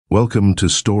Welcome to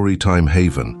Storytime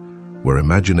Haven, where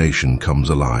imagination comes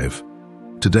alive.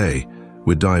 Today,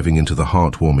 we're diving into the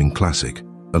heartwarming classic,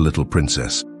 A Little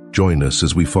Princess. Join us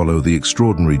as we follow the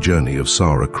extraordinary journey of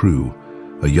Sara Crewe,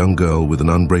 a young girl with an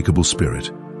unbreakable spirit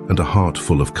and a heart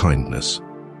full of kindness.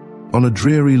 On a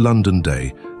dreary London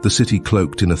day, the city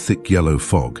cloaked in a thick yellow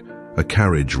fog, a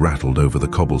carriage rattled over the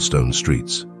cobblestone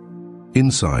streets.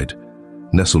 Inside,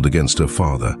 nestled against her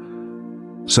father,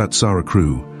 sat Sara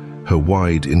Crewe, her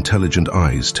wide, intelligent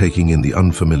eyes taking in the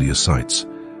unfamiliar sights.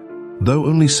 Though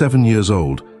only 7 years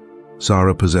old,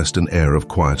 Sara possessed an air of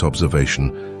quiet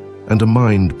observation and a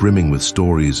mind brimming with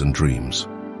stories and dreams.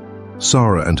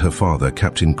 Sara and her father,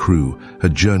 Captain Crewe,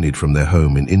 had journeyed from their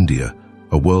home in India,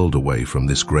 a world away from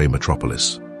this grey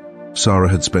metropolis. Sara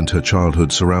had spent her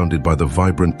childhood surrounded by the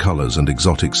vibrant colours and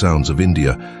exotic sounds of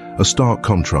India, a stark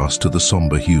contrast to the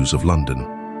sombre hues of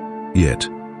London. Yet,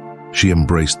 she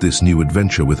embraced this new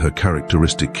adventure with her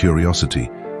characteristic curiosity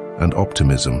and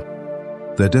optimism.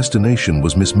 Their destination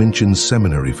was Miss Minchin's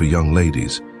Seminary for young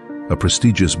ladies, a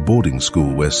prestigious boarding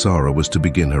school where Sara was to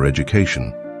begin her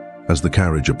education. As the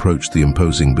carriage approached the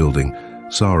imposing building,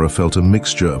 Sara felt a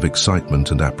mixture of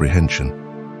excitement and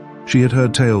apprehension. She had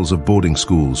heard tales of boarding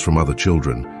schools from other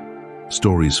children,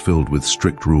 stories filled with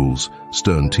strict rules,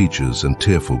 stern teachers, and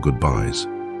tearful goodbyes.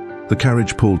 The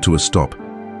carriage pulled to a stop,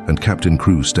 and Captain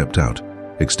Crewe stepped out,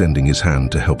 extending his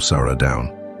hand to help Sara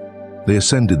down. They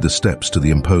ascended the steps to the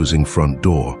imposing front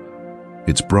door,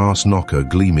 its brass knocker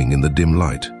gleaming in the dim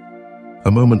light.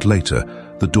 A moment later,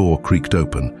 the door creaked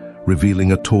open,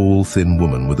 revealing a tall, thin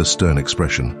woman with a stern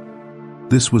expression.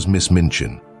 This was Miss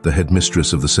Minchin, the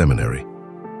headmistress of the seminary.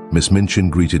 Miss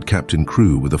Minchin greeted Captain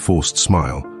Crewe with a forced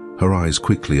smile, her eyes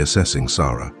quickly assessing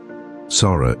Sara.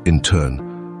 Sara, in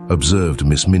turn, observed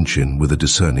Miss Minchin with a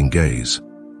discerning gaze.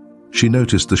 She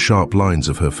noticed the sharp lines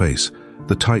of her face,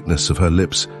 the tightness of her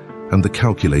lips, and the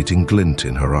calculating glint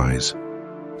in her eyes.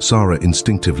 Sara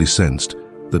instinctively sensed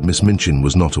that Miss Minchin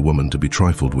was not a woman to be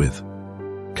trifled with.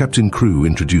 Captain Crewe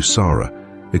introduced Sara,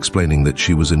 explaining that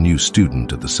she was a new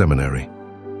student at the seminary.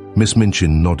 Miss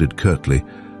Minchin nodded curtly,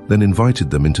 then invited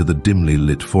them into the dimly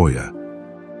lit foyer.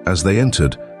 As they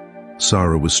entered,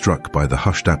 Sara was struck by the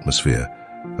hushed atmosphere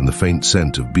and the faint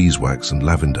scent of beeswax and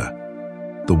lavender.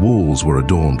 The walls were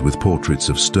adorned with portraits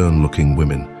of stern-looking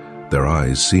women, their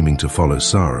eyes seeming to follow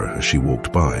Sara as she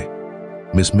walked by.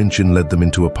 Miss Minchin led them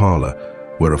into a parlour,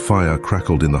 where a fire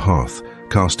crackled in the hearth,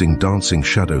 casting dancing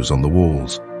shadows on the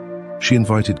walls. She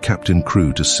invited Captain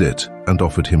Crewe to sit and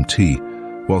offered him tea,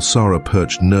 while Sara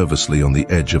perched nervously on the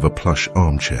edge of a plush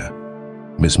armchair.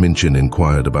 Miss Minchin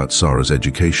inquired about Sara's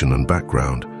education and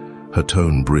background, her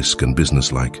tone brisk and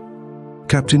businesslike.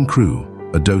 Captain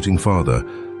Crewe, a doting father,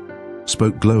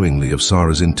 spoke glowingly of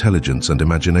Sara's intelligence and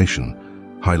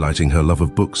imagination, highlighting her love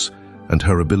of books and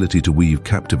her ability to weave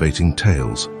captivating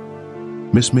tales.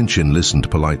 Miss Minchin listened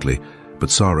politely,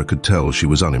 but Sara could tell she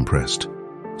was unimpressed.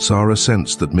 Sara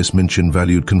sensed that Miss Minchin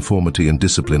valued conformity and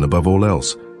discipline above all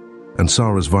else, and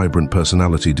Sara's vibrant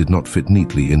personality did not fit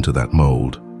neatly into that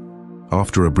mold.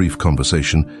 After a brief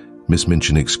conversation, Miss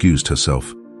Minchin excused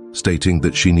herself, stating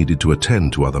that she needed to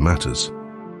attend to other matters.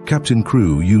 Captain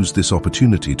Crewe used this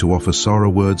opportunity to offer Sara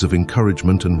words of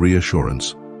encouragement and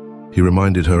reassurance. He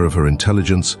reminded her of her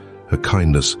intelligence, her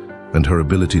kindness, and her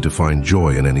ability to find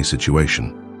joy in any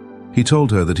situation. He told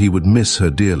her that he would miss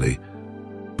her dearly,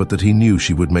 but that he knew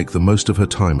she would make the most of her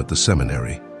time at the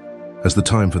seminary. As the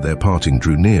time for their parting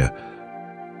drew near,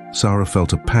 Sara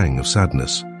felt a pang of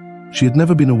sadness. She had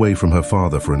never been away from her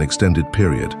father for an extended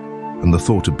period, and the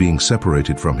thought of being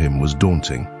separated from him was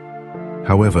daunting.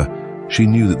 However, she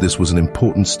knew that this was an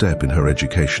important step in her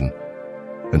education,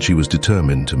 and she was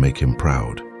determined to make him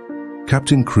proud.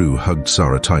 Captain Crewe hugged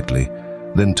Sara tightly,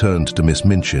 then turned to Miss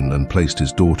Minchin and placed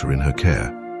his daughter in her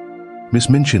care. Miss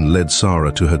Minchin led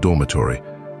Sara to her dormitory,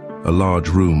 a large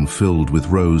room filled with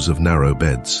rows of narrow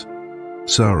beds.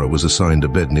 Sara was assigned a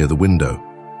bed near the window,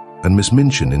 and Miss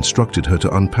Minchin instructed her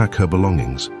to unpack her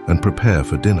belongings and prepare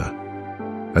for dinner.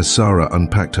 As Sara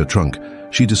unpacked her trunk,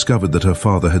 she discovered that her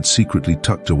father had secretly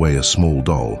tucked away a small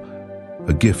doll,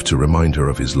 a gift to remind her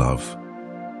of his love.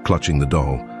 Clutching the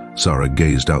doll, Sara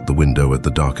gazed out the window at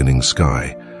the darkening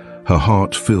sky, her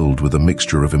heart filled with a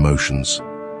mixture of emotions.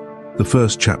 The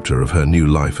first chapter of her new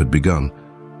life had begun,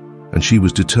 and she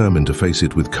was determined to face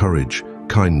it with courage,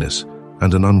 kindness,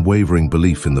 and an unwavering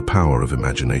belief in the power of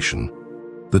imagination.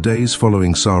 The days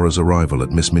following Sara's arrival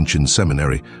at Miss Minchin's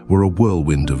seminary were a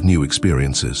whirlwind of new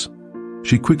experiences.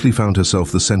 She quickly found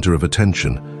herself the center of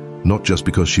attention, not just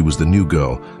because she was the new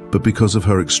girl, but because of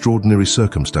her extraordinary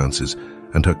circumstances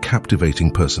and her captivating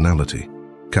personality.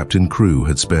 Captain Crewe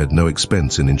had spared no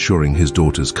expense in ensuring his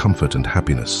daughter's comfort and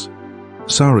happiness.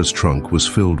 Sara's trunk was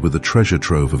filled with a treasure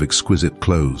trove of exquisite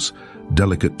clothes,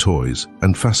 delicate toys,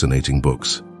 and fascinating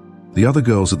books. The other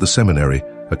girls at the seminary,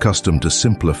 accustomed to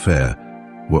simpler fare,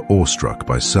 were awestruck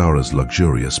by Sara's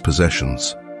luxurious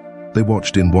possessions. They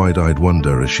watched in wide-eyed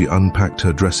wonder as she unpacked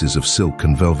her dresses of silk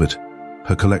and velvet,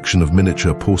 her collection of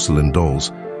miniature porcelain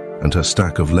dolls, and her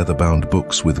stack of leather-bound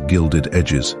books with gilded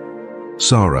edges.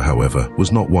 Sara, however,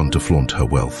 was not one to flaunt her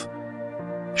wealth.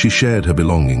 She shared her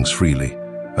belongings freely,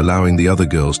 allowing the other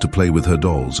girls to play with her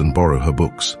dolls and borrow her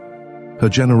books. Her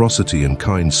generosity and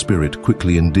kind spirit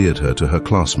quickly endeared her to her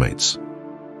classmates.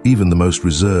 Even the most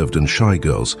reserved and shy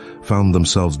girls found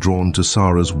themselves drawn to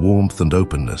Sara's warmth and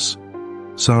openness.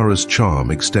 Sara's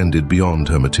charm extended beyond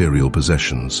her material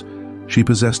possessions. She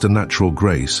possessed a natural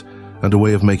grace and a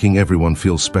way of making everyone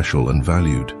feel special and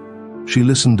valued. She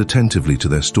listened attentively to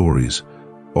their stories,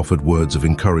 offered words of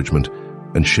encouragement,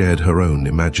 and shared her own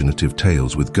imaginative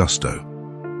tales with gusto.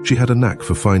 She had a knack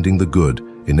for finding the good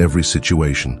in every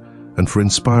situation and for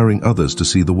inspiring others to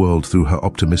see the world through her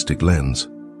optimistic lens.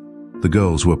 The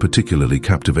girls were particularly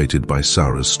captivated by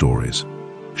Sara's stories.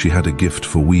 She had a gift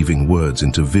for weaving words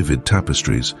into vivid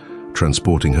tapestries,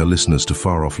 transporting her listeners to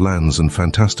far-off lands and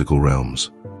fantastical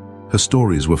realms. Her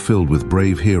stories were filled with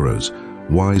brave heroes,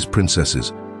 wise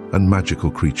princesses, and magical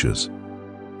creatures.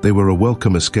 They were a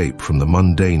welcome escape from the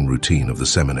mundane routine of the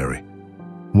seminary.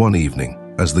 One evening,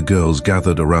 as the girls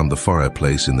gathered around the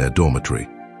fireplace in their dormitory,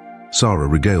 Sara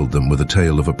regaled them with a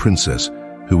tale of a princess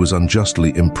who was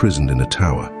unjustly imprisoned in a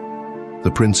tower.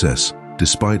 The princess,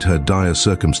 despite her dire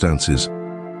circumstances,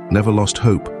 never lost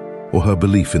hope or her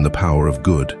belief in the power of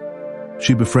good.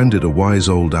 She befriended a wise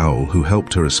old owl who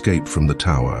helped her escape from the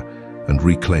tower and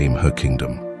reclaim her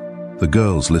kingdom. The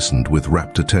girls listened with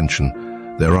rapt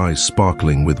attention, their eyes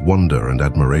sparkling with wonder and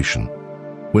admiration.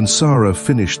 When Sara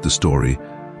finished the story,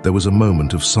 there was a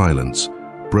moment of silence,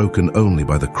 broken only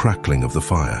by the crackling of the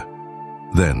fire.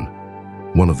 Then,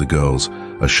 one of the girls,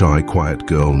 a shy, quiet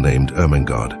girl named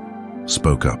Ermengarde,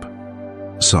 spoke up.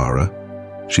 "Sara,"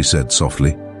 she said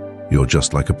softly, "you're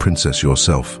just like a princess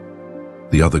yourself."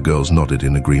 The other girls nodded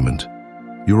in agreement.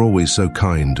 "You're always so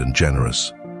kind and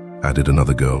generous," added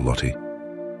another girl, Lottie.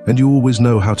 "And you always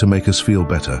know how to make us feel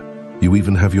better. You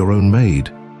even have your own maid,"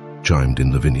 chimed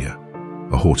in Lavinia,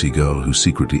 a haughty girl who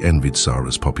secretly envied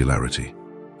Sara's popularity.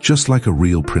 "Just like a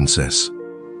real princess."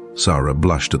 Sara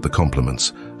blushed at the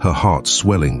compliments, her heart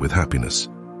swelling with happiness.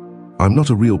 "I'm not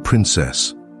a real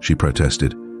princess," she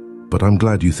protested, "but I'm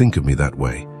glad you think of me that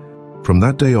way." From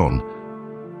that day on,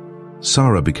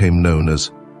 Sara became known as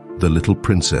the Little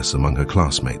Princess among her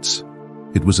classmates.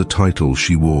 It was a title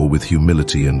she wore with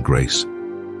humility and grace,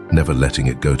 never letting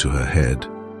it go to her head.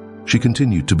 She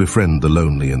continued to befriend the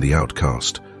lonely and the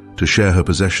outcast, to share her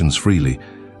possessions freely,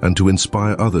 and to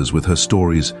inspire others with her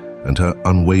stories and her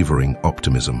unwavering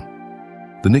optimism.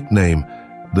 The nickname,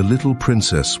 the Little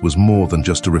Princess, was more than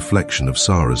just a reflection of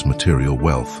Sara's material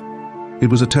wealth. It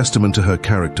was a testament to her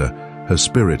character, her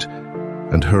spirit,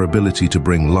 and her ability to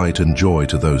bring light and joy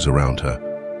to those around her.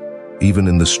 Even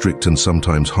in the strict and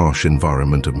sometimes harsh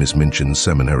environment of Miss Minchin's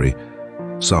seminary,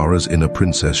 Sara's inner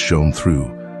princess shone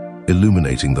through,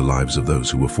 illuminating the lives of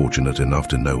those who were fortunate enough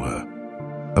to know her.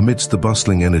 Amidst the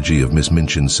bustling energy of Miss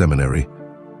Minchin's seminary,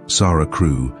 Sara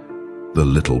Crewe, the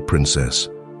Little Princess,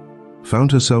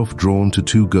 found herself drawn to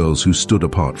two girls who stood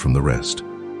apart from the rest.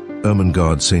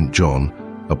 Ermengarde St. John,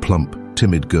 a plump,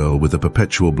 timid girl with a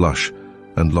perpetual blush,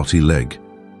 and Lottie Legg,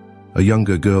 a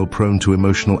younger girl prone to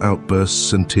emotional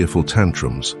outbursts and tearful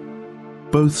tantrums.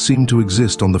 Both seemed to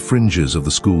exist on the fringes of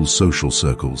the school's social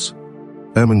circles.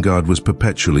 Ermengarde was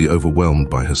perpetually overwhelmed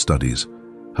by her studies,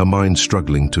 her mind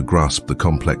struggling to grasp the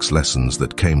complex lessons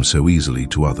that came so easily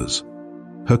to others.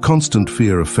 Her constant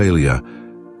fear of failure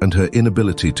and her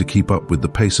inability to keep up with the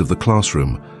pace of the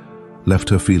classroom left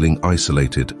her feeling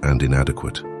isolated and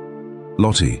inadequate.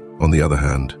 Lottie, on the other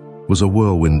hand, was a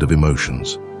whirlwind of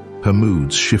emotions, her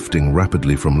moods shifting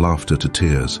rapidly from laughter to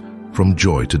tears, from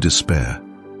joy to despair.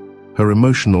 Her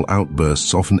emotional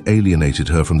outbursts often alienated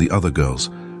her from the other girls,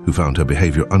 who found her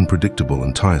behavior unpredictable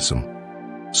and tiresome.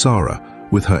 Sara,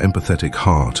 with her empathetic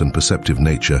heart and perceptive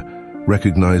nature,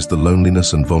 recognized the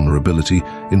loneliness and vulnerability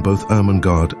in both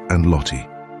Ermengarde and Lottie.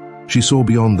 She saw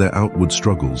beyond their outward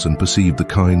struggles and perceived the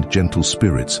kind, gentle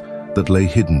spirits that lay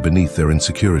hidden beneath their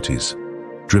insecurities.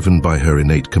 Driven by her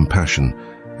innate compassion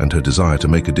and her desire to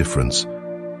make a difference,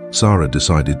 Sara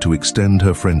decided to extend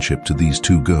her friendship to these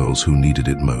two girls who needed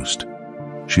it most.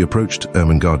 She approached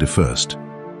Ermengarde first,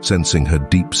 sensing her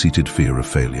deep-seated fear of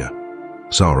failure.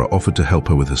 Sara offered to help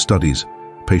her with her studies,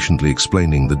 patiently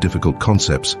explaining the difficult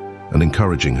concepts and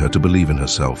encouraging her to believe in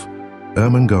herself.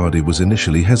 Ermengarde was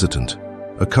initially hesitant,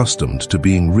 accustomed to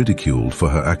being ridiculed for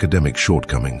her academic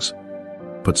shortcomings.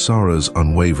 But Sara's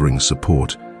unwavering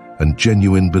support and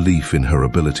genuine belief in her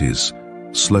abilities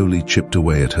slowly chipped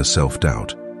away at her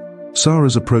self-doubt.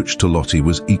 Sara's approach to Lottie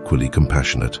was equally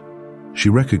compassionate. She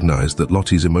recognized that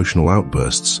Lottie's emotional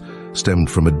outbursts stemmed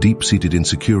from a deep-seated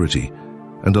insecurity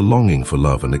and a longing for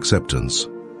love and acceptance.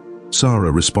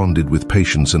 Sara responded with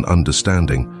patience and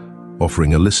understanding,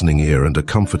 offering a listening ear and a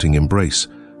comforting embrace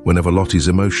whenever Lottie's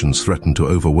emotions threatened to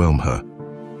overwhelm her.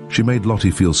 She made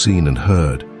Lottie feel seen and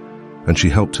heard, and she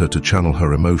helped her to channel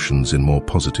her emotions in more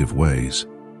positive ways.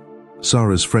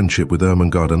 Sara's friendship with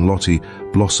Ermengarde and Lottie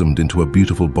blossomed into a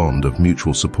beautiful bond of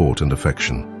mutual support and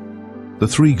affection. The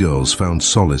three girls found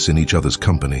solace in each other's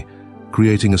company,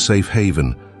 creating a safe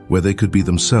haven where they could be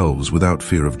themselves without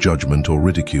fear of judgment or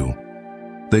ridicule.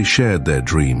 They shared their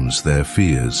dreams, their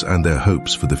fears, and their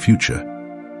hopes for the future.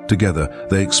 Together,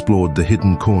 they explored the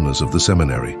hidden corners of the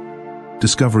seminary,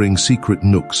 discovering secret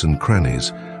nooks and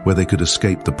crannies where they could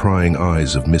escape the prying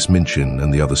eyes of Miss Minchin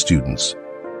and the other students.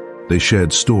 They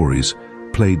shared stories,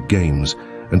 played games,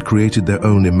 and created their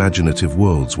own imaginative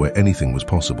worlds where anything was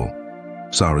possible.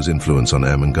 Sara's influence on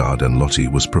Ermengarde and Lottie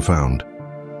was profound.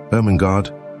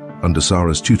 Ermengarde, under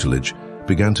Sara's tutelage,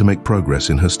 began to make progress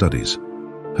in her studies.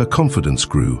 Her confidence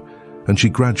grew, and she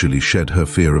gradually shed her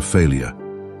fear of failure.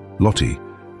 Lottie,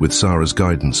 with Sara's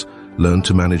guidance, learned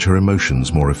to manage her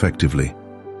emotions more effectively.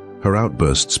 Her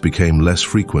outbursts became less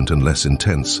frequent and less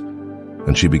intense,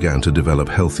 and she began to develop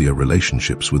healthier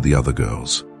relationships with the other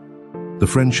girls. The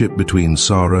friendship between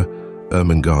Sara,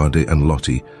 Ermengarde, and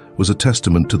Lottie was a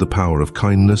testament to the power of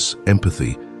kindness,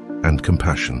 empathy, and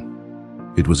compassion.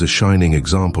 It was a shining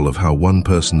example of how one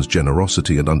person's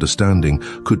generosity and understanding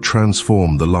could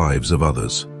transform the lives of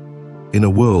others. In a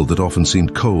world that often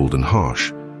seemed cold and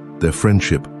harsh, their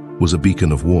friendship was a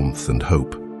beacon of warmth and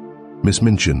hope. Miss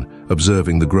Minchin,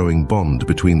 observing the growing bond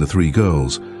between the three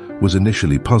girls, was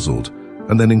initially puzzled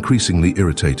and then increasingly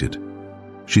irritated.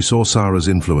 She saw Sara's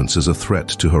influence as a threat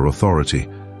to her authority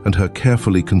and her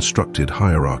carefully constructed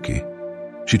hierarchy.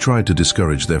 She tried to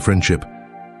discourage their friendship,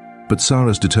 but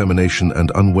Sara's determination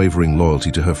and unwavering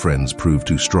loyalty to her friends proved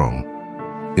too strong.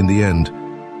 In the end,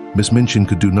 Miss Minchin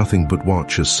could do nothing but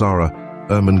watch as Sara,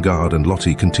 Ermengarde, and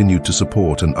Lottie continued to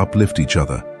support and uplift each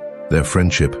other. Their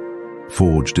friendship,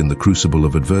 forged in the crucible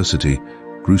of adversity,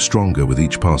 grew stronger with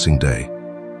each passing day,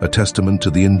 a testament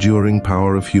to the enduring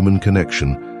power of human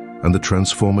connection and the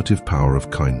transformative power of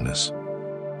kindness.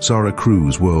 Sara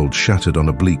Crewe's world shattered on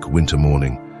a bleak winter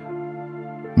morning.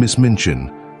 Miss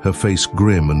Minchin, her face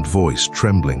grim and voice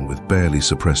trembling with barely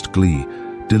suppressed glee,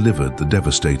 delivered the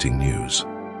devastating news.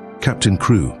 Captain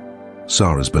Crewe,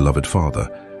 Sara's beloved father,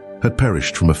 had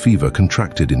perished from a fever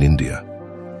contracted in India.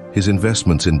 His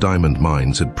investments in diamond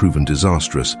mines had proven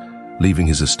disastrous, leaving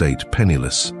his estate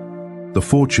penniless. The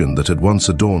fortune that had once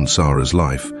adorned Sara's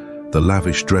life, the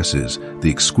lavish dresses, the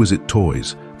exquisite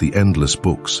toys, the endless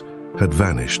books, had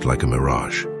vanished like a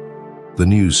mirage. The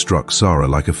news struck Sara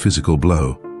like a physical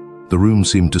blow. The room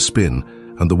seemed to spin,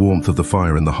 and the warmth of the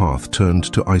fire in the hearth turned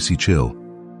to icy chill.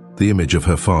 The image of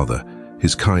her father,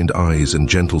 his kind eyes and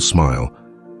gentle smile,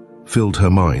 filled her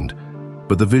mind,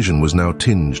 but the vision was now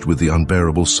tinged with the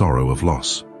unbearable sorrow of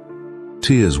loss.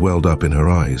 Tears welled up in her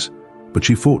eyes, but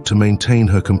she fought to maintain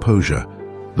her composure,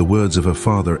 the words of her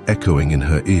father echoing in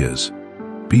her ears.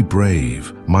 "Be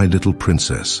brave, my little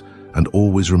princess, and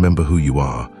always remember who you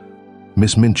are."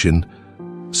 Miss Minchin,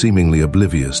 seemingly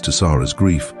oblivious to Sara's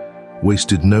grief,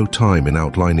 wasted no time in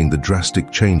outlining the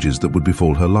drastic changes that would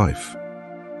befall her life.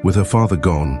 With her father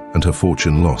gone and her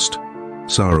fortune lost,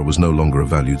 Sara was no longer a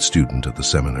valued student at the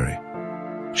seminary.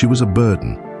 She was a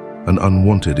burden, an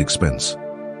unwanted expense.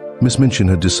 Miss Minchin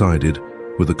had decided,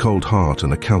 with a cold heart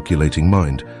and a calculating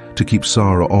mind, to keep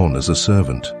Sara on as a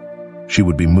servant. She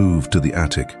would be moved to the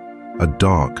attic, a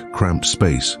dark, cramped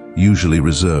space usually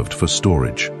reserved for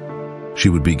storage. She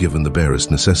would be given the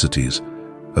barest necessities,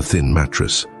 a thin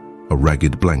mattress, a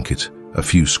ragged blanket, a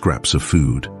few scraps of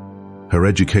food. Her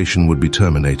education would be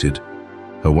terminated,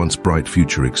 her once bright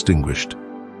future extinguished.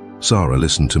 Sara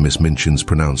listened to Miss Minchin's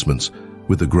pronouncements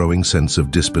with a growing sense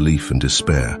of disbelief and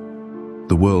despair.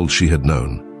 The world she had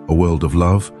known, a world of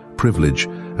love, privilege,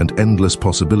 and endless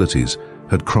possibilities,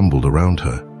 had crumbled around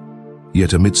her.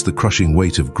 Yet amidst the crushing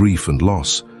weight of grief and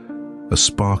loss, a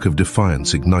spark of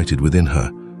defiance ignited within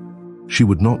her. She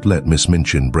would not let Miss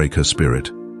Minchin break her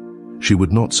spirit. She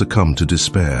would not succumb to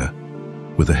despair.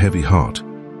 With a heavy heart,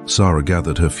 Sara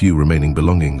gathered her few remaining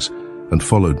belongings and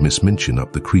followed Miss Minchin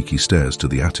up the creaky stairs to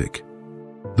the attic.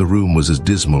 The room was as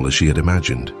dismal as she had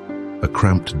imagined, a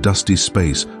cramped, dusty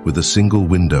space with a single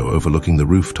window overlooking the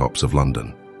rooftops of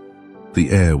London. The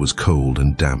air was cold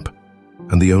and damp,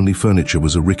 and the only furniture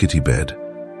was a rickety bed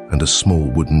and a small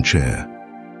wooden chair.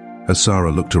 As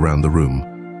Sara looked around the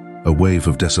room, a wave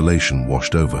of desolation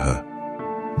washed over her.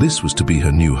 This was to be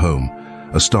her new home,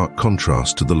 a stark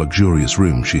contrast to the luxurious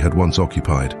room she had once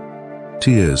occupied.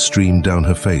 Tears streamed down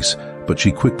her face, but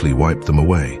she quickly wiped them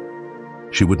away.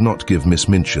 She would not give Miss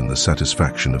Minchin the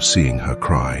satisfaction of seeing her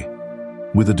cry.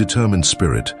 With a determined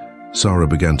spirit, Sara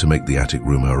began to make the attic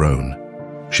room her own.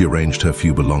 She arranged her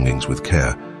few belongings with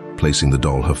care, placing the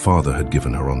doll her father had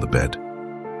given her on the bed,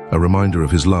 a reminder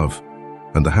of his love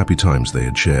and the happy times they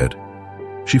had shared.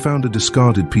 She found a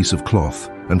discarded piece of cloth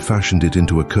and fashioned it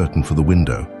into a curtain for the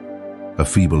window, a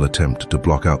feeble attempt to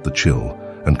block out the chill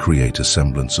and create a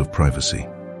semblance of privacy.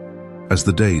 As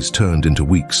the days turned into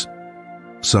weeks,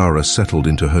 Sara settled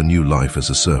into her new life as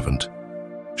a servant.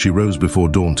 She rose before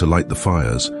dawn to light the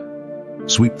fires,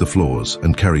 sweep the floors,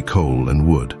 and carry coal and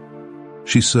wood.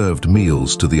 She served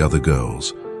meals to the other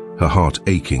girls, her heart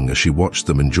aching as she watched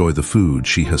them enjoy the food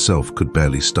she herself could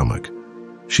barely stomach.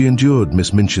 She endured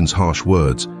Miss Minchin's harsh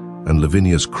words and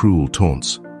Lavinia's cruel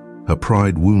taunts, her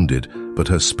pride wounded but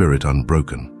her spirit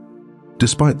unbroken.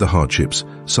 Despite the hardships,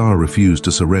 Sara refused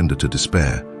to surrender to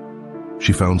despair.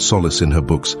 She found solace in her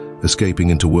books, escaping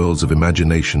into worlds of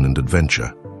imagination and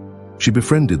adventure. She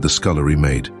befriended the scullery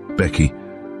maid, Becky,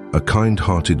 a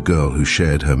kind-hearted girl who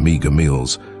shared her meager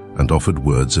meals and offered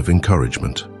words of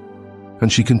encouragement.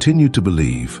 And she continued to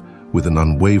believe, with an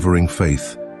unwavering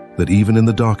faith, that even in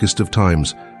the darkest of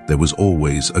times, there was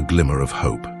always a glimmer of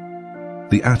hope.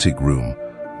 The attic room,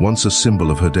 once a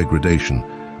symbol of her degradation,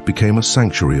 became a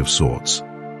sanctuary of sorts.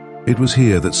 It was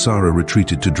here that Sara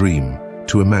retreated to dream,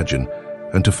 to imagine,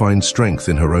 and to find strength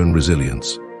in her own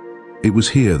resilience. It was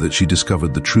here that she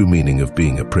discovered the true meaning of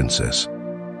being a princess.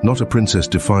 Not a princess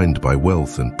defined by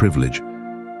wealth and privilege,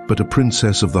 but a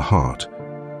princess of the heart.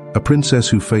 A princess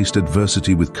who faced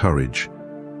adversity with courage,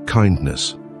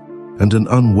 kindness, and an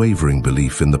unwavering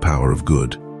belief in the power of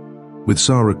good. With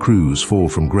Sara Crewe's fall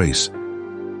from grace,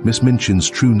 Miss Minchin's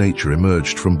true nature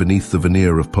emerged from beneath the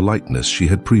veneer of politeness she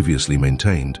had previously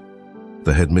maintained.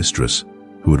 The headmistress,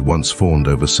 who had once fawned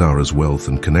over Sara's wealth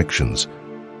and connections,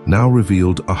 now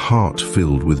revealed a heart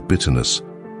filled with bitterness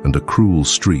and a cruel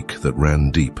streak that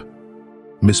ran deep.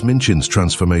 Miss Minchin's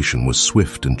transformation was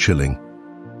swift and chilling.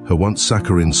 Her once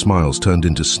saccharine smiles turned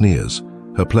into sneers,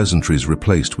 her pleasantries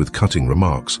replaced with cutting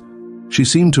remarks. She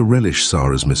seemed to relish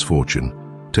Sara's misfortune,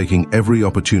 taking every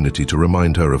opportunity to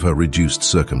remind her of her reduced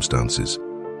circumstances.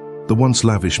 The once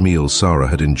lavish meals Sara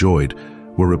had enjoyed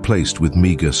were replaced with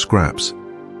meager scraps,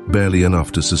 barely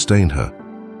enough to sustain her.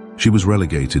 She was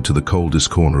relegated to the coldest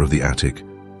corner of the attic,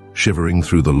 shivering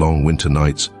through the long winter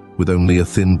nights with only a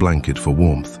thin blanket for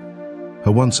warmth.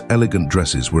 Her once elegant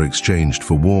dresses were exchanged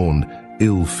for worn,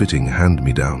 ill-fitting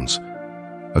hand-me-downs,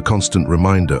 a constant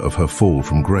reminder of her fall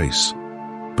from grace.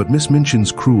 But Miss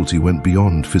Minchin's cruelty went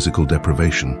beyond physical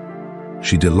deprivation.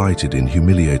 She delighted in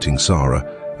humiliating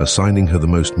Sara, assigning her the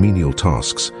most menial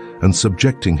tasks and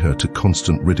subjecting her to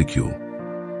constant ridicule.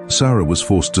 Sara was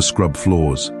forced to scrub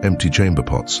floors, empty chamber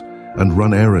pots, and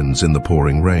run errands in the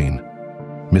pouring rain.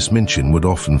 Miss Minchin would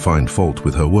often find fault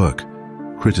with her work,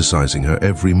 criticizing her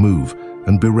every move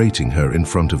and berating her in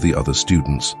front of the other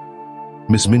students.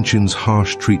 Miss Minchin's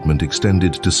harsh treatment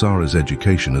extended to Sara's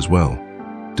education as well.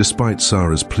 Despite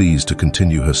Sara's pleas to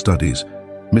continue her studies,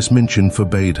 Miss Minchin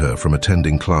forbade her from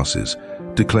attending classes,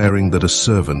 declaring that a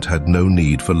servant had no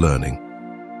need for learning.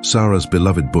 Sara's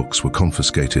beloved books were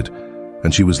confiscated,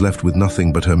 and she was left with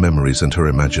nothing but her memories and her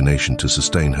imagination to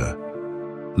sustain her.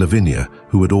 Lavinia,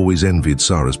 who had always envied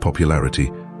Sara's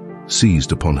popularity,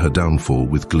 seized upon her downfall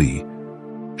with glee.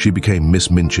 She became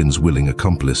Miss Minchin's willing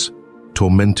accomplice,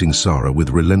 tormenting Sara with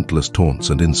relentless taunts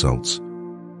and insults.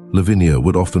 Lavinia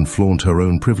would often flaunt her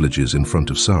own privileges in front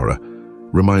of Sara,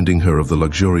 reminding her of the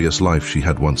luxurious life she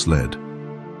had once led.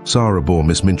 Sara bore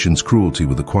Miss Minchin's cruelty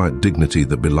with a quiet dignity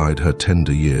that belied her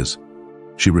tender years.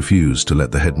 She refused to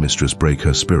let the headmistress break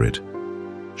her spirit.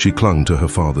 She clung to her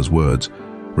father's words,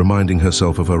 reminding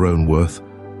herself of her own worth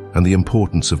and the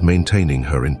importance of maintaining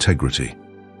her integrity.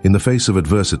 In the face of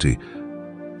adversity,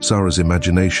 Sara's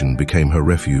imagination became her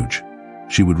refuge.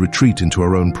 She would retreat into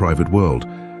her own private world,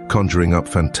 conjuring up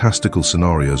fantastical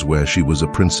scenarios where she was a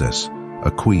princess,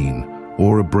 a queen,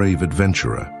 or a brave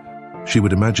adventurer. She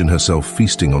would imagine herself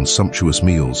feasting on sumptuous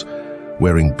meals,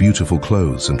 wearing beautiful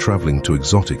clothes and traveling to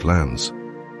exotic lands.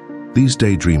 These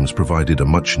daydreams provided a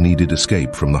much-needed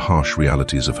escape from the harsh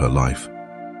realities of her life.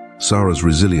 Sara's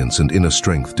resilience and inner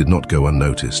strength did not go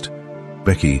unnoticed.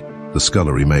 Becky, the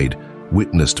scullery maid,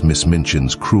 witnessed Miss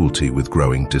Minchin's cruelty with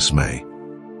growing dismay.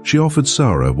 She offered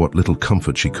Sara what little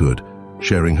comfort she could,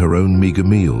 sharing her own meager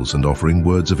meals and offering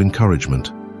words of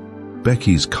encouragement.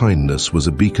 Becky's kindness was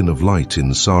a beacon of light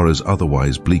in Sara's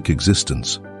otherwise bleak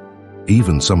existence.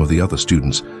 Even some of the other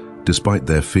students, despite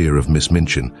their fear of Miss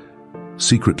Minchin,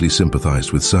 secretly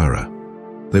sympathized with Sara.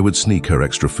 They would sneak her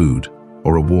extra food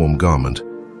or a warm garment,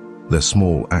 their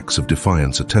small acts of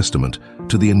defiance a testament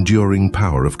to the enduring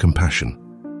power of compassion.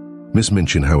 Miss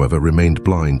Minchin, however, remained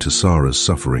blind to Sara's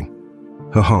suffering.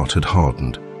 Her heart had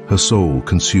hardened, her soul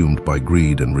consumed by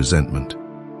greed and resentment.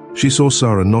 She saw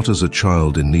Sara not as a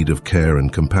child in need of care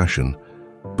and compassion,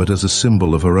 but as a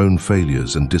symbol of her own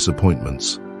failures and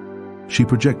disappointments. She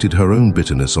projected her own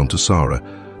bitterness onto Sara,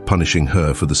 punishing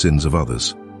her for the sins of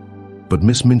others. But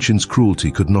Miss Minchin's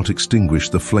cruelty could not extinguish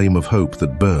the flame of hope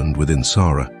that burned within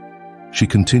Sara. She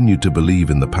continued to believe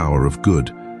in the power of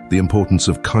good, the importance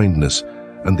of kindness,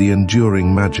 and the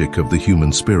enduring magic of the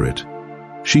human spirit.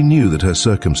 She knew that her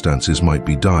circumstances might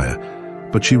be dire,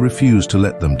 but she refused to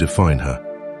let them define her.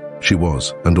 She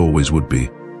was, and always would be,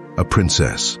 a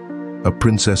princess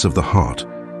of the heart,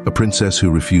 a princess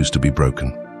who refused to be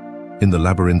broken. In the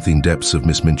labyrinthine depths of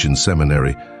Miss Minchin's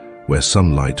Seminary, where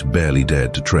sunlight barely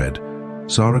dared to tread,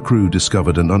 Sara Crewe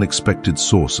discovered an unexpected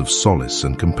source of solace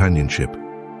and companionship.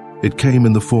 It came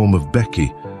in the form of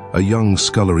Becky, a young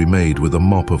scullery maid with a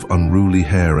mop of unruly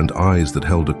hair and eyes that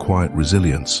held a quiet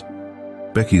resilience.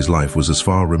 Becky's life was as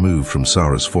far removed from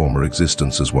Sara's former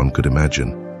existence as one could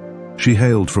imagine. She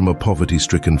hailed from a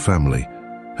poverty-stricken family,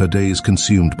 her days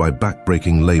consumed by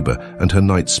back-breaking labor and her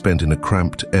nights spent in a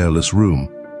cramped, airless room.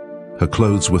 Her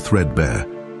clothes were threadbare,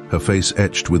 her face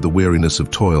etched with the weariness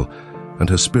of toil, and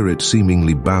her spirit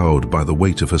seemingly bowed by the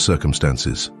weight of her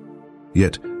circumstances.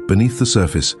 Yet, beneath the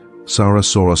surface, Sara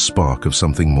saw a spark of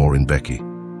something more in Becky.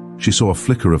 She saw a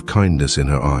flicker of kindness in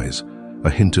her eyes, a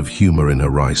hint of humor in her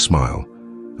wry smile,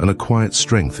 and a quiet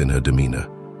strength in her demeanor.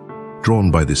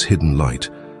 Drawn by this hidden light,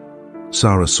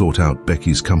 Sara sought out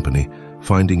Becky's company,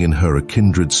 finding in her a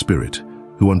kindred spirit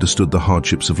who understood the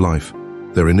hardships of life.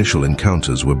 Their initial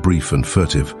encounters were brief and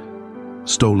furtive,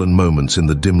 stolen moments in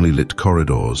the dimly lit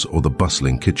corridors or the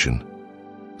bustling kitchen.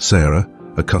 Sara,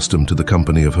 accustomed to the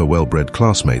company of her well-bred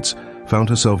classmates, found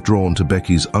herself drawn to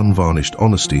Becky's unvarnished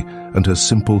honesty and her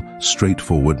simple,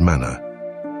 straightforward manner.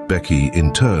 Becky,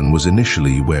 in turn, was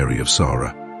initially wary of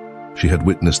Sara. She had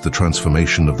witnessed the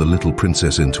transformation of the little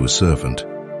princess into a servant,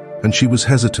 and she was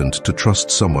hesitant to trust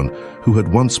someone who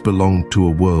had once belonged to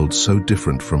a world so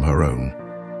different from her own.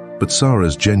 But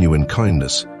Sara's genuine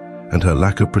kindness and her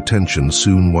lack of pretension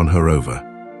soon won her over.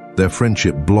 Their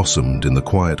friendship blossomed in the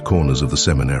quiet corners of the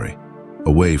seminary,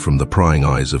 away from the prying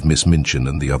eyes of Miss Minchin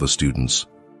and the other students.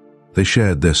 They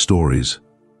shared their stories,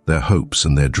 their hopes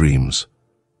and their dreams.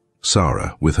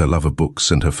 Sara, with her love of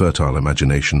books and her fertile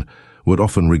imagination, would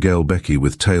often regale Becky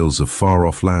with tales of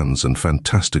far-off lands and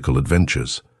fantastical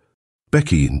adventures.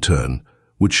 Becky, in turn,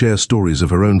 would share stories of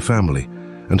her own family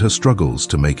and her struggles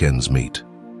to make ends meet.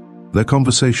 Their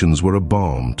conversations were a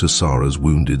balm to Sara's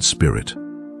wounded spirit.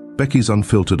 Becky's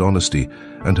unfiltered honesty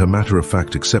and her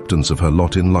matter-of-fact acceptance of her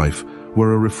lot in life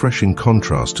were a refreshing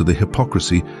contrast to the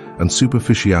hypocrisy and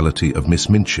superficiality of Miss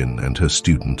Minchin and her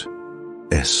student.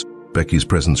 Becky's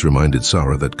presence reminded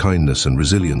Sara that kindness and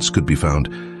resilience could be found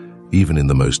even in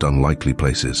the most unlikely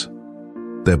places.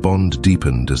 Their bond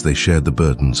deepened as they shared the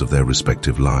burdens of their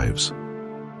respective lives.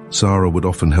 Sara would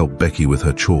often help Becky with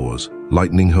her chores,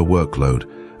 lightening her workload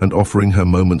and offering her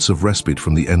moments of respite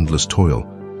from the endless toil.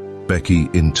 Becky,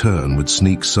 in turn, would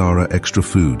sneak Sara extra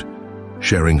food,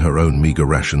 sharing her own meager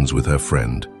rations with her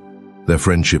friend. Their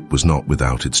friendship was not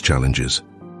without its challenges.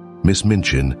 Miss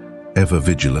Minchin, ever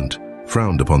vigilant,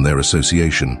 frowned upon their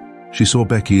association. She saw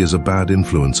Becky as a bad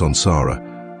influence on Sara,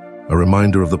 a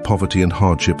reminder of the poverty and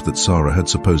hardship that Sara had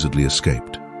supposedly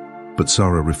escaped. But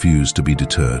Sara refused to be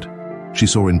deterred. She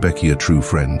saw in Becky a true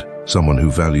friend, someone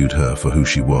who valued her for who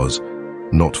she was,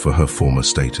 not for her former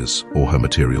status or her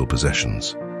material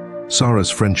possessions.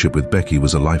 Sara's friendship with Becky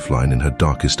was a lifeline in her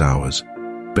darkest hours.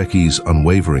 Becky's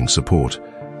unwavering support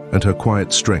and her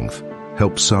quiet strength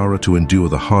helped Sara to endure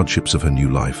the hardships of her new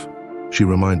life. She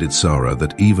reminded Sara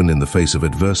that even in the face of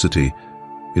adversity,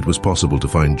 it was possible to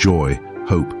find joy,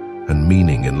 hope, and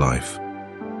meaning in life.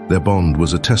 Their bond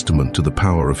was a testament to the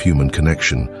power of human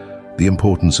connection, the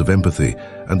importance of empathy,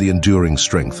 and the enduring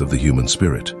strength of the human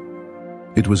spirit.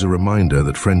 It was a reminder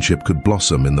that friendship could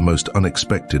blossom in the most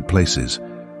unexpected places,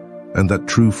 and that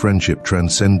true friendship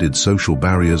transcended social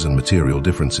barriers and material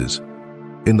differences.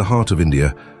 In the heart of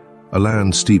India, a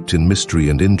land steeped in mystery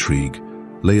and intrigue,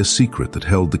 lay a secret that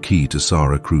held the key to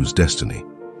Sara Crewe's destiny.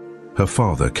 Her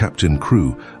father, Captain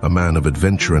Crewe, a man of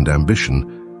adventure and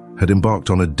ambition, had embarked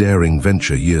on a daring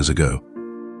venture years ago.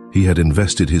 He had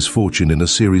invested his fortune in a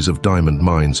series of diamond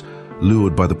mines,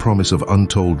 lured by the promise of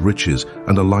untold riches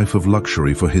and a life of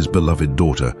luxury for his beloved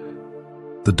daughter.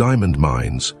 The diamond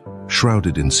mines,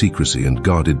 shrouded in secrecy and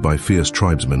guarded by fierce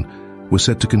tribesmen, were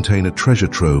said to contain a treasure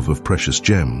trove of precious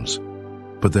gems.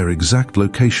 But their exact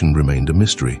location remained a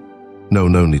mystery,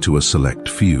 known only to a select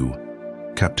few.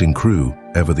 Captain Crewe,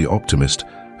 ever the optimist,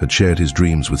 had shared his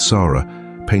dreams with Sara,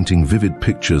 painting vivid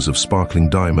pictures of sparkling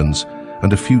diamonds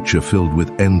and a future filled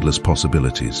with endless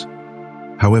possibilities.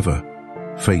 However,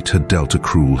 fate had dealt a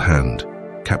cruel hand.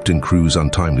 Captain Crewe's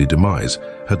untimely demise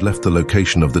had left the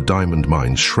location of the diamond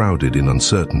mines shrouded in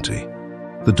uncertainty.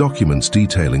 The documents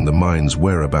detailing the mines'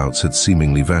 whereabouts had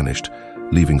seemingly vanished,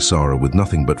 leaving Sara with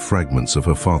nothing but fragments of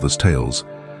her father's tales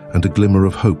and a glimmer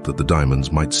of hope that the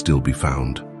diamonds might still be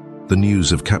found. The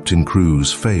news of Captain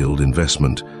Crewe's failed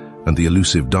investment and the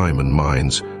elusive diamond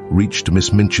mines reached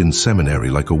Miss Minchin's seminary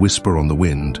like a whisper on the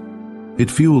wind.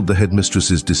 It fueled the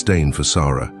headmistress's disdain for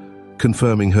Sara,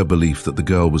 confirming her belief that the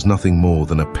girl was nothing more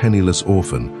than a penniless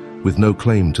orphan with no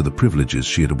claim to the privileges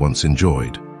she had once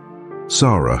enjoyed.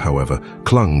 Sara, however,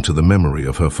 clung to the memory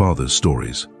of her father's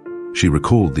stories. She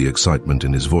recalled the excitement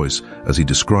in his voice as he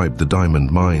described the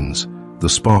diamond mines, the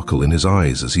sparkle in his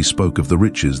eyes as he spoke of the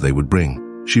riches they would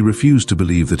bring. She refused to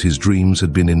believe that his dreams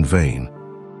had been in vain.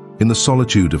 In the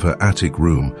solitude of her attic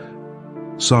room,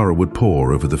 Sara would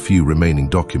pore over the few remaining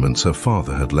documents her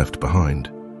father had left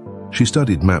behind. She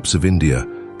studied maps of India,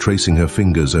 tracing her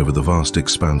fingers over the vast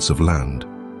expanse of land,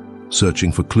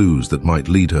 searching for clues that might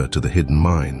lead her to the hidden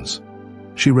mines.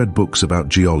 She read books about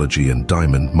geology and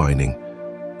diamond mining,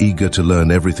 eager to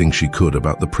learn everything she could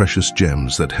about the precious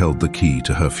gems that held the key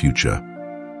to her future.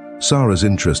 Sara's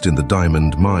interest in the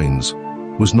diamond mines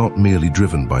was not merely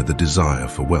driven by the desire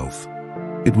for wealth.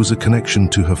 It was a connection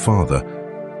to her father,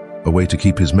 a way to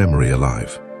keep his memory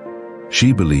alive.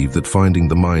 She believed that finding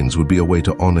the mines would be a way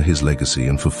to honor his legacy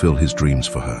and fulfill his dreams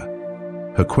for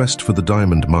her. Her quest for the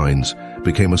diamond mines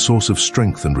became a source of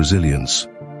strength and resilience.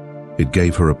 It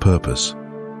gave her a purpose,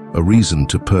 a reason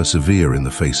to persevere in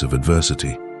the face of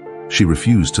adversity. She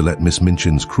refused to let Miss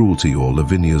Minchin's cruelty or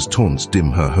Lavinia's taunts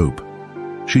dim her hope.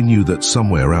 She knew that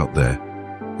somewhere out there,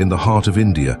 in the heart of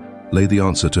India, lay the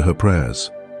answer to her prayers.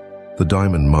 The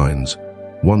diamond mines,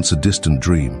 once a distant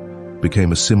dream,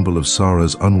 became a symbol of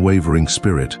Sara's unwavering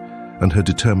spirit and her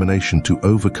determination to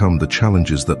overcome the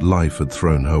challenges that life had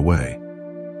thrown her way.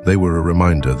 They were a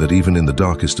reminder that even in the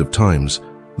darkest of times,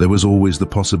 there was always the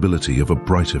possibility of a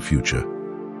brighter future.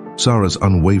 Sara's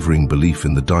unwavering belief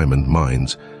in the diamond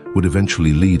mines would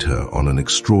eventually lead her on an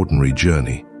extraordinary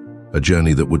journey, a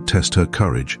journey that would test her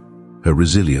courage, her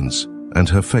resilience, and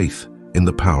her faith in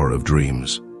the power of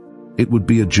dreams. It would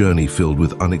be a journey filled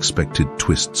with unexpected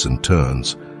twists and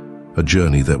turns, a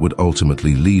journey that would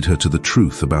ultimately lead her to the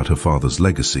truth about her father's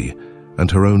legacy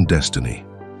and her own destiny.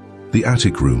 The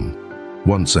attic room,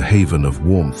 once a haven of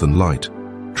warmth and light,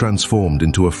 transformed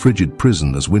into a frigid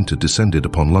prison as winter descended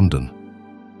upon London.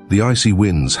 The icy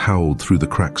winds howled through the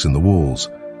cracks in the walls,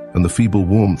 and the feeble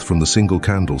warmth from the single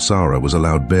candle Sara was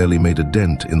allowed barely made a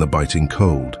dent in the biting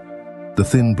cold. The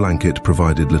thin blanket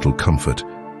provided little comfort,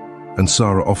 and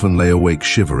Sara often lay awake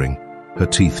shivering, her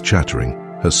teeth chattering,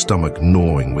 her stomach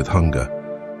gnawing with hunger.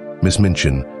 Miss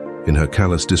Minchin, in her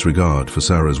callous disregard for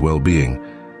Sara's well-being,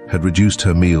 had reduced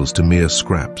her meals to mere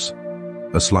scraps: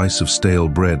 a slice of stale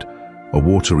bread, a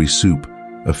watery soup,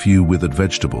 a few withered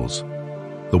vegetables.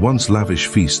 The once lavish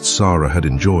feasts Sara had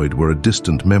enjoyed were a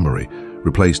distant memory,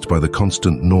 replaced by the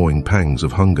constant gnawing pangs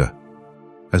of hunger.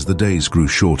 As the days grew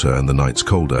shorter and the nights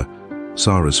colder,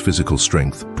 Sara's physical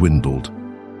strength dwindled.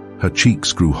 Her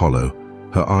cheeks grew hollow,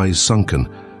 her eyes sunken,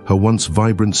 her once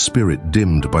vibrant spirit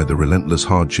dimmed by the relentless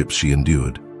hardships she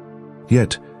endured.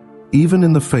 Yet, even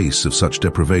in the face of such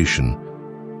deprivation,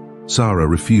 Sara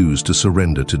refused to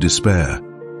surrender to despair.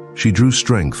 She drew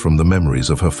strength from the memories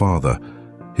of her father,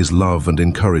 his love and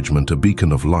encouragement a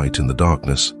beacon of light in the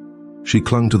darkness. She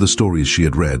clung to the stories she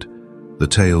had read, the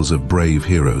tales of brave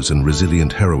heroes and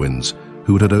resilient heroines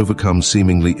who had overcome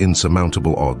seemingly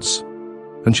insurmountable odds.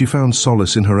 And she found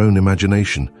solace in her own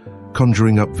imagination,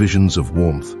 conjuring up visions of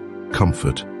warmth,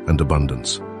 comfort, and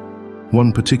abundance.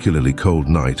 One particularly cold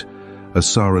night, as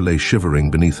Sara lay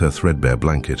shivering beneath her threadbare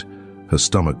blanket, her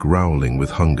stomach growling with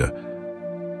hunger,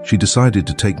 she decided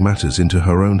to take matters into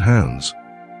her own hands.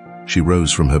 She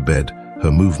rose from her bed,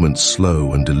 her movements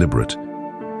slow and deliberate,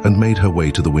 and made her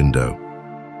way to the window.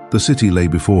 The city lay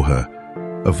before her,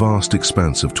 a vast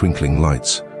expanse of twinkling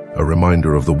lights, a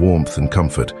reminder of the warmth and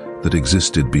comfort that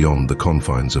existed beyond the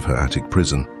confines of her attic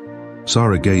prison.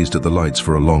 Sara gazed at the lights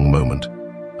for a long moment,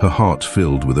 her heart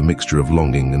filled with a mixture of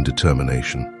longing and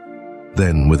determination.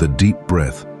 Then, with a deep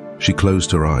breath, she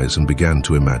closed her eyes and began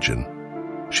to imagine.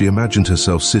 She imagined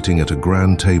herself sitting at a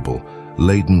grand table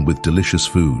laden with delicious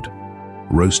food: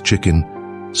 roast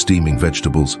chicken, steaming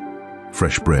vegetables,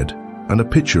 fresh bread, and a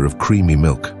pitcher of creamy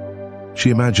milk. She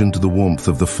imagined the warmth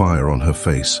of the fire on her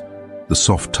face, the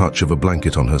soft touch of a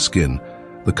blanket on her skin,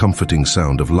 the comforting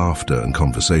sound of laughter and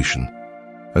conversation.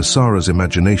 As Sara's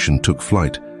imagination took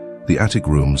flight, the attic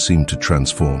room seemed to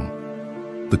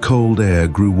transform. The cold air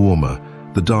grew warmer,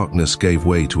 the darkness gave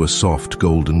way to a soft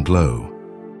golden glow.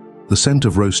 The scent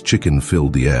of roast chicken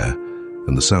filled the air,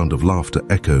 and the sound of laughter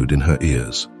echoed in her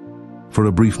ears. For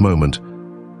a brief moment,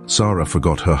 Sara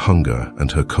forgot her hunger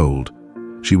and her cold.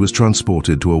 She was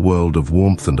transported to a world of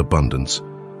warmth and abundance,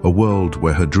 a world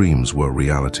where her dreams were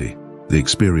reality. The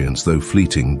experience, though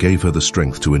fleeting, gave her the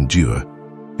strength to endure.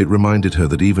 It reminded her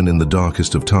that even in the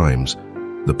darkest of times,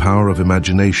 the power of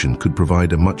imagination could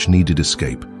provide a much-needed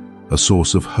escape, a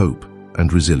source of hope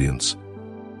and resilience.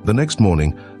 The next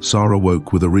morning, Sara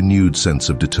woke with a renewed sense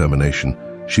of determination.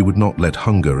 She would not let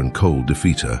hunger and cold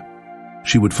defeat her.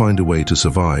 She would find a way to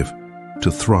survive, to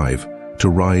thrive, to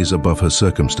rise above her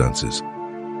circumstances.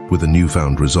 With a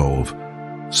newfound resolve,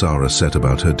 Sara set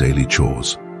about her daily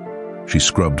chores. She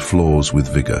scrubbed floors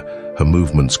with vigor, her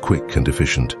movements quick and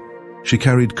efficient. She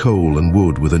carried coal and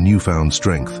wood with a newfound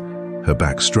strength, her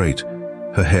back straight,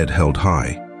 her head held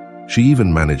high. She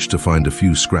even managed to find a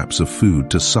few scraps of food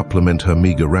to supplement her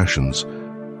meager rations,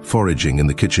 foraging in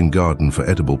the kitchen garden for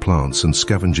edible plants and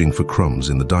scavenging for crumbs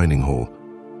in the dining hall.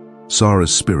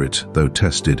 Sara's spirit, though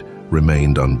tested,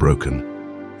 remained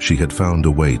unbroken. She had found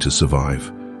a way to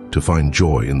survive, to find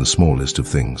joy in the smallest of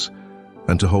things,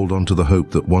 and to hold on to the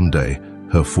hope that one day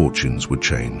her fortunes would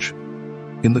change.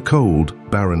 In the cold,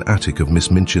 barren attic of Miss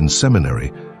Minchin's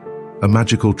Seminary, a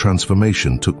magical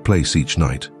transformation took place each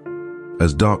night.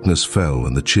 As darkness fell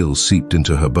and the chill seeped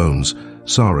into her bones,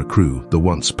 Sara Crewe, the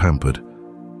once pampered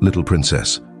little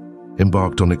princess,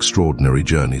 embarked on extraordinary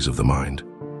journeys of the mind.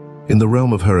 In the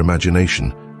realm of her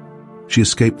imagination, she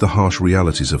escaped the harsh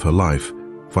realities of her life,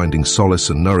 finding solace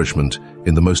and nourishment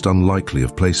in the most unlikely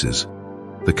of places.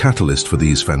 The catalyst for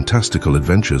these fantastical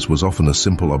adventures was often a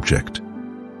simple object: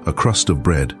 a crust of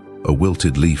bread, a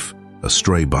wilted leaf, a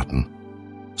stray button.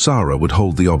 Sara would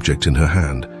hold the object in her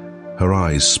hand, her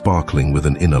eyes sparkling with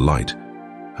an inner light,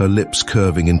 her lips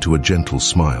curving into a gentle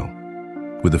smile.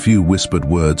 With a few whispered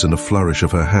words and a flourish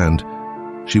of her hand,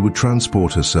 she would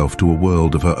transport herself to a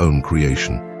world of her own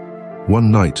creation.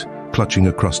 One night, clutching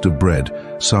a crust of bread,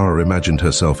 Sara imagined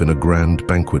herself in a grand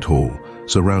banquet hall,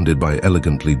 surrounded by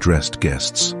elegantly dressed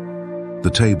guests.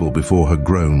 The table before her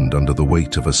groaned under the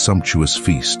weight of a sumptuous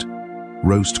feast: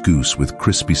 roast goose with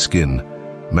crispy skin,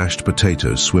 mashed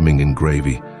potatoes swimming in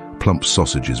gravy, plump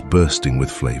sausages bursting with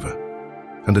flavor,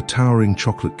 and a towering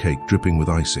chocolate cake dripping with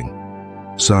icing.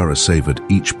 Sara savored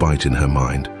each bite in her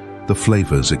mind, the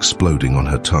flavors exploding on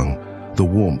her tongue, the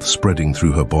warmth spreading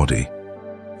through her body.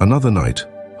 Another night,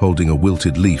 holding a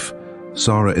wilted leaf,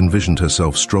 Sara envisioned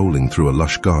herself strolling through a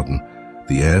lush garden,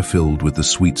 the air filled with the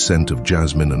sweet scent of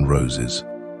jasmine and roses.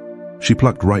 She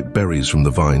plucked ripe berries from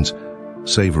the vines,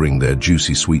 savoring their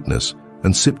juicy sweetness,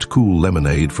 and sipped cool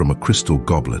lemonade from a crystal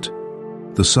goblet.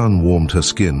 The sun warmed her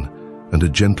skin, and a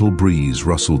gentle breeze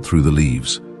rustled through the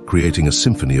leaves, creating a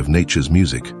symphony of nature's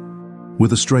music.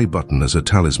 With a stray button as her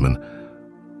talisman,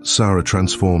 Sara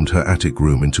transformed her attic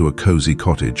room into a cozy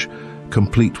cottage,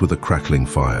 complete with a crackling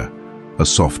fire, a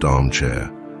soft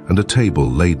armchair, and a table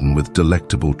laden with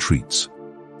delectable treats: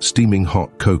 steaming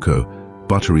hot cocoa,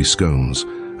 buttery scones,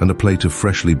 and a plate of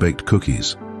freshly baked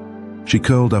cookies. She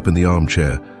curled up in the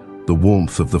armchair, the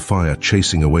warmth of the fire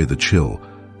chasing away the chill,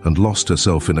 and lost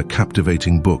herself in a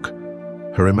captivating book,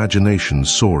 her imagination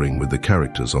soaring with the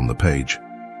characters on the page.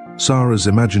 Sara's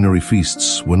imaginary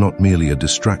feasts were not merely a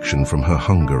distraction from her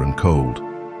hunger and cold.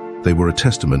 They were a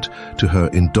testament to her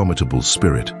indomitable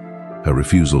spirit, her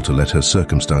refusal to let her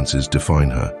circumstances define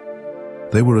her.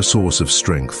 They were a source of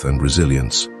strength and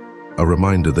resilience, a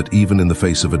reminder that even in the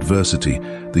face of adversity,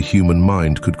 the human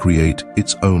mind could create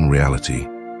its own reality.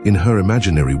 In her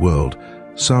imaginary world,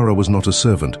 Sara was not a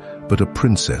servant, but a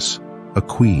princess, a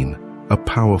queen, a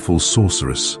powerful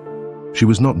sorceress. She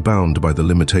was not bound by the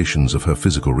limitations of her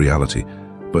physical reality,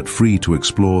 but free to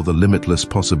explore the limitless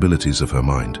possibilities of her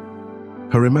mind.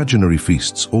 Her imaginary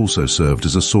feasts also served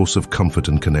as a source of comfort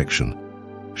and connection.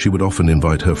 She would often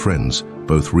invite her friends,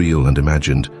 both real and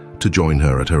imagined, to join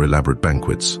her at her elaborate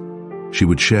banquets. She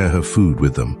would share her food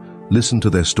with them, listen to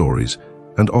their stories,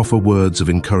 and offer words of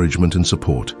encouragement and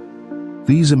support.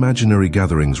 These imaginary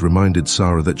gatherings reminded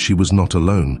Sara that she was not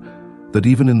alone, that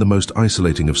even in the most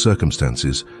isolating of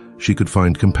circumstances, she could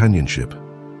find companionship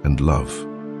and love.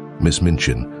 Miss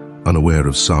Minchin, unaware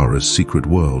of Sara's secret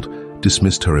world,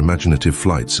 dismissed her imaginative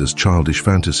flights as childish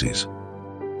fantasies.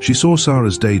 She saw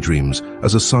Sara's daydreams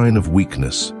as a sign of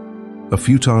weakness, a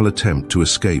futile attempt to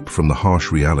escape from the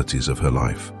harsh realities of her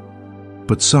life.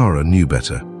 But Sara knew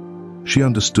better. She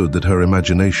understood that her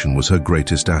imagination was her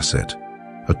greatest asset,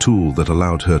 a tool that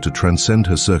allowed her to transcend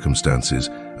her circumstances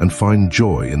and find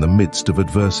joy in the midst of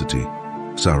adversity.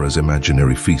 Sara's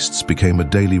imaginary feasts became a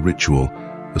daily ritual,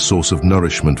 a source of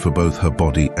nourishment for both her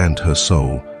body and her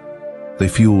soul. They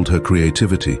fueled her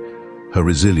creativity, her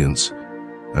resilience,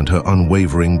 and her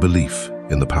unwavering belief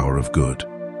in the power of good.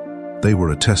 They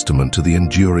were a testament to the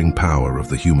enduring power of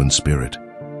the human spirit,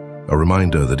 a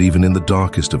reminder that even in the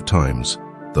darkest of times,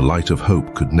 the light of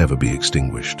hope could never be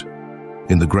extinguished.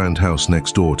 In the grand house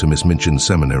next door to Miss Minchin's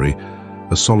seminary,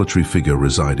 a solitary figure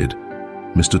resided,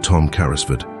 Mr. Tom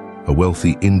Carrisford, a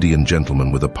wealthy Indian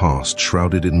gentleman with a past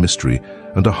shrouded in mystery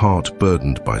and a heart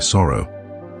burdened by sorrow.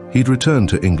 He'd returned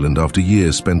to England after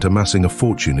years spent amassing a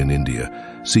fortune in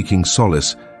India, seeking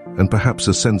solace and perhaps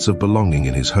a sense of belonging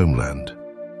in his homeland.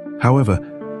 However,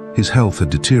 his health had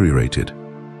deteriorated,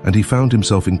 and he found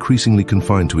himself increasingly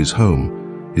confined to his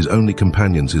home, his only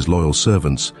companions his loyal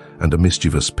servants, and a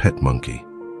mischievous pet monkey.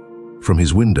 From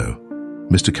his window,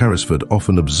 Mr. Carrisford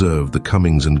often observed the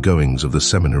comings and goings of the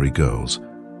seminary girls,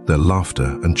 their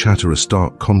laughter and chatter a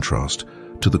stark contrast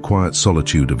to the quiet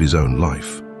solitude of his own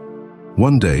life.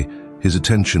 One day, his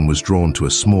attention was drawn to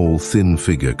a small, thin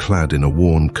figure clad in a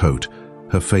worn coat,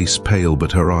 her face pale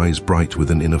but her eyes bright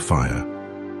with an inner fire.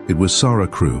 It was Sara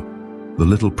Crewe, the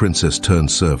little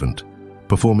princess-turned-servant,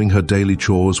 performing her daily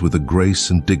chores with a grace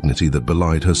and dignity that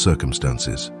belied her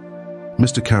circumstances.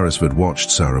 Mr. Carrisford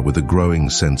watched Sara with a growing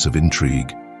sense of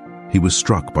intrigue. He was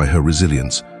struck by her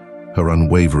resilience, her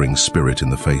unwavering spirit in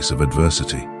the face of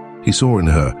adversity. He saw in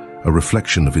her a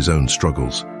reflection of his own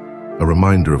struggles, a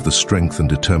reminder of the strength and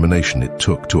determination it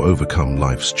took to overcome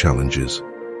life's challenges.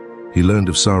 He learned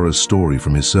of Sara's story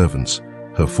from his servants,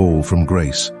 her fall from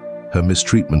grace, her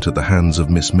mistreatment at the hands of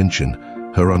Miss Minchin,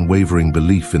 her unwavering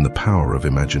belief in the power of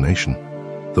imagination.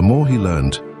 The more he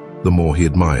learned, the more he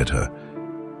admired her.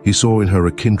 He saw in her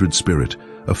a kindred spirit,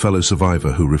 a fellow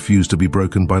survivor who refused to be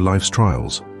broken by life's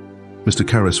trials. Mr.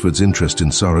 Carrisford's interest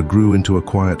in Sara grew into a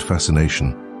quiet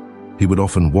fascination. He would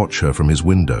often watch her from his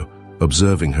window,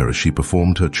 observing her as she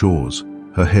performed her chores,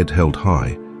 her head held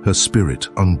high, her spirit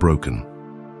unbroken.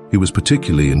 He was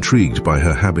particularly intrigued by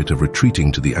her habit of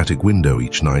retreating to the attic window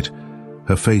each night,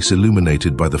 her face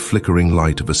illuminated by the flickering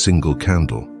light of a single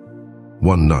candle.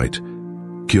 One night,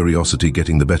 curiosity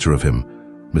getting the better of him,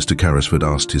 Mr. Carrisford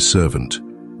asked his servant,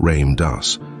 Ram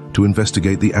Das, to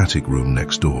investigate the attic room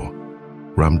next door.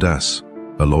 Ram Das,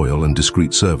 a loyal and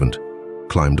discreet servant,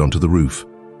 climbed onto the roof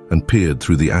and peered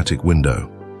through the attic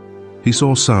window. He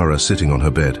saw Sara sitting on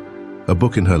her bed, a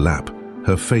book in her lap,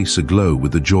 her face aglow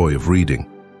with the joy of reading.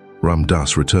 Ram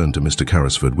Das returned to Mr.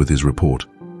 Carrisford with his report,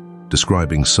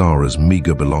 describing Sara's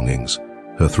meager belongings,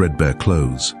 her threadbare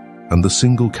clothes, and the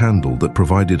single candle that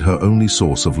provided her only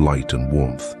source of light and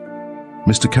warmth.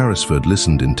 Mr. Carrisford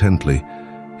listened intently,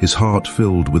 his heart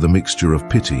filled with a mixture of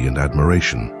pity and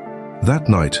admiration. That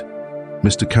night,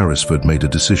 Mr. Carrisford made a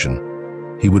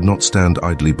decision. He would not stand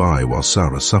idly by while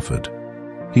Sara suffered.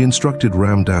 He instructed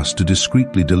Ram Das to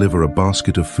discreetly deliver a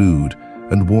basket of food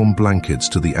and warm blankets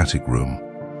to the attic room.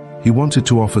 He wanted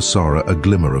to offer Sara a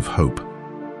glimmer of hope,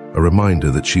 a reminder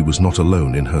that she was not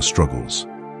alone in her struggles.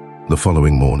 The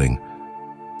following morning,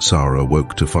 Sara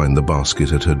woke to find the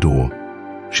basket at her door.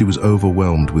 She was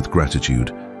overwhelmed with gratitude,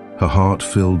 her heart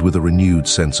filled with a renewed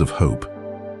sense of hope.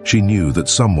 She knew that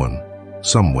someone,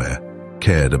 somewhere,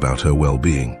 cared about her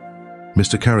well-being.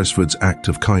 Mr. Carrisford's act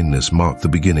of kindness marked the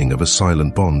beginning of a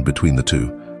silent bond between the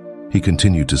two. He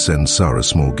continued to send Sara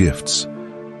small gifts,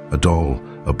 a doll,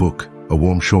 a book, a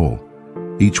warm shawl,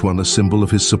 each one a symbol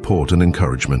of his support and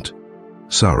encouragement.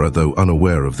 Sara, though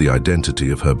unaware of the identity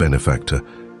of her benefactor,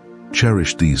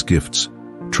 cherished these gifts,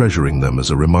 treasuring them as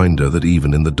a reminder that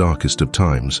even in the darkest of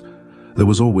times, there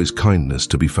was always kindness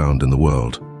to be found in the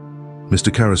world.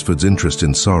 Mr. Carrisford's interest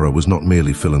in Sara was not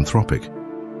merely philanthropic.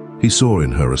 He saw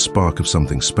in her a spark of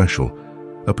something special,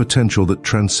 a potential that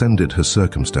transcended her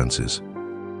circumstances.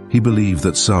 He believed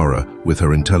that Sara, with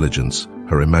her intelligence,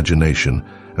 her imagination,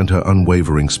 and her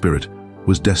unwavering spirit,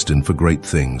 was destined for great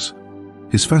things.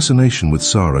 His fascination with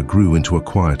Sara grew into a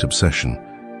quiet obsession.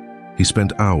 He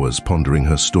spent hours pondering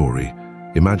her story,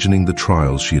 imagining the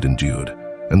trials she had endured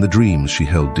and the dreams she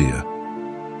held dear.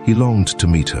 He longed to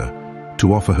meet her,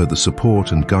 to offer her the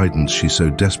support and guidance she so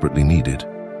desperately needed.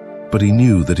 But he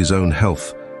knew that his own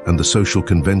health and the social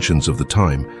conventions of the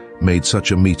time made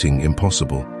such a meeting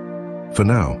impossible. For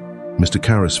now, Mr.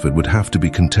 Carrisford would have to be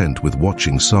content with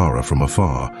watching Sara from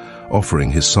afar,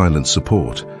 offering his silent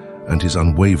support and his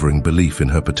unwavering belief in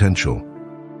her potential.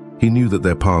 He knew that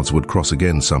their paths would cross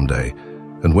again someday,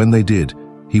 and when they did,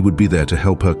 he would be there to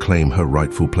help her claim her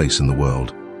rightful place in the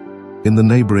world. In the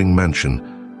neighboring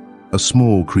mansion, a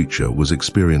small creature was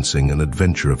experiencing an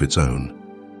adventure of its own.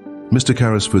 Mr.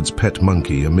 Carrisford's pet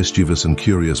monkey, a mischievous and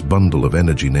curious bundle of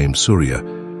energy named Surya,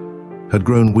 had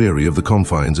grown weary of the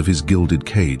confines of his gilded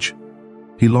cage.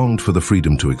 He longed for the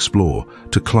freedom to explore,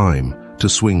 to climb, to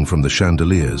swing from the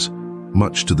chandeliers,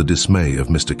 much to the dismay of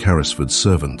Mr. Carrisford's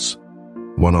servants.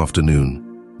 One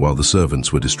afternoon, while the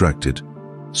servants were distracted,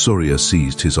 Surya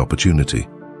seized his opportunity.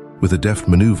 With a deft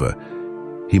maneuver,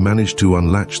 he managed to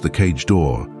unlatch the cage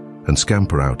door and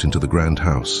scamper out into the grand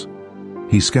house.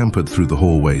 He scampered through the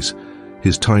hallways,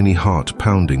 his tiny heart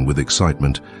pounding with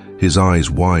excitement, his eyes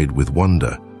wide with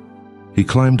wonder. He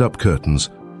climbed up curtains,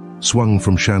 swung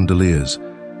from chandeliers,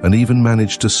 and even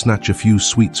managed to snatch a few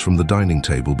sweets from the dining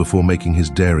table before making his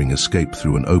daring escape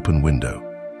through an open window.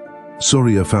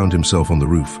 Surya found himself on the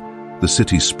roof. The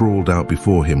city sprawled out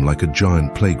before him like a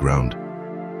giant playground.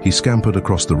 He scampered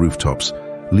across the rooftops,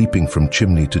 leaping from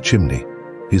chimney to chimney,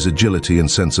 his agility and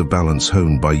sense of balance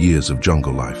honed by years of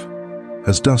jungle life.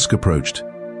 As dusk approached,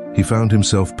 he found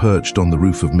himself perched on the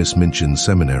roof of Miss Minchin's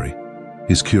Seminary,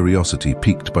 his curiosity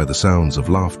piqued by the sounds of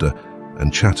laughter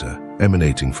and chatter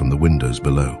emanating from the windows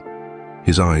below.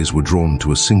 His eyes were drawn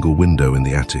to a single window in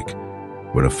the attic,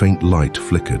 where a faint light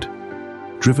flickered.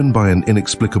 Driven by an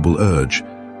inexplicable urge,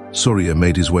 Surya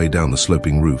made his way down the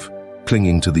sloping roof,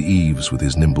 clinging to the eaves with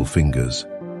his nimble fingers.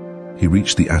 He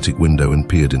reached the attic window and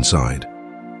peered inside.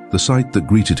 The sight that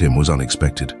greeted him was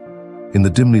unexpected. In the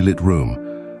dimly lit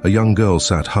room, a young girl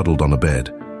sat huddled on a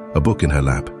bed, a book in her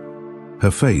lap.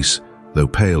 Her face, though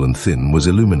pale and thin, was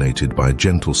illuminated by a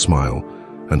gentle smile,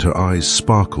 and her eyes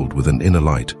sparkled with an inner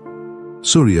light.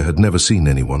 Surya had never seen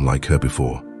anyone like her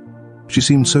before. She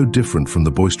seemed so different from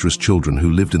the boisterous children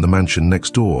who lived in the mansion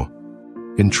next door.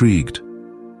 Intrigued,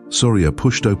 Surya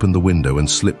pushed open the window and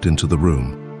slipped into the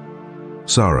room.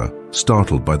 Sara,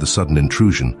 startled by the sudden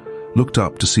intrusion, looked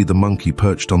up to see the monkey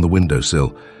perched on the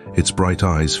windowsill, its bright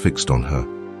eyes fixed on her.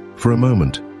 For a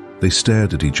moment, they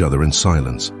stared at each other in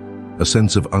silence, a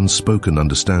sense of unspoken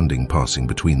understanding passing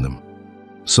between them.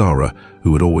 Sara,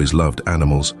 who had always loved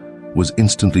animals, was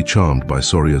instantly charmed by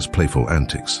Surya's playful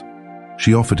antics.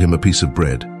 She offered him a piece of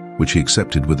bread, which he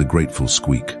accepted with a grateful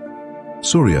squeak.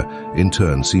 Surya, in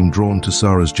turn, seemed drawn to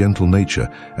Sara's gentle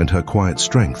nature and her quiet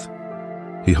strength.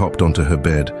 He hopped onto her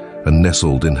bed and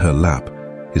nestled in her lap,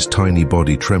 his tiny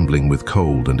body trembling with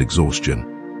cold and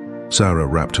exhaustion. Sara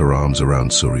wrapped her arms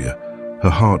around Surya, her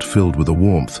heart filled with a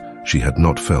warmth she had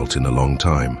not felt in a long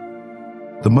time.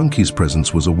 The monkey's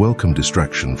presence was a welcome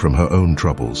distraction from her own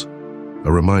troubles,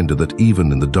 a reminder that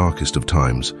even in the darkest of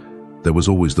times, there was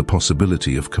always the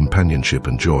possibility of companionship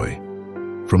and joy.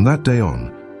 From that day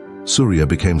on, Surya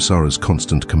became Sara's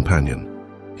constant companion.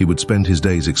 He would spend his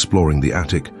days exploring the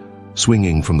attic,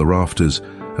 swinging from the rafters,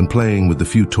 and playing with the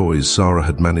few toys Sara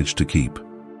had managed to keep.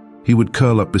 He would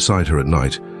curl up beside her at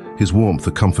night, his warmth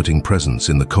a comforting presence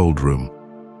in the cold room.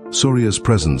 Surya's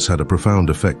presence had a profound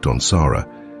effect on Sara.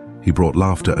 He brought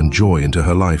laughter and joy into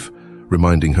her life,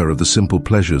 reminding her of the simple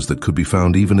pleasures that could be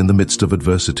found even in the midst of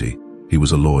adversity. He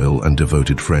was a loyal and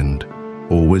devoted friend,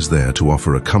 always there to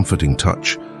offer a comforting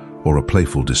touch or a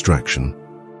playful distraction.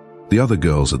 The other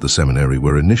girls at the seminary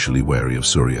were initially wary of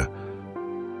Surya,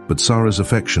 but Sara's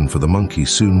affection for the monkey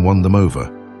soon won them over.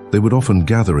 They would often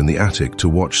gather in the attic to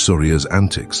watch Surya's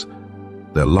antics,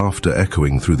 their laughter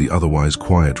echoing through the otherwise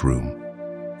quiet room.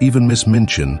 Even Miss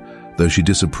Minchin, though she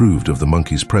disapproved of the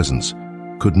monkey's presence,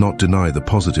 could not deny the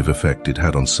positive effect it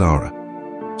had on Sara.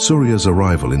 Surya's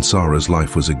arrival in Sara's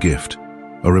life was a gift,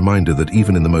 a reminder that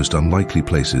even in the most unlikely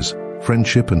places,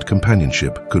 friendship and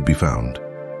companionship could be found.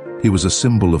 He was a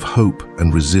symbol of hope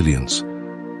and resilience,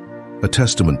 a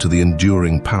testament to the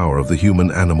enduring power of the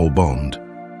human-animal bond.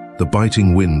 The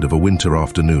biting wind of a winter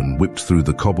afternoon whipped through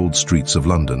the cobbled streets of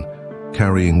London,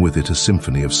 carrying with it a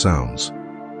symphony of sounds.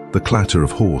 The clatter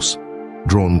of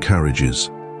horse-drawn carriages,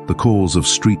 the calls of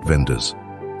street vendors,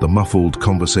 the muffled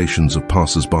conversations of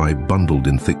passers-by bundled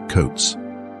in thick coats.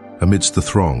 Amidst the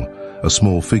throng, a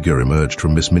small figure emerged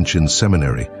from Miss Minchin's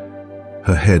Seminary,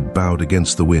 her head bowed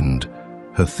against the wind,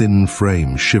 her thin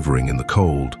frame shivering in the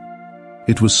cold.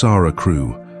 It was Sara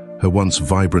Crewe, her once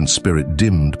vibrant spirit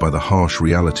dimmed by the harsh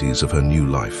realities of her new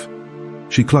life.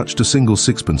 She clutched a single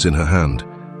sixpence in her hand,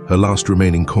 her last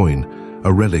remaining coin,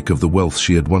 a relic of the wealth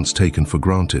she had once taken for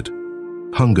granted.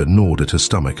 Hunger gnawed at her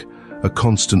stomach, a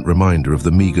constant reminder of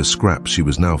the meager scraps she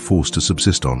was now forced to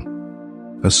subsist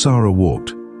on. As Sara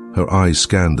walked, her eyes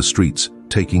scanned the streets,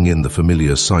 taking in the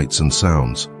familiar sights and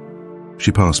sounds.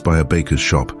 She passed by a baker's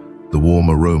shop, the warm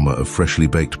aroma of freshly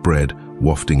baked bread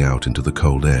wafting out into the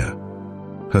cold air.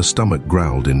 Her stomach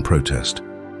growled in protest,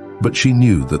 but she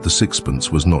knew that the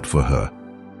sixpence was not for her.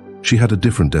 She had a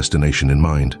different destination in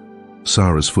mind.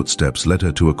 Sara's footsteps led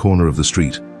her to a corner of the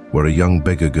street where a young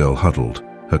beggar girl huddled,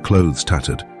 her clothes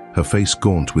tattered, her face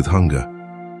gaunt with hunger.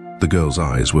 The girl's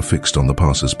eyes were fixed on the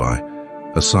passers-by,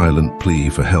 a silent plea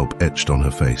for help etched on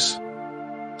her face.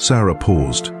 Sara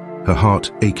paused, her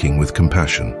heart aching with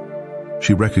compassion.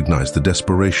 She recognized the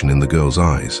desperation in the girl's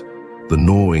eyes, the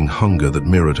gnawing hunger that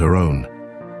mirrored her own.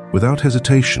 Without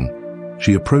hesitation,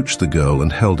 she approached the girl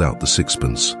and held out the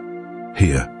sixpence.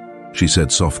 "Here," she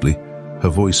said softly, her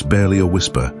voice barely a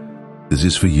whisper. "This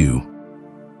is for you."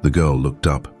 The girl looked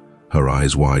up, her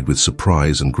eyes wide with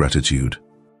surprise and gratitude.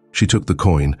 She took the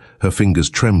coin, her fingers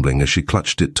trembling as she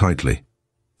clutched it tightly.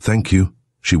 "Thank you,"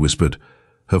 she whispered,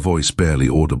 her voice barely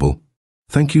audible.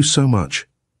 "Thank you so much."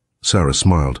 Sara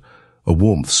smiled, a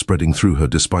warmth spreading through her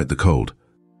despite the cold.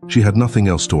 She had nothing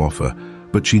else to offer,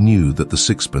 but she knew that the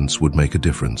sixpence would make a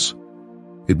difference.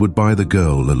 It would buy the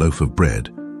girl a loaf of bread,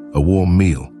 a warm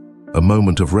meal, a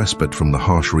moment of respite from the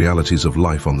harsh realities of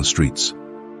life on the streets.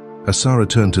 As Sara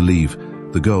turned to leave,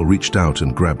 the girl reached out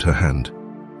and grabbed her hand.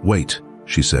 "Wait,"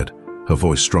 she said, her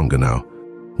voice stronger now.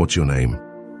 "What's your name?"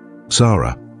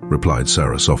 "Sara," replied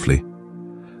Sara softly.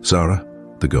 "Sara,"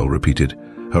 the girl repeated,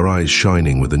 her eyes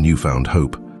shining with a newfound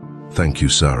hope. "Thank you,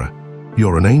 Sara.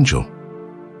 You're an angel."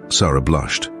 Sara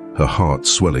blushed, her heart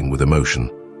swelling with emotion.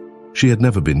 She had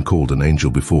never been called an angel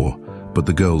before, but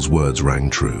the girl's words rang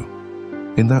true.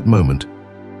 In that moment,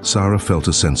 Sara felt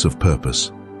a sense of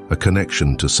purpose, a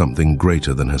connection to something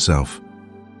greater than herself.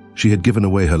 She had given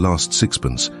away her last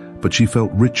sixpence, but she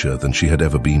felt richer than she had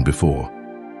ever been before.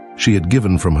 She had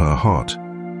given from her heart,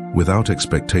 without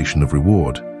expectation of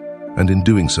reward, and in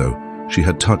doing so, she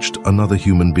had touched another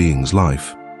human being's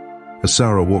life. As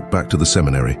Sara walked back to the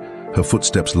seminary, her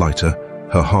footsteps lighter,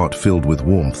 her heart filled with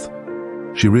warmth,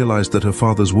 she realized that her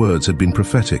father's words had been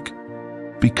prophetic.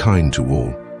 Be kind to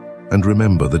all, and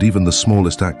remember that even the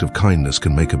smallest act of kindness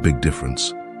can make a big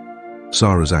difference.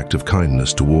 Sara's act of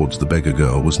kindness towards the beggar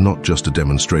girl was not just a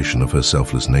demonstration of her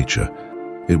selfless nature.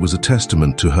 It was a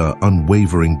testament to her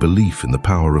unwavering belief in the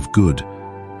power of good,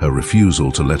 her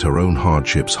refusal to let her own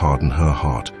hardships harden her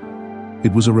heart.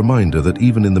 It was a reminder that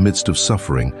even in the midst of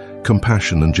suffering,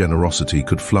 compassion and generosity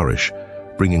could flourish,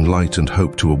 bringing light and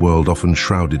hope to a world often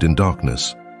shrouded in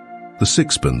darkness. The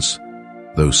sixpence,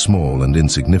 though small and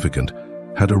insignificant,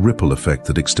 had a ripple effect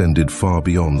that extended far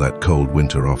beyond that cold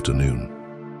winter afternoon.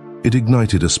 It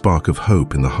ignited a spark of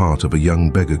hope in the heart of a young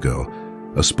beggar girl,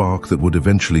 a spark that would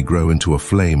eventually grow into a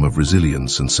flame of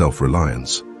resilience and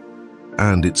self-reliance.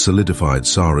 And it solidified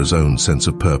Sara's own sense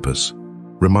of purpose,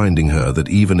 reminding her that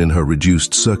even in her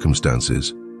reduced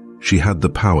circumstances, she had the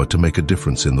power to make a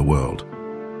difference in the world.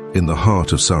 In the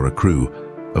heart of Sara Crewe,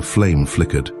 a flame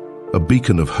flickered, a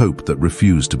beacon of hope that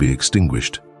refused to be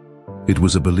extinguished. It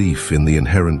was a belief in the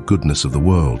inherent goodness of the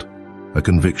world, a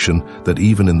conviction that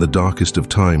even in the darkest of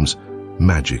times,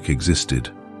 magic existed.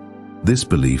 This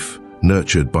belief,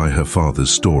 nurtured by her father's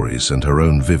stories and her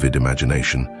own vivid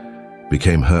imagination,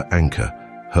 became her anchor,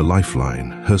 her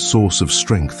lifeline, her source of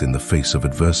strength in the face of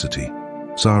adversity.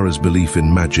 Sara's belief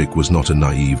in magic was not a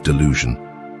naive delusion,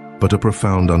 but a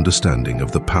profound understanding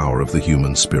of the power of the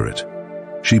human spirit.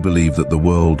 She believed that the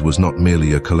world was not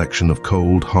merely a collection of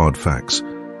cold, hard facts,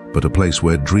 but a place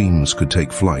where dreams could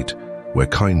take flight, where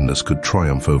kindness could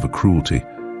triumph over cruelty,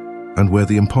 and where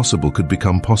the impossible could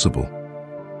become possible.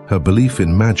 Her belief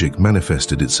in magic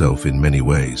manifested itself in many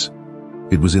ways.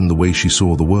 It was in the way she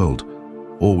saw the world,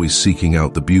 always seeking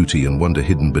out the beauty and wonder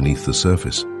hidden beneath the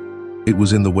surface. It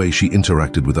was in the way she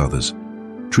interacted with others,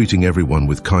 treating everyone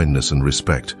with kindness and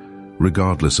respect,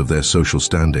 regardless of their social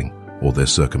standing or their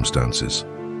circumstances.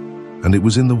 And it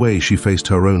was in the way she faced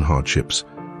her own hardships,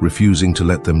 refusing to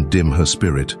let them dim her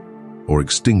spirit or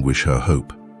extinguish her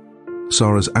hope.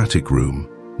 Sara's attic room,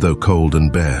 though cold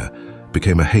and bare,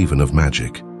 became a haven of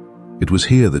magic. It was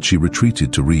here that she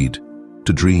retreated to read,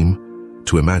 to dream,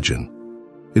 to imagine.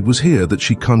 It was here that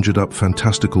she conjured up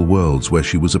fantastical worlds where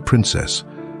she was a princess,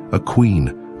 a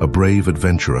queen, a brave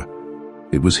adventurer.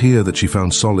 It was here that she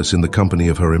found solace in the company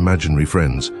of her imaginary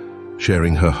friends,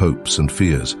 sharing her hopes and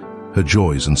fears, her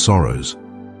joys and sorrows.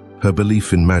 Her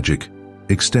belief in magic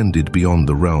extended beyond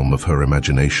the realm of her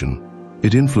imagination.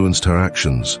 It influenced her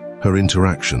actions, her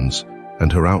interactions,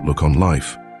 and her outlook on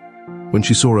life. When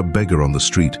she saw a beggar on the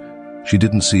street, she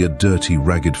didn't see a dirty,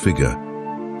 ragged figure.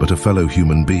 but a fellow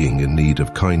human being in need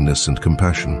of kindness and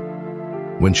compassion.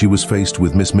 When she was faced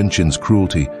with Miss Minchin's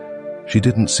cruelty, she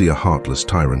didn't see a heartless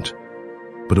tyrant,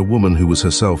 but a woman who was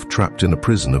herself trapped in a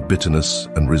prison of bitterness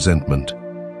and resentment.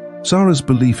 Sara's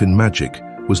belief in magic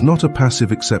was not a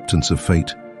passive acceptance of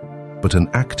fate, but an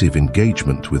active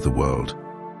engagement with the world.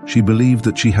 She believed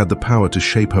that she had the power to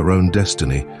shape her own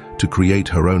destiny, to create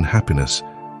her own happiness,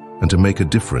 and to make a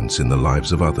difference in the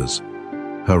lives of others.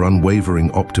 Her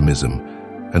unwavering optimism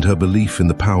and her belief in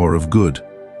the power of good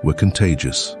were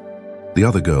contagious. The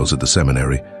other girls at the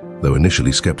seminary, though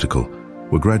initially skeptical,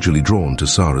 were gradually drawn to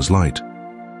Sara's light.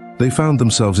 They found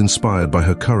themselves inspired by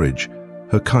her courage,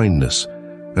 her kindness,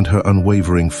 and her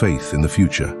unwavering faith in the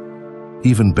future.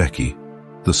 Even Becky,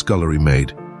 the scullery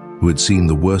maid, who had seen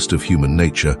the worst of human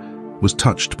nature, was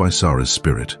touched by Sara's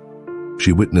spirit.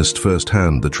 She witnessed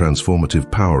firsthand the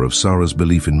transformative power of Sara's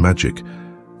belief in magic,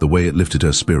 the way it lifted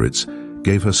her spirits,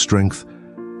 gave her strength,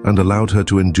 and allowed her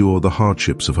to endure the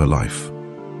hardships of her life.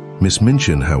 Miss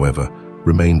Minchin, however,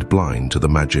 remained blind to the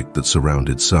magic that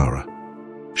surrounded Sara.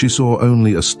 She saw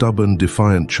only a stubborn,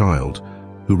 defiant child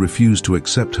who refused to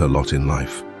accept her lot in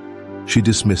life. She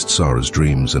dismissed Sara's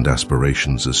dreams and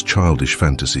aspirations as childish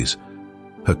fantasies,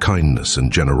 her kindness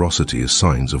and generosity as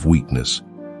signs of weakness.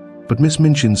 But Miss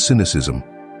Minchin's cynicism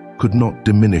could not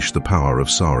diminish the power of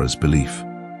Sara's belief.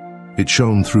 It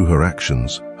shone through her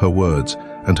actions, her words,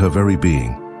 and her very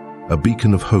being, a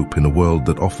beacon of hope in a world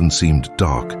that often seemed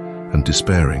dark and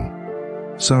despairing.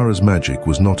 Sara's magic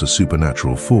was not a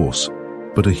supernatural force,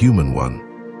 but a human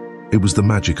one. It was the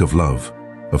magic of love,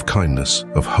 of kindness,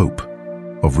 of hope,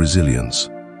 of resilience.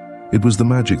 It was the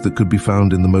magic that could be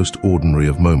found in the most ordinary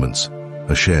of moments,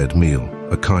 a shared meal,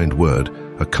 a kind word,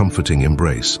 a comforting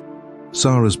embrace.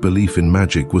 Sara's belief in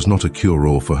magic was not a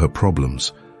cure-all for her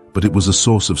problems, but it was a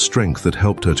source of strength that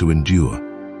helped her to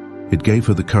endure. It gave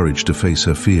her the courage to face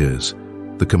her fears,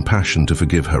 the compassion to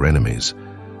forgive her enemies,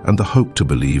 and the hope to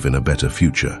believe in a better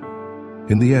future.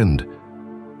 In the end,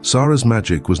 Sara's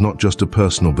magic was not just a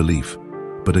personal belief,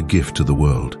 but a gift to the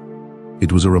world.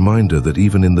 It was a reminder that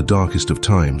even in the darkest of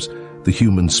times, the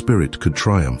human spirit could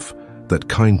triumph, that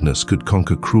kindness could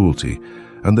conquer cruelty,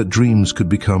 and that dreams could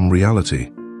become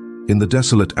reality. In the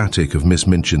desolate attic of Miss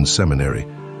Minchin's seminary,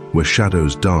 where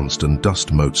shadows danced and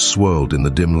dust motes swirled in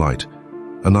the dim light,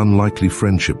 an unlikely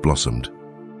friendship blossomed.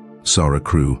 Sara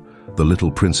Crewe, the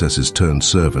little princess's turned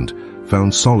servant,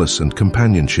 found solace and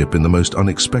companionship in the most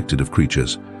unexpected of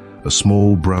creatures, a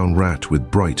small brown rat with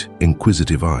bright,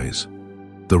 inquisitive eyes.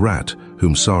 The rat,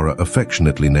 whom Sara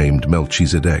affectionately named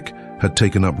Melchizedek, had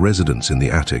taken up residence in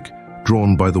the attic,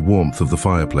 drawn by the warmth of the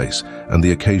fireplace and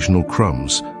the occasional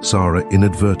crumbs Sara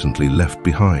inadvertently left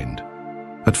behind.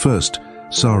 At first,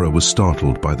 Sara was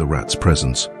startled by the rat's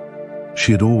presence.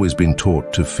 She had always been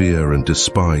taught to fear and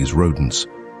despise rodents,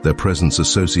 their presence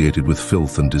associated with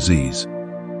filth and disease.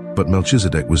 But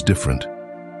Melchizedek was different.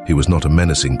 He was not a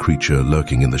menacing creature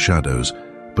lurking in the shadows,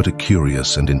 but a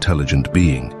curious and intelligent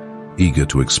being, eager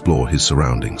to explore his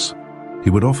surroundings. He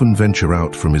would often venture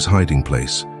out from his hiding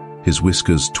place, his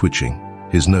whiskers twitching,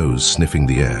 his nose sniffing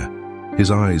the air,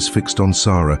 his eyes fixed on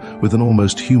Sara with an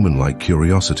almost human-like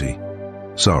curiosity.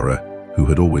 Sara, who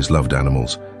had always loved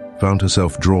animals, found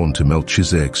herself drawn to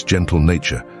Melchizedek's gentle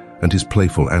nature and his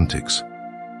playful antics.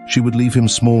 She would leave him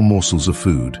small morsels of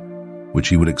food, which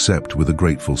he would accept with a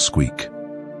grateful squeak.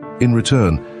 In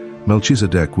return,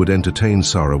 Melchizedek would entertain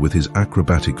Sara with his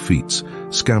acrobatic feats,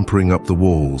 scampering up the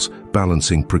walls,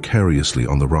 balancing precariously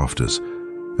on the rafters,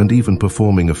 and even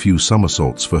performing a few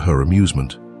somersaults for her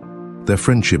amusement. Their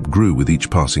friendship grew with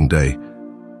each passing day.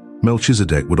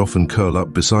 Melchizedek would often curl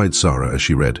up beside Sara as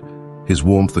she read, his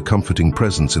warmth a comforting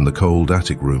presence in the cold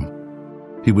attic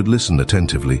room. He would listen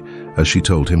attentively as she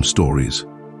told him stories,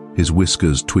 his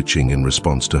whiskers twitching in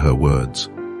response to her words.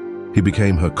 He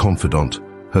became her confidant,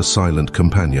 her silent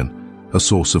companion, a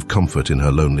source of comfort in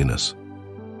her loneliness.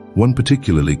 One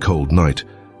particularly cold night,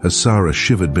 as Sara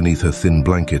shivered beneath her thin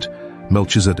blanket,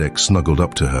 Melchizedek snuggled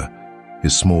up to her,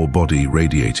 his small body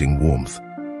radiating warmth.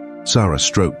 Sara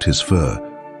stroked his fur,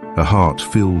 her heart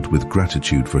filled with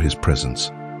gratitude for his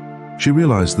presence. She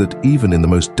realized that even in the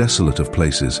most desolate of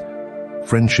places,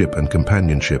 friendship and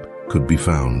companionship could be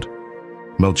found.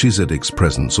 Melchizedek's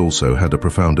presence also had a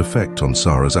profound effect on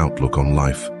Sara's outlook on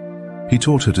life. He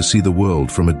taught her to see the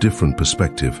world from a different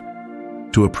perspective,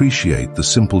 to appreciate the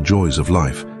simple joys of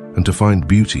life and to find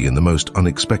beauty in the most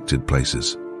unexpected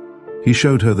places. He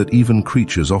showed her that even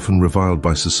creatures often reviled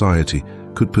by society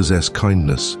could possess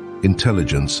kindness,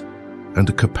 intelligence, and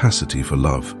a capacity for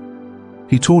love.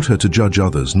 He taught her to judge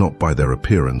others not by their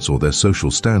appearance or their social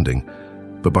standing,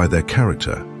 but by their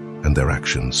character and their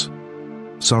actions.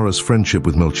 Sara's friendship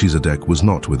with Melchizedek was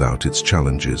not without its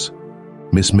challenges.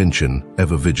 Miss Minchin,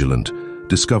 ever vigilant,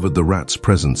 discovered the rat's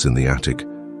presence in the attic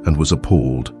and was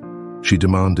appalled. She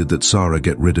demanded that Sara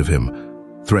get rid of him,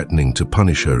 threatening to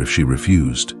punish her if she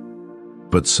refused.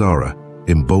 But Sara,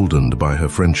 emboldened by her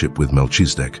friendship with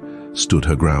Melchizedek, stood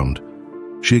her ground.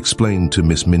 She explained to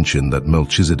Miss Minchin that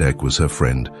Melchizedek was her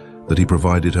friend, that he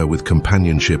provided her with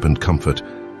companionship and comfort,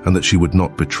 and that she would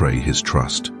not betray his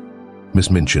trust. Miss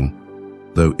Minchin,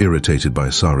 though irritated by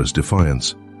Sara's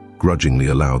defiance, grudgingly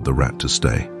allowed the rat to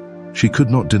stay. She could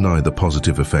not deny the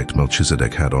positive effect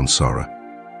Melchizedek had on Sara.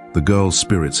 The girl's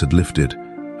spirits had lifted,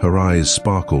 her eyes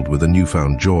sparkled with a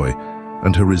newfound joy,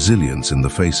 and her resilience in the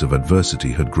face of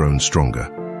adversity had grown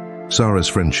stronger. Sara's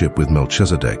friendship with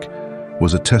Melchizedek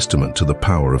was a testament to the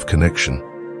power of connection,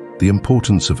 the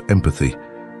importance of empathy,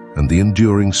 and the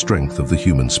enduring strength of the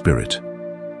human spirit.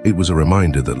 It was a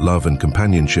reminder that love and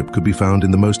companionship could be found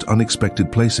in the most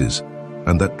unexpected places,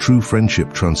 and that true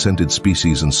friendship transcended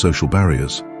species and social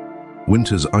barriers.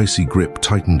 Winter's icy grip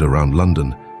tightened around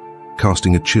London,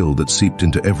 casting a chill that seeped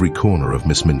into every corner of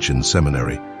Miss Minchin's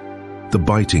seminary. The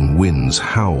biting winds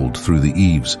howled through the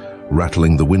eaves,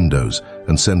 rattling the windows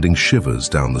and sending shivers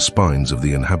down the spines of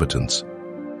the inhabitants.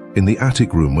 In the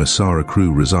attic room where Sara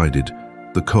Crewe resided,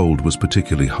 the cold was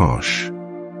particularly harsh.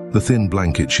 The thin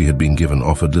blanket she had been given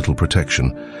offered little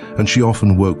protection, and she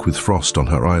often woke with frost on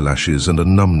her eyelashes and a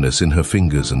numbness in her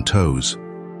fingers and toes.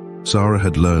 Sara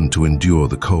had learned to endure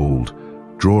the cold,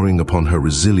 drawing upon her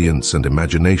resilience and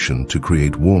imagination to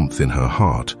create warmth in her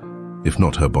heart, if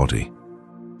not her body.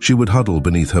 She would huddle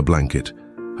beneath her blanket,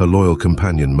 her loyal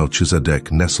companion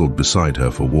Melchizedek nestled beside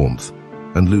her for warmth,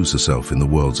 and lose herself in the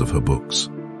worlds of her books,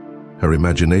 her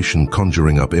imagination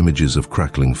conjuring up images of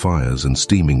crackling fires and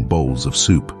steaming bowls of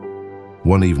soup.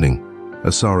 One evening,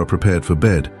 as Sara prepared for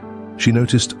bed, she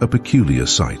noticed a peculiar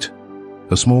sight.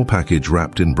 A small package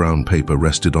wrapped in brown paper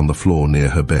rested on the floor near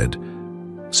her bed,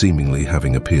 seemingly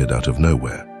having appeared out of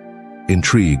nowhere.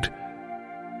 Intrigued,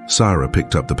 Sara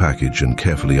picked up the package and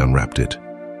carefully unwrapped it.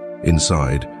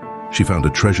 Inside, she found a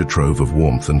treasure trove of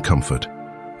warmth and comfort: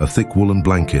 a thick woolen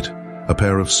blanket, a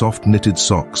pair of soft knitted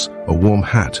socks, a warm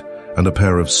hat, and a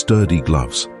pair of sturdy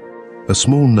gloves. A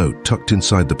small note tucked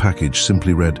inside the package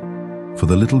simply read, "For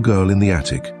the little girl in the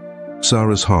attic."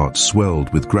 Sara's heart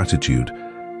swelled with gratitude,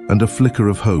 and a flicker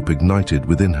of hope ignited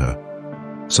within her.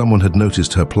 Someone had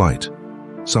noticed her plight.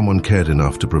 Someone cared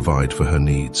enough to provide for her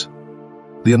needs.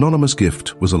 The anonymous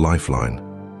gift was a lifeline,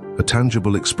 a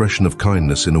tangible expression of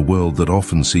kindness in a world that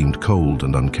often seemed cold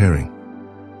and uncaring.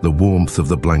 The warmth of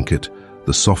the blanket,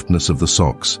 the softness of the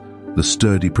socks, the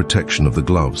sturdy protection of the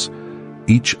gloves,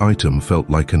 each item felt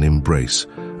like an embrace,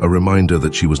 a reminder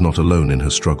that she was not alone in her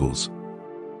struggles.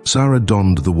 Sara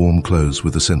donned the warm clothes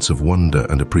with a sense of wonder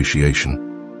and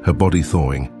appreciation, her body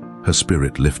thawing, her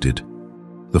spirit lifted.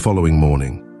 The following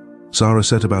morning, Sara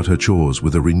set about her chores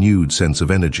with a renewed sense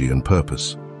of energy and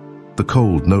purpose. The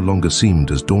cold no longer seemed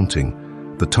as daunting,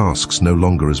 the tasks no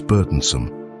longer as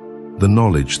burdensome. The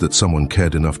knowledge that someone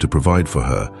cared enough to provide for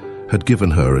her had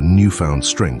given her a newfound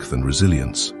strength and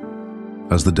resilience.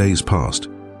 As the days passed,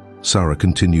 Sara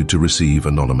continued to receive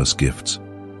anonymous gifts: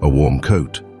 a warm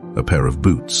coat, a pair of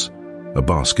boots, a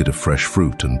basket of fresh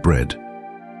fruit and bread.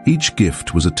 Each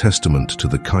gift was a testament to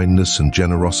the kindness and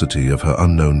generosity of her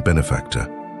unknown benefactor.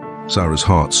 Sara's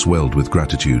heart swelled with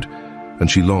gratitude,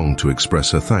 and she longed to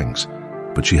express her thanks,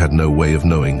 but she had no way of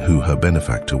knowing who her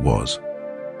benefactor was.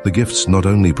 The gifts not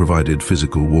only provided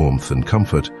physical warmth and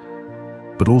comfort,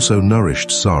 but also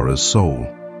nourished Sara's soul.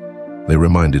 They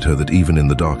reminded her that even in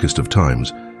the darkest of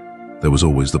times, there was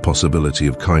always the possibility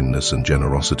of kindness and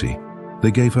generosity. They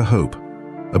gave her hope,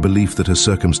 a belief that her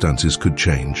circumstances could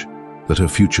change, that her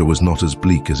future was not as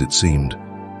bleak as it seemed.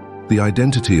 The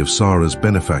identity of Sara's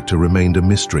benefactor remained a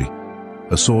mystery,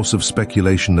 a source of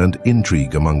speculation and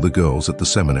intrigue among the girls at the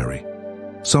seminary.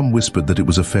 Some whispered that it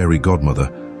was a fairy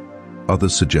godmother,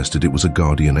 others suggested it was a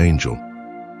guardian angel.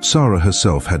 Sara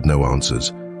herself had no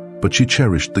answers, but she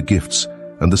cherished the gifts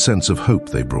and the sense of hope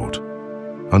they brought.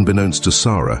 Unbeknownst to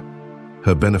Sara,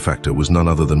 her benefactor was none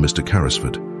other than Mr.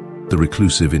 Carrisford, the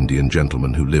reclusive Indian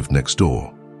gentleman who lived next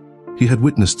door. He had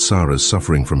witnessed Sara's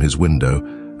suffering from his window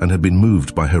and had been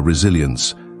moved by her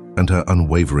resilience and her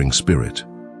unwavering spirit.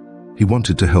 He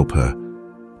wanted to help her,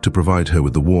 to provide her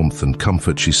with the warmth and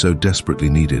comfort she so desperately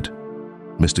needed.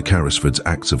 Mr. Carrisford's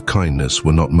acts of kindness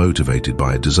were not motivated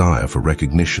by a desire for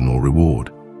recognition or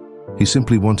reward. He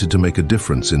simply wanted to make a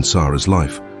difference in Sara's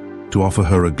life, to offer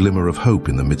her a glimmer of hope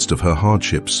in the midst of her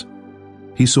hardships.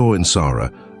 He saw in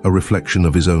Sara a reflection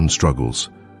of his own struggles,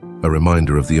 a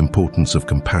reminder of the importance of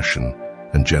compassion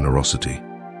and generosity.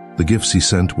 The gifts he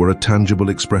sent were a tangible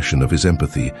expression of his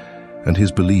empathy and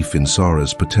his belief in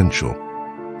Sara's potential.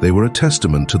 They were a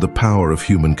testament to the power of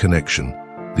human connection,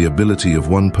 the ability of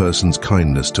one person's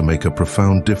kindness to make a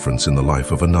profound difference in the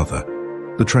life of another.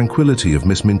 The tranquility of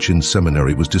Miss Minchin's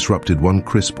seminary was disrupted one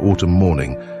crisp autumn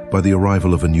morning by the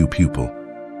arrival of a new pupil.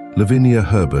 Lavinia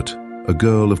Herbert, a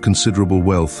girl of considerable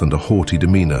wealth and a haughty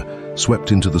demeanor,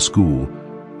 swept into the school,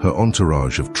 her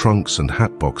entourage of trunks and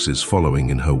hat boxes following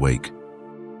in her wake.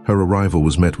 Her arrival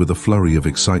was met with a flurry of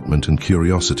excitement and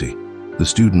curiosity, the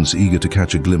students eager to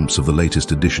catch a glimpse of the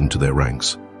latest addition to their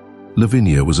ranks.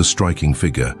 Lavinia was a striking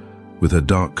figure, with her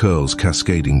dark curls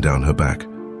cascading down her back,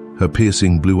 her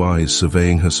piercing blue eyes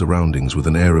surveying her surroundings with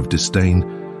an air of disdain,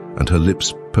 and her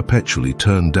lips perpetually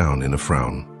turned down in a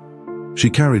frown. She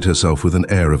carried herself with an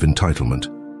air of entitlement,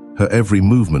 her every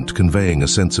movement conveying a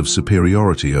sense of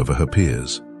superiority over her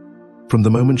peers. From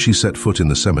the moment she set foot in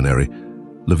the seminary,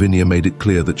 Lavinia made it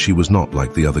clear that she was not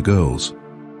like the other girls.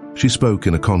 She spoke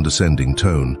in a condescending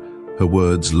tone, her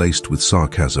words laced with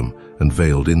sarcasm and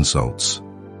veiled insults.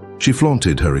 She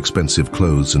flaunted her expensive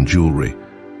clothes and jewelry,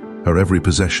 her every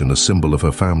possession a symbol of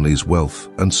her family's wealth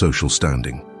and social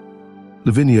standing.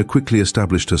 Lavinia quickly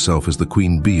established herself as the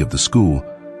queen bee of the school,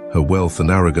 her wealth and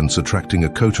arrogance attracting a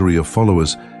coterie of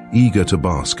followers eager to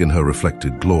bask in her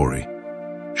reflected glory.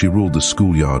 She ruled the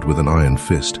schoolyard with an iron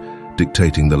fist,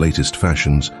 dictating the latest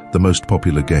fashions, the most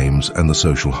popular games, and the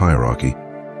social hierarchy.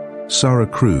 Sara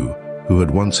Crewe, who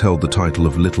had once held the title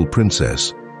of Little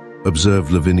Princess,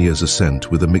 observed Lavinia's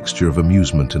ascent with a mixture of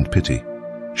amusement and pity.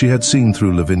 She had seen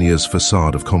through Lavinia's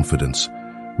facade of confidence,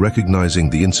 recognizing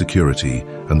the insecurity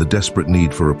and the desperate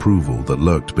need for approval that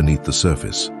lurked beneath the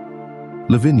surface.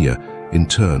 Lavinia, in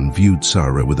turn, viewed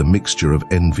Sara with a mixture of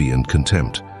envy and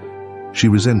contempt. She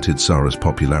resented Sara's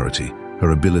popularity,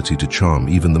 her ability to charm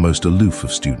even the most aloof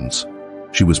of students.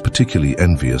 She was particularly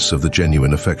envious of the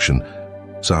genuine affection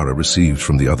Sara received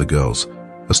from the other girls,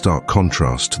 a stark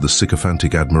contrast to the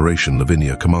sycophantic admiration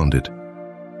Lavinia commanded.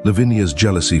 Lavinia's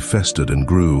jealousy festered and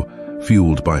grew,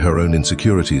 fueled by her own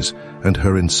insecurities and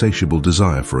her insatiable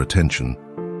desire for attention.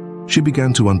 She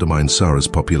began to undermine Sara's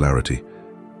popularity,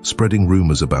 spreading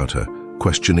rumors about her,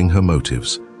 questioning her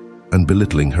motives, and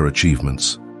belittling her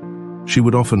achievements. She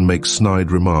would often make snide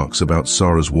remarks about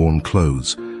Sara's worn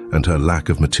clothes and her lack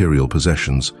of material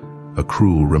possessions, a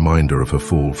cruel reminder of her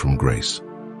fall from grace.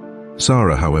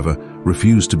 Sara, however,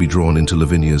 refused to be drawn into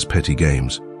Lavinia's petty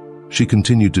games. She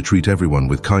continued to treat everyone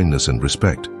with kindness and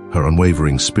respect, her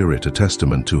unwavering spirit a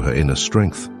testament to her inner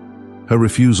strength. Her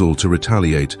refusal to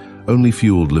retaliate only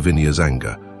fueled Lavinia's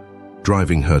anger,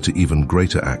 driving her to even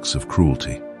greater acts of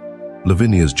cruelty.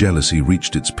 Lavinia's jealousy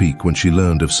reached its peak when she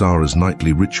learned of Sara's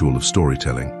nightly ritual of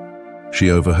storytelling. She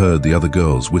overheard the other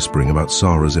girls whispering about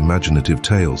Sara's imaginative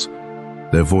tales,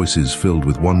 their voices filled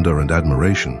with wonder and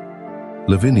admiration.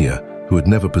 Lavinia, who had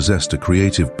never possessed a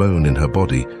creative bone in her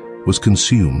body, was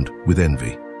consumed with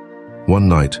envy. One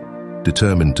night,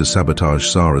 determined to sabotage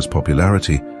Sara's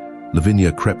popularity,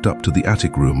 Lavinia crept up to the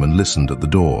attic room and listened at the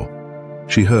door.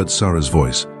 She heard Sara's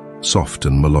voice, soft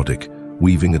and melodic,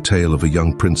 weaving a tale of a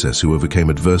young princess who overcame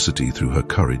adversity through her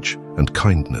courage and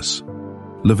kindness.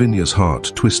 Lavinia's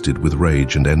heart twisted with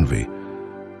rage and envy.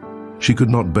 She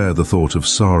could not bear the thought of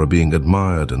Sara being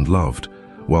admired and loved,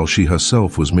 while she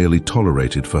herself was merely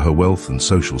tolerated for her wealth and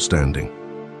social standing.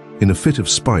 In a fit of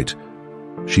spite,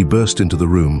 she burst into the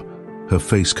room, her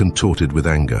face contorted with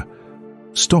anger.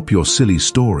 "Stop your silly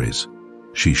stories,"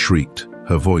 she shrieked,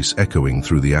 her voice echoing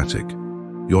through the attic.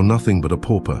 "You're nothing but a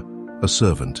pauper, a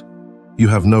servant. You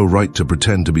have no right to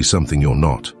pretend to be something you're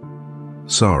not."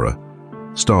 Sara,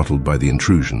 startled by the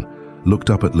intrusion, looked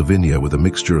up at Lavinia with a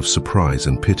mixture of surprise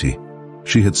and pity.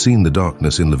 She had seen the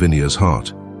darkness in Lavinia's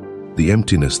heart, the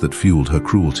emptiness that fueled her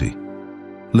cruelty.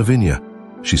 "Lavinia,"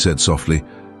 she said softly,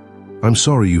 "I'm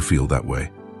sorry you feel that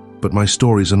way, but my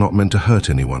stories are not meant to hurt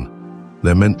anyone.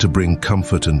 They're meant to bring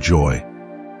comfort and joy,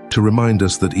 to remind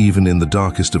us that even in the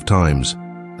darkest of times,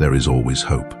 there is always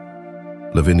hope."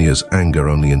 Lavinia's anger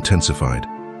only intensified.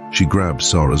 She grabbed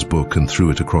Sara's book and threw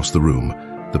it across the room,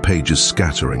 the pages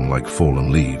scattering like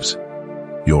fallen leaves.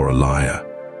 "You're a liar,"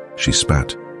 she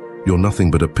spat. "You're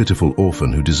nothing but a pitiful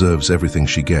orphan who deserves everything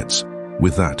she gets."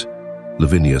 With that,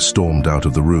 Lavinia stormed out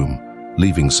of the room,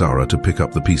 leaving Sara to pick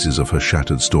up the pieces of her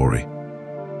shattered story.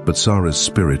 But Sara's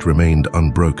spirit remained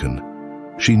unbroken.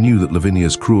 She knew that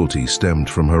Lavinia's cruelty stemmed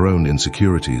from her own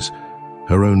insecurities,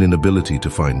 her own inability to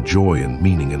find joy and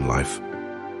meaning in life.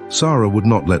 Sara would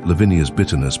not let Lavinia's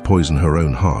bitterness poison her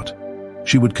own heart.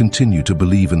 She would continue to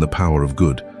believe in the power of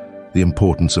good, the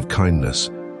importance of kindness,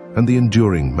 and the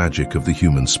enduring magic of the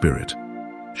human spirit.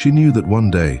 She knew that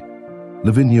one day,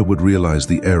 Lavinia would realize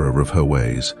the error of her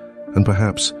ways, and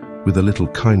perhaps, with a little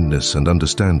kindness and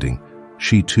understanding,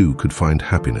 she too could find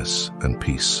happiness and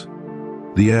peace.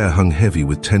 The air hung heavy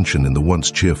with tension in the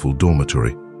once cheerful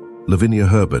dormitory. Lavinia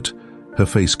Herbert, her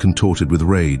face contorted with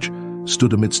rage,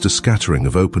 stood amidst a scattering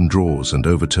of open drawers and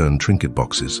overturned trinket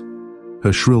boxes.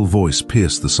 Her shrill voice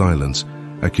pierced the silence,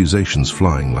 accusations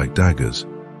flying like daggers.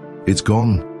 "It's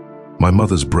gone. My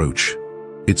mother's brooch.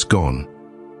 It's gone.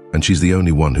 And she's the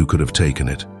only one who could have taken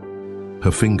it."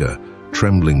 Her finger,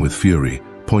 trembling with fury,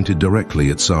 pointed directly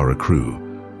at Sara Crewe,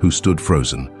 who stood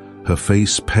frozen, her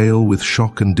face pale with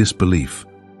shock and disbelief.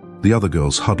 The other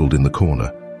girls huddled in the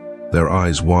corner, their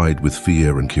eyes wide with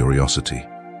fear and curiosity.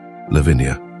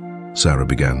 "Lavinia," Sara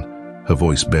began, her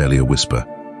voice barely a whisper,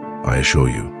 "I assure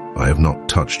you, I have not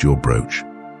touched your brooch."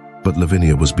 But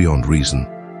Lavinia was beyond reason.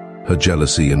 Her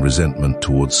jealousy and resentment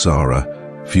towards Sara,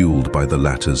 fueled by the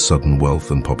latter's sudden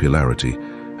wealth and popularity,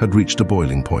 had reached a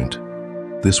boiling point.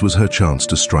 This was her chance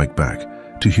to strike back,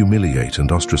 to humiliate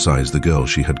and ostracize the girl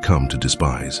she had come to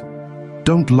despise.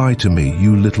 "Don't lie to me,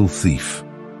 you little thief,"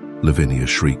 Lavinia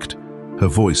shrieked, her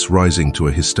voice rising to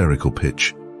a hysterical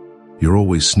pitch. "You're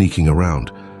always sneaking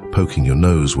around, poking your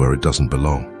nose where it doesn't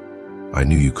belong. I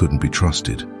knew you couldn't be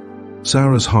trusted."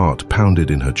 Sara's heart pounded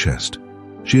in her chest.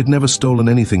 She had never stolen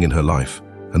anything in her life,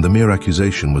 and the mere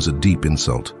accusation was a deep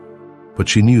insult. But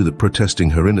she knew that protesting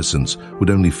her innocence would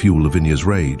only fuel Lavinia's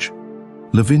rage.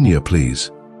 "Lavinia,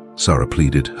 please," Sara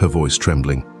pleaded, her voice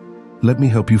trembling. "Let me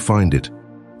help you find it.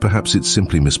 Perhaps it's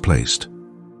simply misplaced."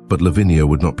 But Lavinia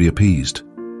would not be appeased.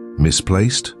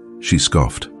 "Misplaced?" she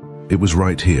scoffed. "It was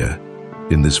right here,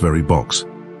 in this very box,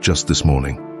 just this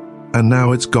morning. And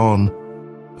now it's gone.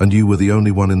 And you were the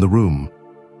only one in the room."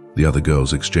 The other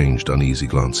girls exchanged uneasy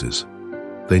glances.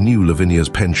 They knew Lavinia's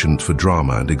penchant for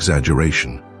drama and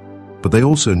exaggeration, but they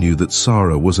also knew that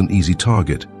Sara was an easy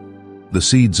target. The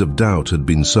seeds of doubt had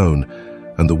been sown,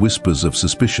 and the whispers of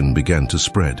suspicion began to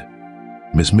spread.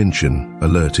 Miss Minchin,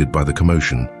 alerted by the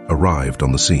commotion, arrived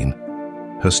on the scene.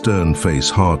 Her stern face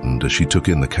hardened as she took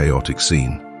in the chaotic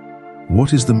scene.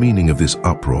 "What is the meaning of this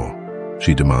uproar?"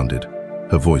 she demanded,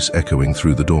 her voice echoing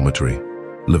through the dormitory.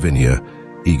 Lavinia,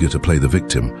 eager to play the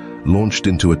victim, launched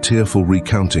into a tearful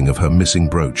recounting of her missing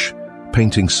brooch,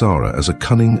 painting Sara as a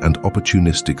cunning and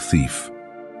opportunistic thief.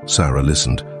 Sara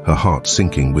listened, her heart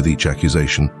sinking with each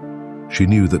accusation. She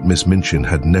knew that Miss Minchin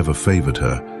had never favored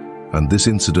her, and this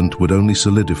incident would only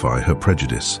solidify her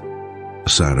prejudice.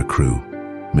 "Sara Crewe,"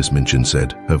 Miss Minchin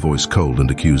said, her voice cold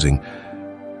and accusing,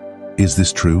 "is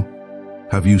this true?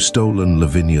 Have you stolen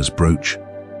Lavinia's brooch?"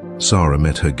 Sara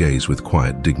met her gaze with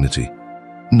quiet dignity.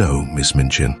 "No, Miss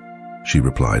Minchin," she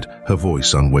replied, her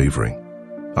voice unwavering.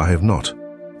 "I have not."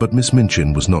 But Miss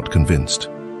Minchin was not convinced.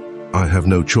 "I have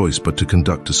no choice but to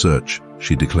conduct a search,"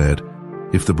 she declared.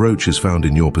 "If the brooch is found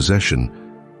in your possession,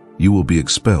 you will be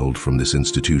expelled from this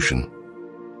institution."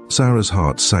 Sara's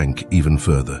heart sank even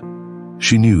further.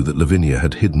 She knew that Lavinia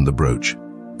had hidden the brooch,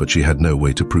 but she had no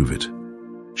way to prove it.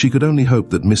 She could only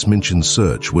hope that Miss Minchin's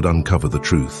search would uncover the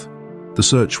truth. The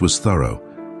search was thorough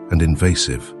and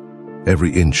invasive.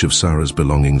 Every inch of Sara's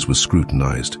belongings was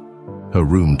scrutinized, her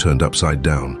room turned upside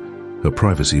down, her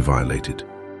privacy violated.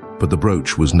 But the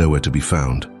brooch was nowhere to be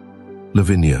found.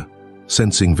 Lavinia,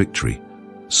 sensing victory,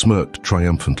 smirked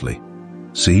triumphantly.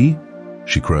 "See?"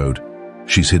 she crowed.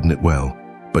 "She's hidden it well,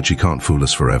 but she can't fool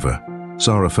us forever."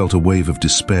 Sara felt a wave of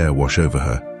despair wash over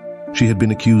her. She had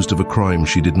been accused of a crime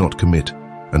she did not commit,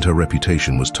 and her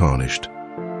reputation was tarnished.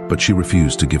 But she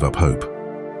refused to give up hope.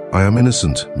 "I am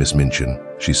innocent, Miss Minchin,"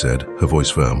 she said, her voice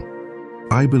firm.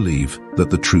 "I believe that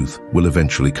the truth will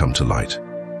eventually come to light."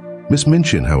 Miss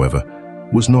Minchin, however,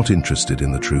 was not interested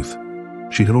in the truth.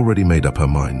 She had already made up her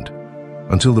mind.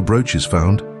 "Until the brooch is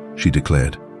found," she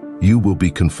declared, "you will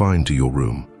be confined to your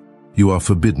room. You are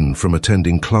forbidden from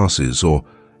attending classes or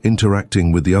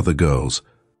interacting with the other girls."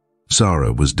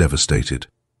 Sara was devastated.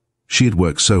 She had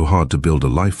worked so hard to build a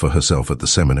life for herself at the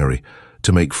seminary,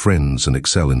 to make friends and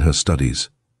excel in her studies.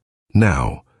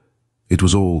 Now, it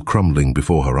was all crumbling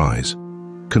before her eyes.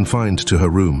 Confined to her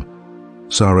room,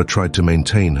 Sara tried to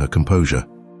maintain her composure.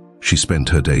 She spent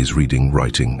her days reading,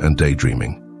 writing, and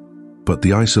daydreaming. But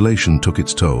the isolation took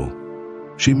its toll.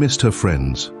 She missed her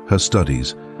friends, her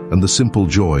studies, and the simple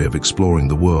joy of exploring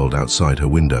the world outside her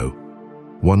window.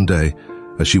 One day,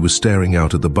 as she was staring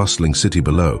out at the bustling city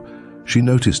below, she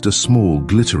noticed a small,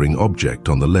 glittering object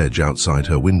on the ledge outside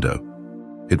her window.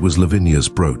 It was Lavinia's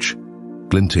brooch,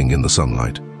 glinting in the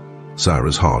sunlight.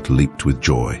 Sara's heart leaped with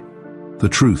joy. The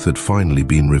truth had finally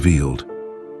been revealed.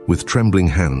 With trembling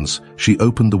hands, she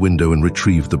opened the window and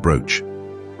retrieved the brooch.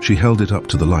 She held it up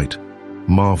to the light,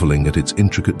 marveling at its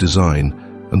intricate design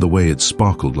and the way it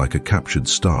sparkled like a captured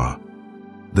star.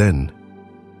 Then,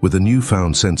 with a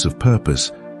newfound sense of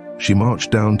purpose, she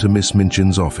marched down to Miss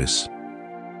Minchin's office.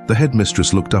 The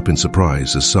headmistress looked up in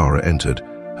surprise as Sara entered,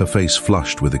 her face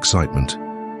flushed with excitement.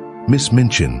 "Miss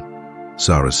Minchin,"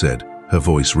 Sara said, her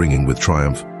voice ringing with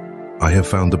triumph. "I have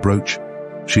found the brooch."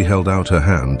 She held out her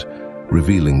hand,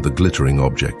 revealing the glittering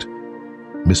object.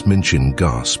 Miss Minchin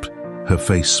gasped, her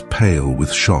face pale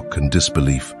with shock and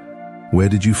disbelief. "Where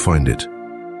did you find it?"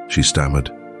 she stammered.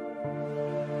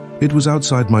 "It was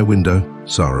outside my window,"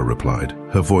 Sara replied,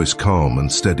 her voice calm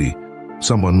and steady.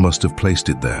 "Someone must have placed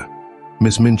it there."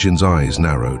 Miss Minchin's eyes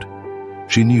narrowed.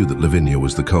 She knew that Lavinia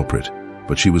was the culprit,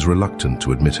 but she was reluctant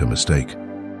to admit her mistake.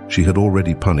 She had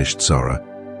already punished Sara,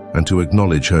 and to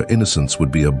acknowledge her innocence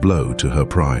would be a blow to her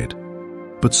pride.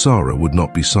 But Sara would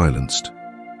not be silenced.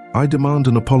 "I demand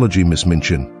an apology, Miss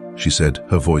Minchin," she said,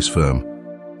 her voice firm.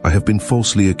 "I have been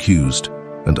falsely accused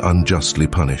and unjustly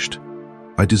punished.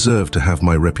 I deserve to have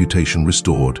my reputation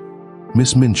restored."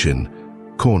 Miss Minchin,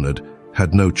 cornered,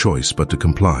 had no choice but to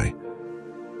comply.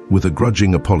 With a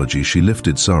grudging apology, she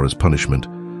lifted Sara's punishment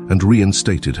and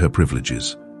reinstated her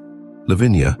privileges.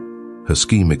 Lavinia, her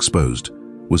scheme exposed,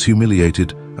 was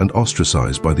humiliated and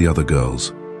ostracized by the other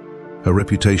girls. Her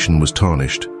reputation was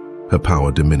tarnished, her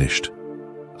power diminished.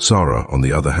 Sara, on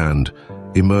the other hand,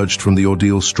 emerged from the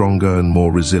ordeal stronger and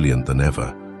more resilient than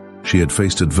ever. She had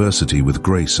faced adversity with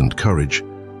grace and courage,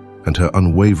 and her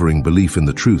unwavering belief in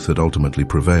the truth had ultimately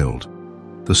prevailed.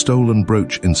 The stolen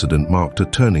brooch incident marked a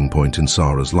turning point in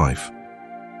Sara's life.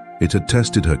 It had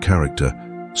tested her character,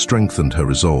 strengthened her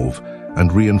resolve,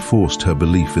 and reinforced her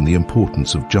belief in the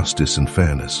importance of justice and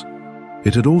fairness.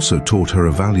 It had also taught her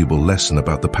a valuable lesson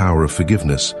about the power of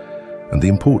forgiveness and the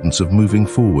importance of moving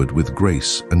forward with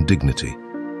grace and dignity.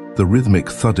 The rhythmic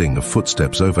thudding of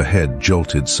footsteps overhead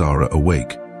jolted Sara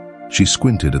awake. She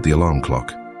squinted at the alarm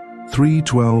clock.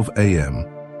 3:12 a.m.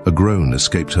 A groan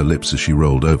escaped her lips as she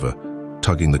rolled over,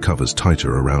 tugging the covers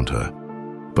tighter around her.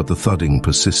 But the thudding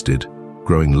persisted,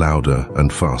 growing louder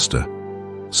and faster.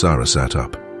 Sara sat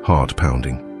up, heart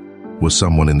pounding. Was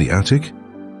someone in the attic?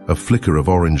 A flicker of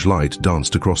orange light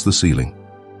danced across the ceiling.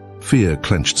 Fear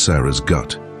clenched Sara's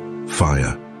gut.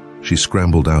 Fire. She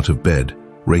scrambled out of bed,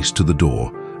 raced to the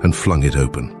door, and flung it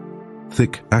open.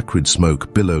 Thick, acrid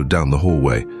smoke billowed down the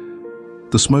hallway.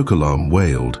 The smoke alarm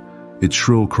wailed, its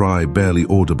shrill cry barely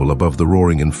audible above the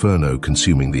roaring inferno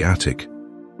consuming the attic.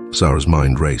 Sara's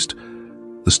mind raced.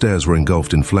 The stairs were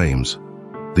engulfed in flames,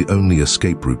 the only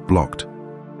escape route blocked.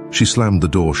 She slammed the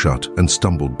door shut and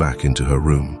stumbled back into her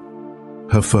room.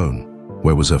 Her phone.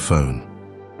 Where was her phone?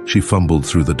 She fumbled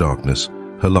through the darkness,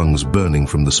 her lungs burning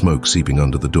from the smoke seeping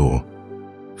under the door.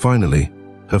 Finally,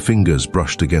 her fingers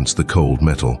brushed against the cold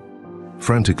metal.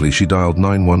 Frantically, she dialed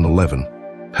 911.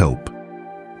 "Help.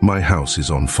 My house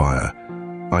is on fire.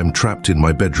 I'm trapped in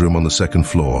my bedroom on the second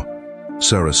floor."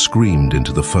 Sara screamed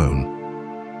into the phone.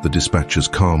 The dispatcher's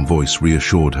calm voice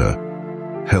reassured her.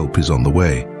 "Help is on the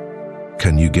way.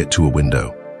 Can you get to a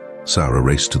window?" Sara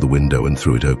raced to the window and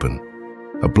threw it open.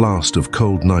 A blast of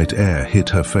cold night air hit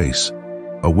her face,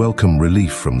 a welcome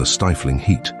relief from the stifling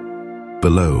heat.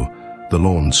 Below, the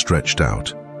lawn stretched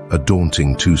out, a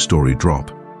daunting 2-story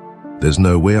drop. "There's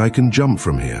no way I can jump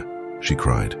from here," she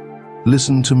cried.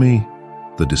 "Listen to me,"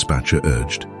 the dispatcher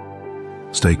urged.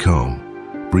 "Stay calm.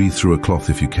 Breathe through a cloth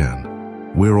if you can.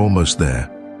 We're almost there."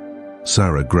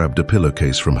 Sara grabbed a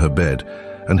pillowcase from her bed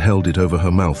and held it over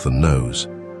her mouth and nose.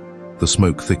 The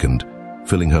smoke thickened,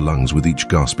 filling her lungs with each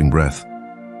gasping breath.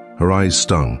 Her eyes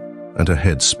stung and her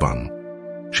head spun.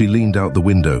 She leaned out the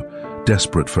window,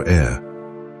 desperate for air.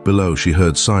 Below, she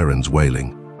heard sirens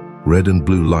wailing. Red and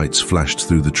blue lights flashed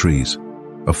through the trees.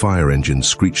 A fire engine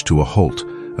screeched to a halt,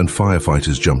 and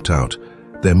firefighters jumped out,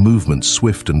 their movements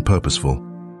swift and purposeful.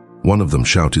 One of them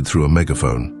shouted through a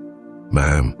megaphone,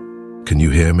 "Ma'am, can you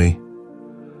hear me?"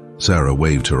 Sara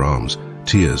waved her arms,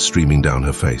 tears streaming down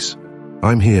her face.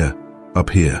 "I'm here, up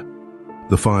here."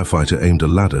 The firefighter aimed a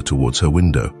ladder towards her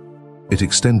window. It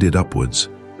extended upwards,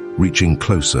 reaching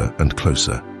closer and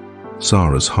closer.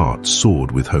 Sara's heart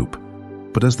soared with hope.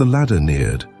 But as the ladder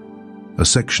neared, a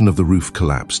section of the roof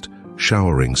collapsed,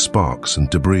 showering sparks and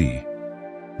debris.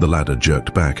 The ladder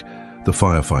jerked back, the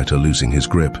firefighter losing his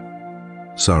grip.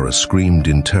 Sara screamed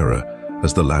in terror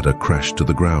as the ladder crashed to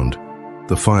the ground.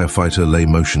 The firefighter lay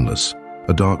motionless,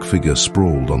 a dark figure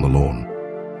sprawled on the lawn.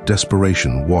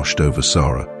 Desperation washed over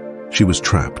Sara. She was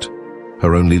trapped,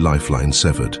 her only lifeline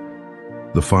severed.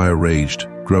 The fire raged,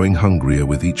 growing hungrier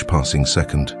with each passing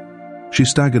second. She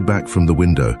staggered back from the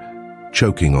window,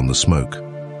 choking on the smoke.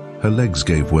 Her legs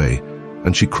gave way,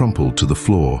 and she crumpled to the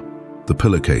floor, the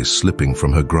pillowcase slipping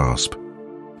from her grasp.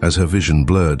 As her vision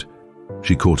blurred,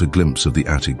 she caught a glimpse of the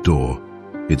attic door,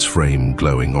 its frame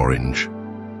glowing orange.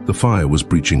 The fire was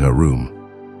breaching her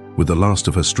room. With the last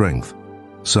of her strength,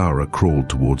 Sara crawled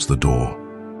towards the door.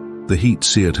 The heat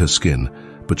seared her skin,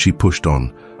 but she pushed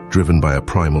on, driven by a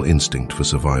primal instinct for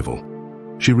survival.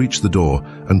 She reached the door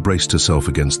and braced herself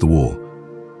against the wall.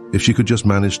 If she could just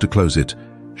manage to close it,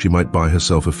 she might buy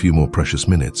herself a few more precious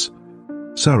minutes.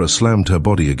 Sara slammed her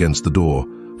body against the door,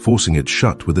 forcing it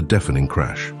shut with a deafening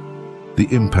crash. The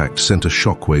impact sent a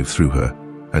shockwave through her,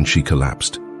 and she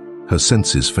collapsed, her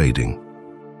senses fading.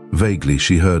 Vaguely,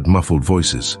 she heard muffled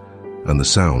voices and the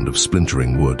sound of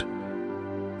splintering wood.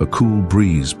 A cool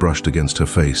breeze brushed against her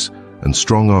face, and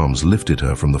strong arms lifted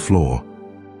her from the floor.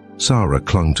 Sara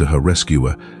clung to her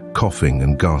rescuer, coughing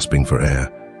and gasping for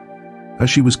air. As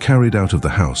she was carried out of the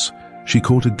house, she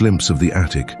caught a glimpse of the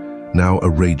attic, now a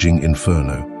raging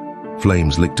inferno.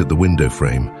 Flames licked at the window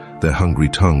frame, their hungry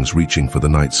tongues reaching for the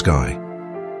night sky.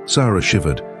 Sara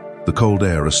shivered, the cold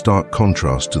air a stark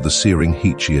contrast to the searing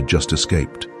heat she had just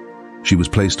escaped. She was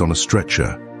placed on a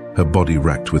stretcher, her body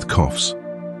racked with coughs.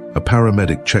 A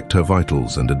paramedic checked her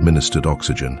vitals and administered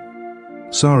oxygen.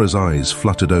 Sara's eyes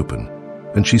fluttered open,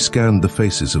 and she scanned the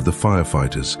faces of the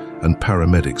firefighters and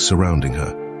paramedics surrounding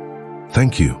her.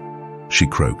 "Thank you," she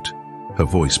croaked, her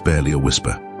voice barely a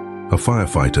whisper. A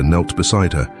firefighter knelt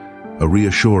beside her, a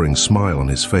reassuring smile on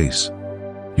his face.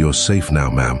 "You're safe now,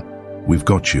 ma'am. We've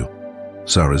got you."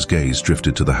 Sara's gaze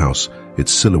drifted to the house,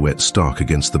 its silhouette stark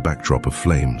against the backdrop of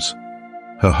flames.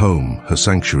 Her home, her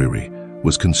sanctuary,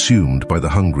 was consumed by the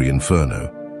hungry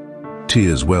inferno.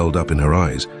 Tears welled up in her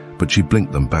eyes, but she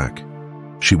blinked them back.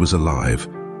 She was alive,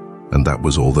 and that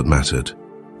was all that mattered.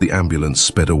 The ambulance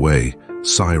sped away,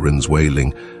 sirens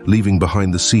wailing, leaving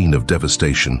behind the scene of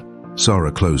devastation.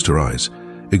 Sara closed her eyes,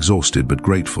 exhausted but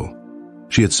grateful.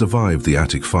 She had survived the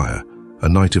attic fire, a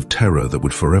night of terror that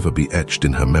would forever be etched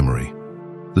in her memory.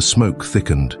 The smoke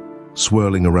thickened,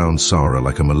 swirling around Sara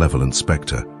like a malevolent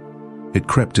spectre. It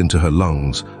crept into her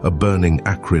lungs, a burning,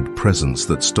 acrid presence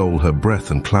that stole her breath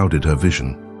and clouded her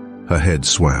vision. Her head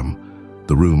swam,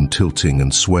 the room tilting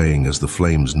and swaying as the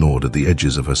flames gnawed at the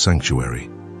edges of her sanctuary.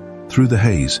 Through the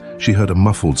haze, she heard a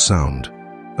muffled sound,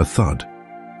 a thud,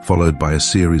 followed by a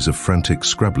series of frantic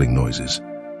scrabbling noises.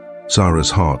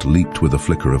 Sara's heart leaped with a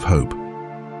flicker of hope.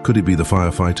 Could it be the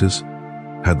firefighters?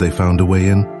 Had they found a way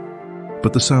in?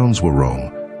 But the sounds were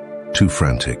wrong. Too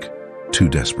frantic, too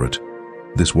desperate.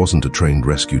 This wasn't a trained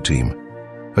rescue team.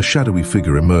 A shadowy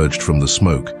figure emerged from the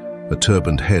smoke, a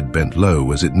turbaned head bent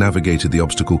low as it navigated the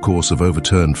obstacle course of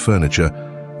overturned furniture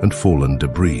and fallen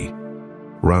debris.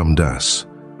 Ram Das,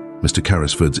 Mr.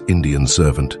 Carrisford's Indian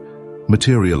servant,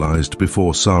 materialized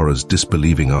before Sara's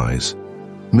disbelieving eyes.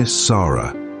 "Miss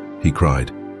Sara," he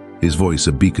cried, his voice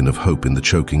a beacon of hope in the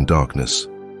choking darkness.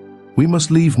 "We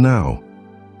must leave now."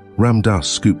 Ram Das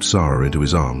scooped Sara into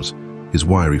his arms, his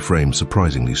wiry frame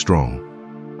surprisingly strong.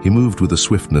 He moved with a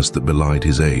swiftness that belied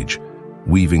his age,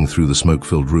 weaving through the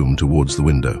smoke-filled room towards the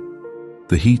window.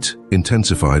 The heat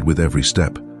intensified with every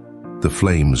step, the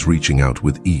flames reaching out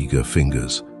with eager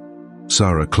fingers.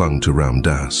 Sara clung to Ram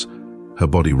Das, her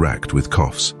body racked with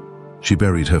coughs. She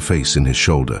buried her face in his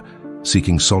shoulder,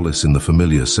 seeking solace in the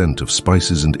familiar scent of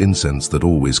spices and incense that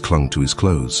always clung to his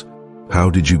clothes.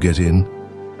 "How did you get in?"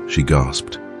 she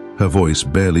gasped, her voice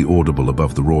barely audible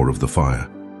above the roar of the fire.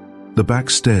 "The back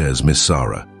stairs, Miss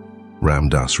Sara," Ram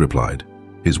Das replied,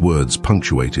 his words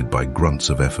punctuated by grunts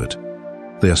of effort.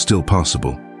 "They are still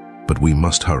passable, but we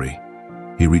must hurry."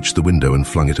 He reached the window and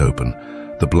flung it open,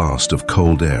 the blast of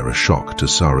cold air a shock to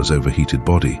Sara's overheated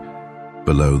body.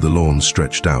 Below, the lawn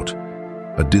stretched out,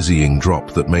 a dizzying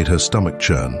drop that made her stomach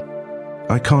churn.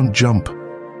 "I can't jump,"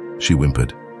 she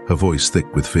whimpered, her voice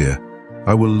thick with fear.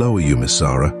 "I will lower you, Miss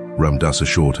Sara," Ram Das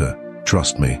assured her.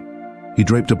 "Trust me." He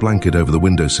draped a blanket over the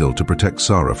windowsill to protect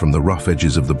Sara from the rough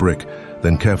edges of the brick,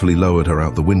 then carefully lowered her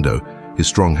out the window, his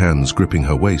strong hands gripping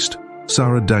her waist.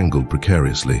 Sara dangled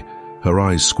precariously, her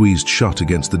eyes squeezed shut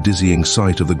against the dizzying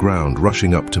sight of the ground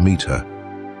rushing up to meet her.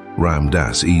 Ram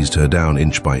Das eased her down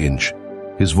inch by inch,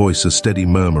 his voice a steady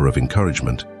murmur of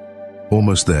encouragement.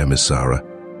 "Almost there, Miss Sara.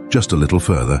 Just a little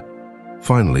further."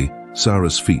 Finally,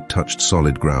 Sara's feet touched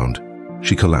solid ground.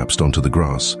 She collapsed onto the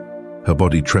grass, her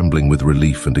body trembling with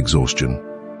relief and exhaustion.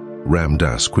 Ram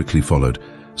Das quickly followed,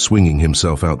 swinging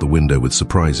himself out the window with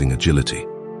surprising agility.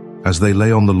 As they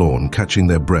lay on the lawn, catching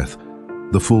their breath,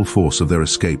 the full force of their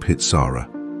escape hit Sara.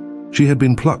 She had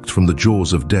been plucked from the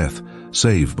jaws of death,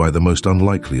 saved by the most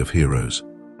unlikely of heroes.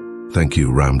 "Thank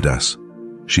you, Ram Das,"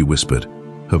 she whispered,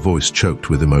 her voice choked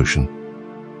with emotion.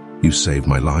 "You saved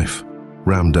my life."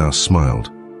 Ram Das smiled,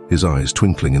 his eyes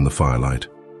twinkling in the firelight.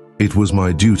 "It was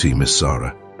my duty, Miss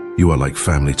Sara," You are like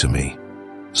family to me."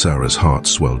 Sara's heart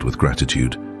swelled with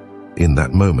gratitude. In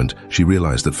that moment, she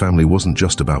realized that family wasn't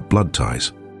just about blood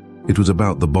ties. It was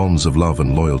about the bonds of love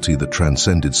and loyalty that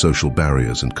transcended social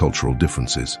barriers and cultural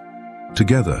differences.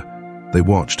 Together, they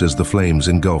watched as the flames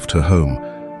engulfed her home,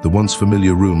 the once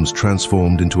familiar rooms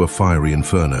transformed into a fiery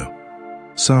inferno.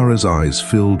 Sara's eyes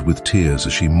filled with tears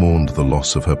as she mourned the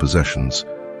loss of her possessions,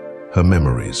 her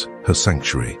memories, her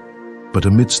sanctuary. But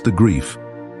amidst the grief,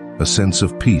 a sense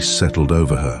of peace settled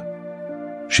over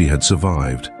her. She had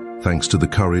survived, thanks to the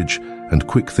courage and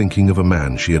quick thinking of a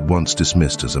man she had once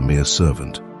dismissed as a mere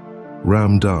servant.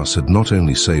 Ram Dass had not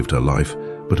only saved her life,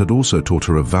 but had also taught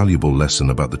her a valuable lesson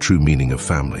about the true meaning of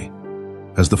family.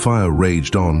 As the fire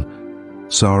raged on,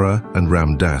 Sara and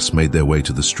Ram Dass made their way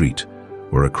to the street,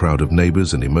 where a crowd of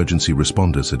neighbors and emergency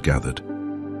responders had gathered.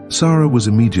 Sara was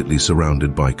immediately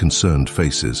surrounded by concerned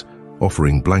faces,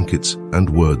 offering blankets and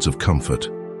words of comfort.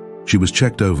 She was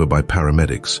checked over by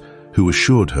paramedics, who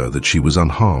assured her that she was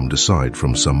unharmed aside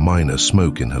from some minor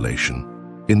smoke inhalation.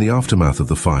 In the aftermath of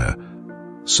the fire,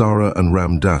 Sara and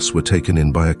Ram Dass were taken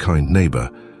in by a kind neighbor.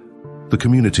 The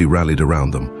community rallied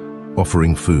around them,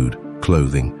 offering food,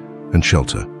 clothing, and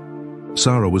shelter.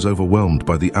 Sara was overwhelmed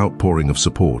by the outpouring of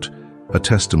support, a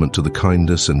testament to the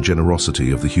kindness and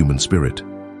generosity of the human spirit.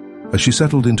 As she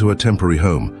settled into a temporary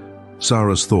home,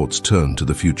 Sara's thoughts turned to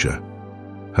the future.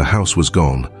 Her house was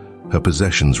gone, her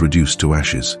possessions reduced to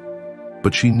ashes.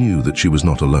 But she knew that she was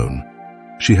not alone.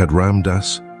 She had Ram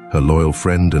Dass, her loyal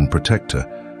friend and protector,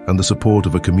 and the support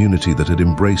of a community that had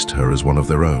embraced her as one of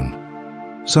their own.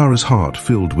 Sara's heart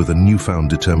filled with a newfound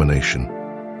determination.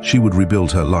 She would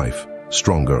rebuild her life,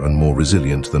 stronger and more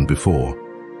resilient than before.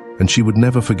 And she would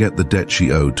never forget the debt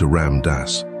she owed to Ram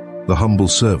Dass, the humble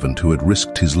servant who had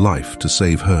risked his life to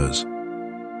save hers.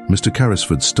 Mr.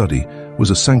 Carrisford's study was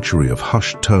a sanctuary of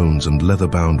hushed tones and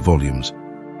leather-bound volumes.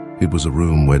 It was a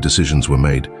room where decisions were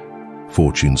made,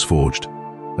 fortunes forged,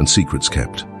 and secrets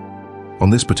kept. On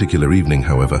this particular evening,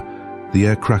 however, the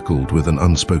air crackled with an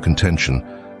unspoken tension,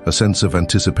 a sense of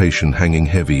anticipation hanging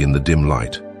heavy in the dim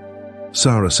light.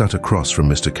 Sara sat across from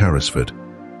Mr. Carrisford,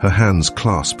 her hands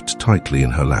clasped tightly in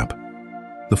her lap.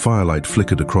 The firelight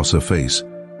flickered across her face,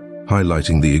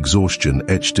 highlighting the exhaustion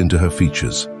etched into her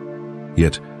features.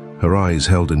 Yet, her eyes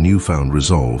held a newfound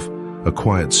resolve, a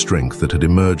quiet strength that had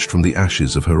emerged from the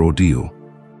ashes of her ordeal.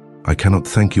 "I cannot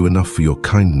thank you enough for your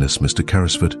kindness, Mr.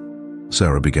 Carrisford,"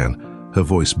 Sara began, her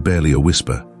voice barely a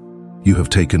whisper. "You have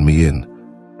taken me in,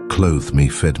 clothed me,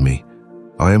 fed me.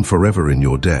 I am forever in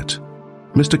your debt."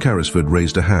 Mr. Carrisford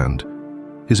raised a hand,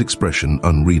 his expression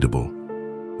unreadable.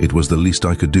 "It was the least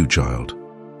I could do, child.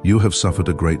 You have suffered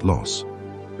a great loss."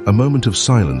 A moment of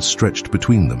silence stretched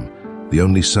between them, the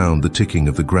only sound the ticking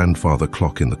of the grandfather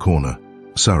clock in the corner.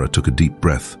 Sara took a deep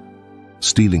breath,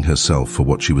 steeling herself for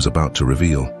what she was about to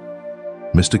reveal.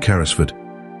 "Mr. Carrisford,"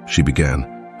 she began,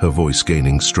 her voice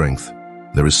gaining strength,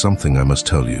 "there is something I must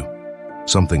tell you.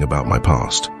 Something about my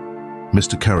past."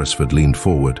 Mr. Carrisford leaned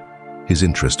forward, his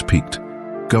interest piqued.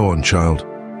 "Go on, child."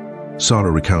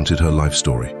 Sara recounted her life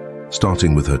story,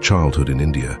 starting with her childhood in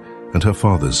India and her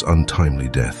father's untimely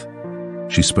death.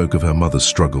 She spoke of her mother's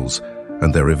struggles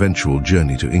and their eventual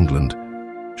journey to England.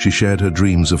 She shared her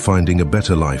dreams of finding a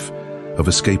better life, of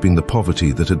escaping the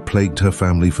poverty that had plagued her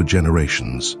family for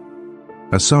generations.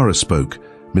 As Sara spoke,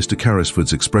 Mr.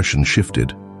 Carrisford's expression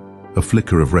shifted, a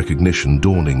flicker of recognition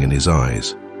dawning in his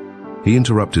eyes. He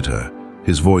interrupted her,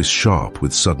 his voice sharp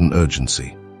with sudden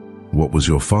urgency. "What was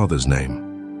your father's name?"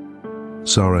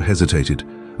 Sara hesitated,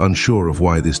 unsure of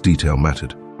why this detail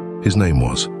mattered. "His name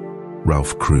was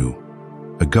Ralph Crewe."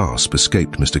 A gasp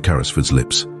escaped Mr. Carrisford's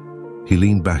lips. He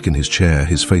leaned back in his chair,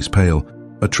 his face pale.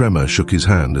 A tremor shook his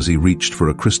hand as he reached for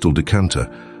a crystal decanter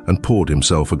and poured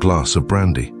himself a glass of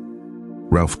brandy.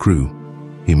 "Ralph Crewe,"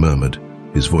 he murmured,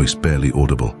 his voice barely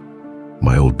audible.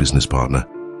 "My old business partner,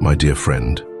 my dear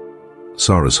friend."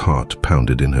 Sara's heart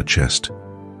pounded in her chest.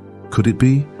 Could it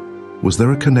be? Was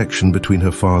there a connection between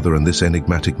her father and this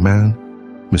enigmatic man?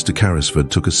 Mr. Carrisford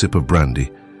took a sip of brandy,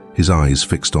 his eyes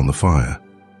fixed on the fire.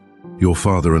 "Your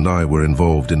father and I were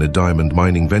involved in a diamond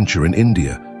mining venture in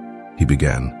India," he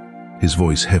began, his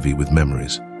voice heavy with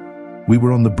memories. "We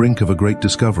were on the brink of a great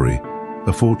discovery,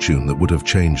 a fortune that would have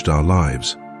changed our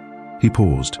lives." He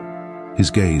paused, his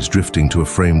gaze drifting to a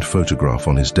framed photograph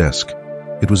on his desk.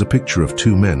 It was a picture of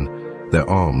two men, their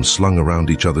arms slung around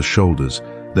each other's shoulders,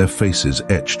 their faces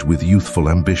etched with youthful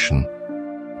ambition.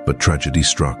 "But tragedy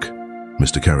struck,"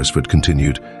 Mr. Carrisford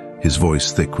continued, his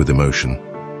voice thick with emotion.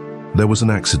 "There was an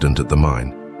accident at the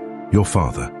mine. Your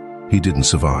father, he didn't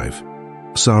survive."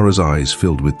 Sara's eyes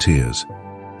filled with tears.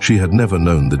 She had never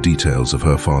known the details of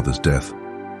her father's death.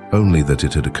 only that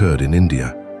it had occurred in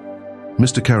India.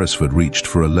 Mr. Carrisford reached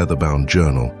for a leather-bound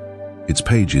journal, its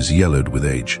pages yellowed with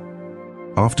age.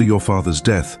 After your father's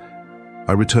death,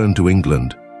 I returned to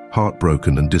England,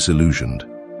 heartbroken and disillusioned.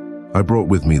 I brought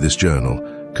with me this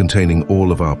journal, containing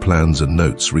all of our plans and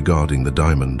notes regarding the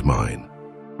diamond mine.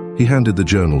 He handed the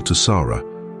journal to Sara,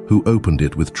 who opened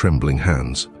it with trembling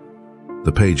hands.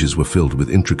 The pages were filled with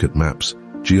intricate maps,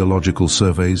 geological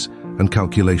surveys, and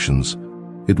calculations.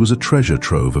 It was a treasure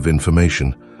trove of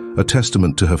information, a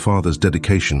testament to her father's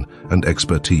dedication and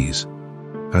expertise.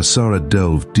 As Sara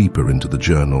delved deeper into the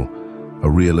journal, a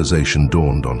realization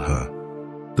dawned on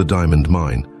her. The diamond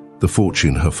mine, the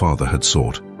fortune her father had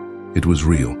sought, it was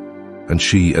real, and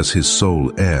she, as his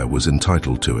sole heir, was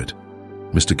entitled to it.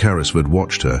 Mr. Carrisford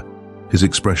watched her, his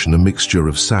expression a mixture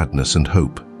of sadness and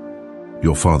hope.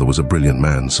 Your father was a brilliant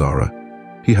man, Sara.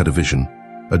 He had a vision,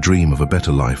 a dream of a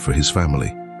better life for his family.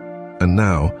 And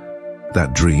now,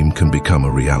 that dream can become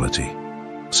a reality.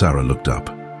 Sara looked up,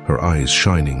 her eyes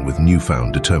shining with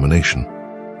newfound determination.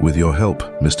 With your help,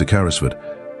 Mr. Carrisford,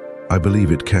 I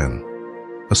believe it can.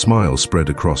 A smile spread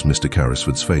across Mr.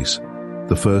 Carrisford's face,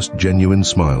 the first genuine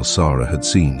smile Sara had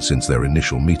seen since their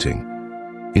initial meeting.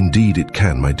 Indeed it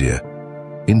can, my dear.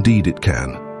 Indeed it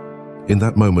can. In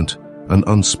that moment, an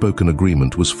unspoken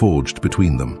agreement was forged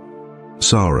between them.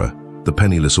 Sara, the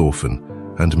penniless orphan,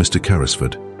 and Mr.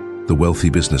 Carrisford, the wealthy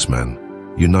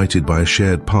businessman, united by a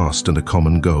shared past and a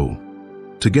common goal.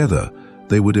 Together,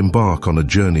 they would embark on a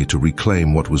journey to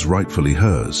reclaim what was rightfully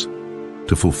hers,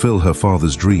 to fulfill her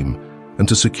father's dream, and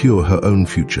to secure her own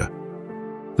future.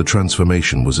 The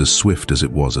transformation was as swift as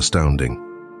it was astounding.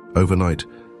 Overnight,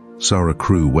 Sara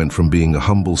Crewe went from being a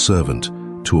humble servant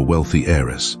to a wealthy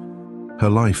heiress, her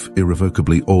life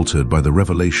irrevocably altered by the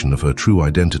revelation of her true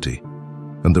identity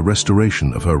and the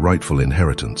restoration of her rightful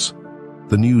inheritance.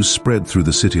 The news spread through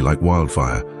the city like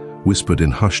wildfire, whispered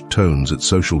in hushed tones at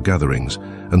social gatherings,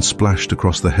 and splashed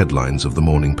across the headlines of the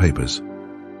morning papers.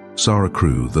 Sara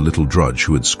Crewe, the little drudge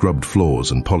who had scrubbed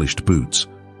floors and polished boots,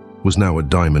 was now a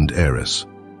diamond heiress,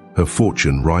 her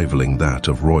fortune rivaling that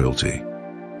of royalty.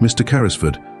 Mr.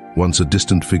 Carrisford, once a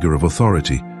distant figure of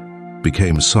authority,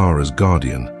 became Sara's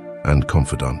guardian and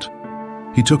confidant.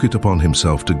 He took it upon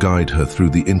himself to guide her through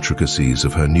the intricacies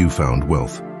of her newfound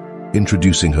wealth,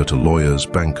 introducing her to lawyers,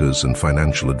 bankers, and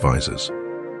financial advisors.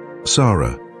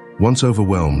 Sara, once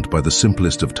overwhelmed by the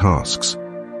simplest of tasks,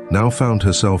 now found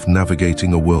herself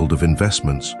navigating a world of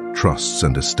investments, trusts,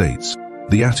 and estates.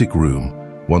 The attic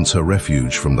room, once her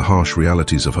refuge from the harsh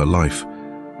realities of her life,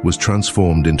 was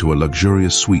transformed into a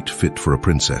luxurious suite fit for a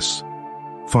princess.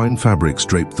 Fine fabrics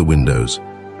draped the windows,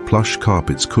 plush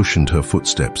carpets cushioned her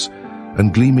footsteps,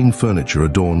 and gleaming furniture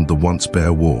adorned the once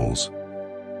bare walls.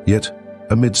 Yet,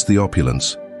 amidst the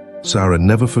opulence, Sara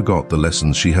never forgot the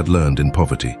lessons she had learned in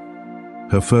poverty.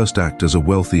 Her first act as a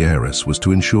wealthy heiress was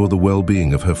to ensure the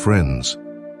well-being of her friends.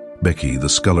 Becky, the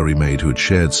scullery maid who had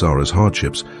shared Sara's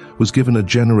hardships, was given a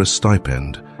generous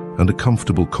stipend and a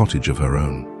comfortable cottage of her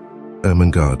own.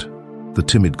 Ermengarde, the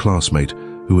timid classmate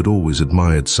who had always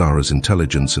admired Sara's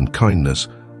intelligence and kindness,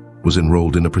 was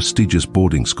enrolled in a prestigious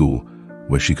boarding school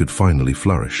where she could finally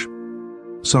flourish.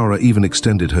 Sara even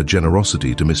extended her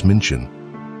generosity to Miss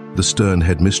Minchin, the stern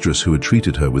headmistress who had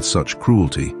treated her with such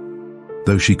cruelty.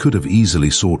 Though she could have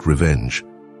easily sought revenge,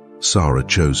 Sara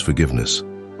chose forgiveness.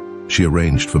 She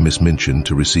arranged for Miss Minchin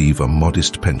to receive a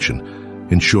modest pension,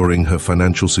 ensuring her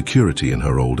financial security in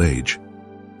her old age.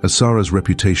 As Sara's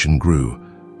reputation grew,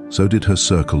 so did her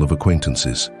circle of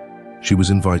acquaintances. She was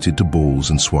invited to balls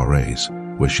and soirees,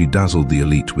 where she dazzled the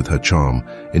elite with her charm,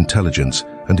 intelligence,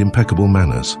 and impeccable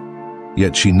manners.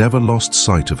 Yet she never lost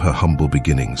sight of her humble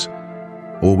beginnings,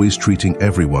 always treating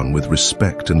everyone with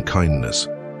respect and kindness,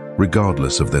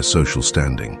 regardless of their social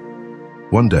standing.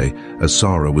 One day, as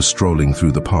Sara was strolling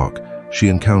through the park, she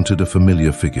encountered a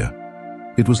familiar figure.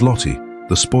 It was Lottie,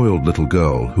 the spoiled little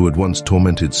girl who had once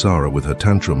tormented Sara with her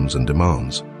tantrums and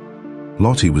demands.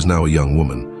 Lottie was now a young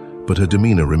woman, but her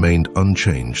demeanor remained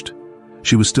unchanged.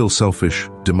 She was still selfish,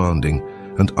 demanding,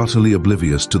 and utterly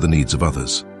oblivious to the needs of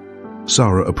others.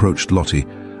 Sara approached Lottie,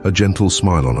 a gentle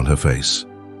smile on her face.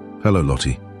 "Hello,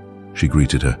 Lottie," she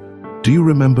greeted her. "Do you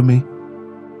remember me?"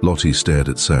 Lottie stared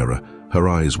at Sara, her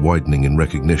eyes widening in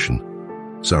recognition.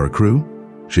 "Sara Crewe?"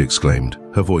 she exclaimed,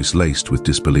 her voice laced with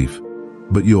disbelief.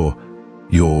 "But you're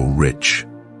rich."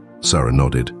 Sara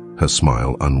nodded, her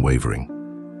smile unwavering.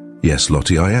 "Yes,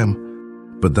 Lottie, I am.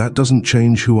 But that doesn't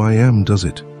change who I am, does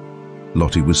it?"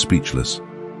 Lottie was speechless,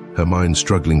 her mind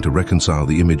struggling to reconcile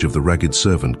the image of the ragged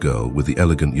servant girl with the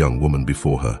elegant young woman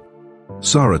before her.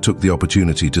 Sara took the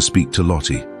opportunity to speak to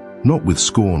Lottie, not with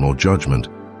scorn or judgment,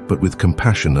 but with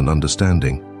compassion and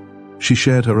understanding. She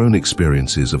shared her own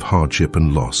experiences of hardship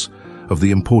and loss, of the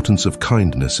importance of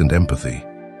kindness and empathy.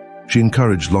 She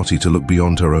encouraged Lottie to look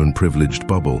beyond her own privileged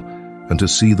bubble and to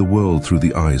see the world through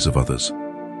the eyes of others.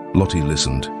 Lottie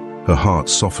listened, her heart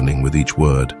softening with each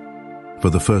word. For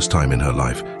the first time in her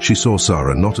life, she saw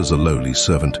Sara not as a lowly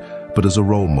servant, but as a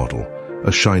role model,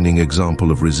 a shining example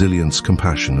of resilience,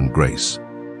 compassion, and grace.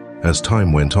 As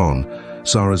time went on,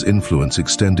 Sara's influence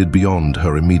extended beyond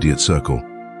her immediate circle.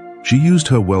 She used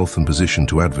her wealth and position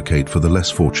to advocate for the less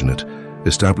fortunate,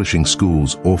 establishing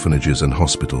schools, orphanages, and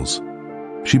hospitals.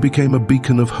 She became a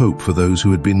beacon of hope for those who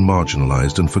had been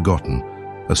marginalized and forgotten,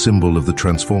 a symbol of the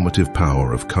transformative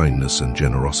power of kindness and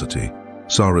generosity.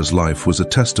 Sara's life was a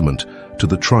testament to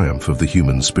the triumph of the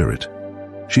human spirit.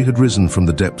 She had risen from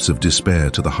the depths of despair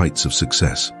to the heights of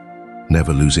success,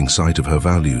 never losing sight of her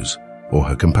values or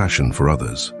her compassion for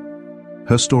others.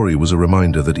 Her story was a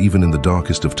reminder that even in the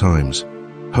darkest of times,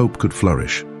 hope could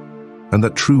flourish, and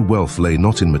that true wealth lay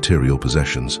not in material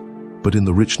possessions, but in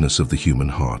the richness of the human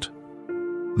heart.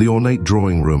 The ornate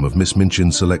drawing room of Miss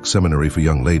Minchin's select seminary for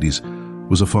young ladies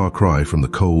was a far cry from the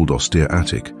cold, austere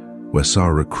attic where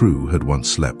Sara Crewe had once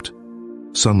slept.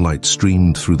 Sunlight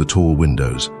streamed through the tall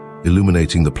windows,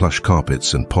 illuminating the plush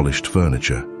carpets and polished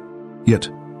furniture. Yet,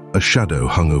 a shadow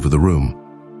hung over the room,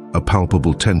 a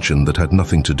palpable tension that had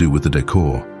nothing to do with the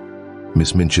decor.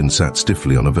 Miss Minchin sat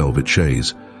stiffly on a velvet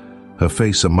chaise, her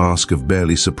face a mask of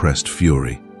barely suppressed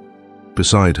fury.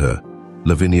 Beside her,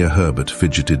 Lavinia Herbert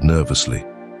fidgeted nervously,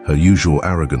 her usual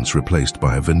arrogance replaced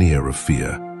by a veneer of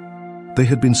fear. They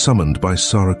had been summoned by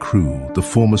Sara Crewe, the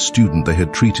former student they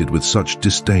had treated with such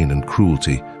disdain and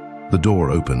cruelty. The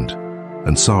door opened,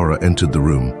 and Sara entered the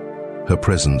room, her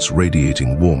presence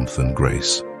radiating warmth and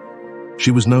grace.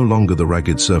 She was no longer the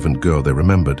ragged servant girl they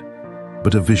remembered,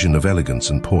 but a vision of elegance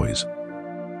and poise.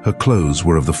 Her clothes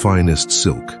were of the finest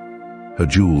silk, her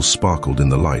jewels sparkled in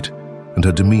the light, and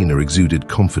her demeanor exuded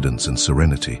confidence and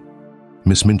serenity.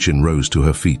 Miss Minchin rose to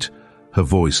her feet, her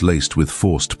voice laced with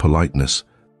forced politeness.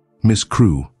 "Miss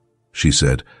Crewe," she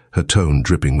said, her tone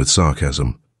dripping with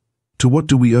sarcasm, "to what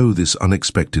do we owe this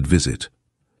unexpected visit?"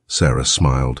 Sara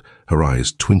smiled, her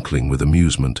eyes twinkling with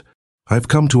amusement. "I have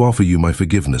come to offer you my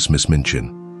forgiveness, Miss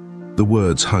Minchin." The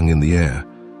words hung in the air,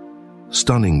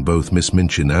 stunning both Miss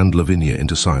Minchin and Lavinia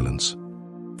into silence.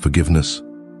 Forgiveness?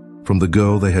 From the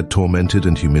girl they had tormented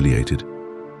and humiliated?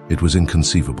 It was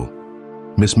inconceivable.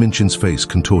 Miss Minchin's face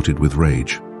contorted with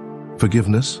rage.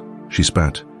 "Forgiveness?" she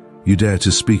spat. "You dare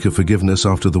to speak of forgiveness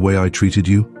after the way I treated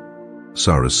you?"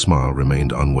 Sara's smile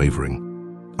remained unwavering.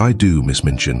 "I do, Miss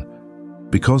Minchin,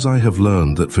 because I have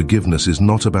learned that forgiveness is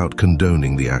not about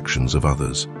condoning the actions of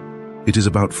others. It is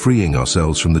about freeing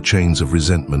ourselves from the chains of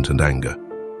resentment and anger."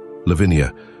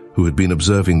 Lavinia, who had been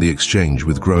observing the exchange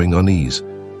with growing unease,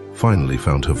 finally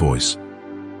found her voice.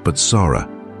 "But Sara,"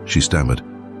 she stammered,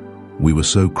 "we were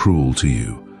so cruel to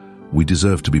you. We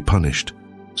deserve to be punished."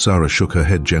 Sara shook her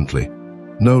head gently.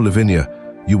 "No, Lavinia,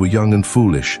 you were young and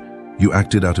foolish. You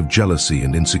acted out of jealousy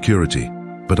and insecurity.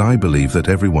 But I believe that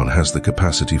everyone has the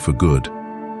capacity for good,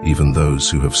 even those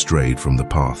who have strayed from the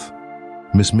path."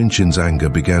 Miss Minchin's anger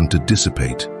began to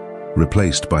dissipate,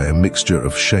 replaced by a mixture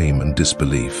of shame and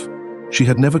disbelief. She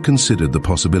had never considered the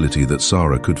possibility that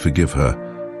Sara could forgive her,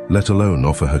 let alone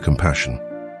offer her compassion.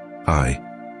 I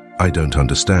don't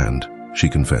understand," she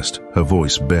confessed, her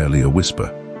voice barely a whisper.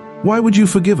 "Why would you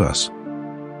forgive us?"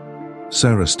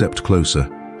 Sara stepped closer,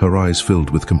 her eyes filled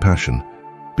with compassion.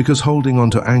 "Because holding on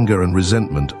to anger and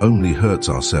resentment only hurts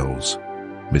ourselves,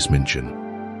 Miss Minchin.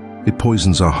 It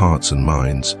poisons our hearts and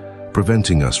minds,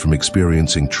 preventing us from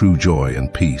experiencing true joy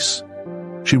and peace."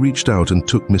 She reached out and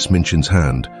took Miss Minchin's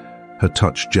hand, her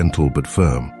touch gentle but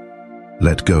firm.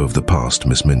 "Let go of the past,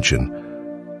 Miss Minchin.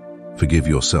 Forgive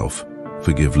yourself,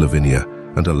 forgive Lavinia,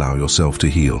 and allow yourself to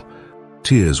heal."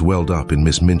 Tears welled up in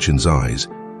Miss Minchin's eyes,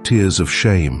 tears of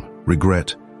shame,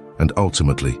 regret, and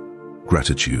ultimately,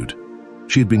 gratitude.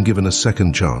 She had been given a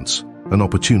second chance, an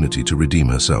opportunity to redeem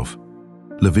herself.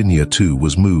 Lavinia, too,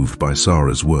 was moved by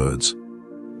Sara's words.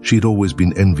 She had always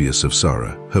been envious of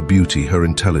Sara, her beauty, her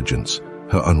intelligence,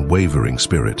 her unwavering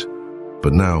spirit.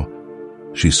 But now,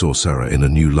 she saw Sara in a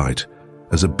new light,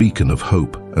 as a beacon of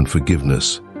hope and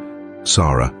forgiveness.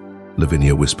 "Sara,"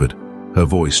 Lavinia whispered, her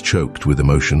voice choked with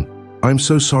emotion. "I'm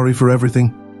so sorry for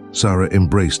everything." Sara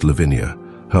embraced Lavinia,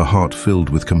 her heart filled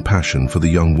with compassion for the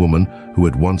young woman who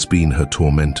had once been her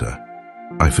tormentor.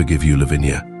 "I forgive you,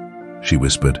 Lavinia," she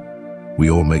whispered. "We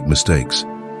all make mistakes.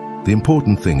 The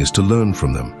important thing is to learn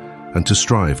from them and to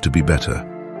strive to be better."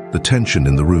 The tension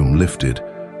in the room lifted,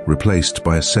 replaced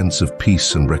by a sense of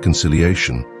peace and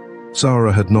reconciliation.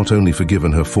 Sara had not only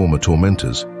forgiven her former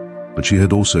tormentors, but she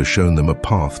had also shown them a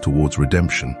path towards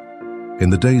redemption. In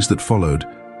the days that followed,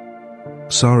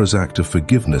 Sara's act of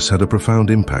forgiveness had a profound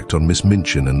impact on Miss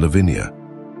Minchin and Lavinia.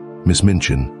 Miss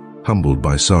Minchin, humbled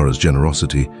by Sara's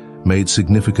generosity, made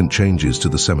significant changes to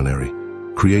the seminary,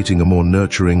 creating a more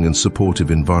nurturing and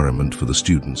supportive environment for the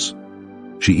students.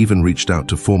 She even reached out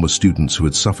to former students who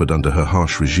had suffered under her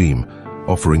harsh regime,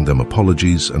 offering them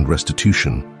apologies and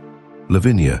restitution.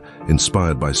 Lavinia,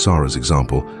 inspired by Sara's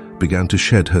example, began to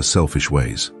shed her selfish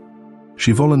ways.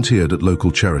 She volunteered at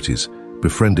local charities,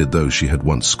 befriended those she had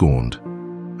once scorned,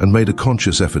 and made a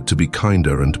conscious effort to be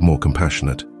kinder and more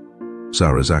compassionate.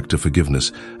 Sara's act of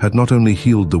forgiveness had not only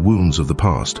healed the wounds of the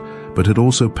past, but had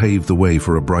also paved the way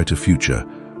for a brighter future,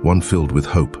 one filled with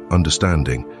hope,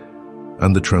 understanding,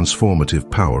 and the transformative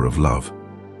power of love.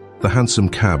 The handsome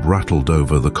cab rattled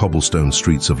over the cobblestone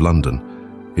streets of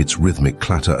London, its rhythmic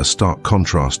clatter a stark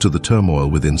contrast to the turmoil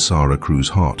within Sara Crewe's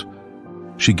heart.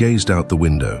 She gazed out the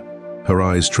window, her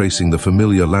eyes tracing the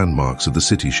familiar landmarks of the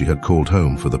city she had called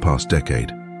home for the past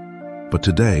decade. But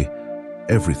today,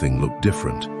 everything looked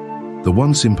different. The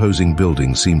once imposing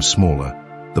buildings seemed smaller,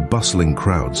 the bustling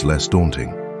crowds less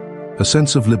daunting. A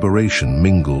sense of liberation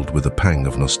mingled with a pang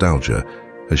of nostalgia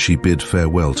as she bid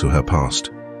farewell to her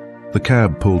past. The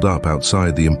cab pulled up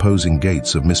outside the imposing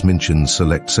gates of Miss Minchin's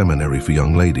select seminary for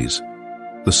young ladies.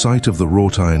 The sight of the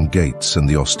wrought iron gates and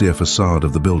the austere facade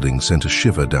of the building sent a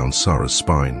shiver down Sara's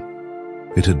spine.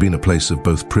 It had been a place of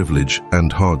both privilege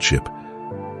and hardship,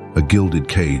 a gilded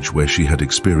cage where she had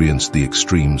experienced the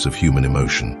extremes of human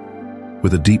emotion.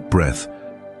 With a deep breath,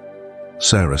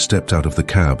 Sara stepped out of the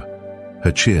cab,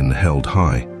 her chin held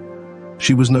high.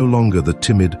 She was no longer the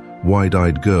timid,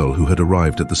 wide-eyed girl who had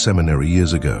arrived at the seminary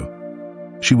years ago.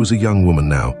 She was a young woman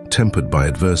now, tempered by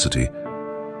adversity,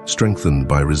 strengthened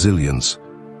by resilience,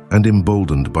 and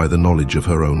emboldened by the knowledge of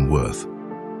her own worth.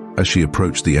 As she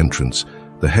approached the entrance,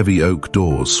 the heavy oak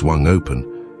doors swung open,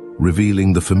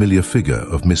 revealing the familiar figure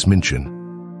of Miss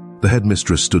Minchin. The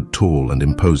headmistress stood tall and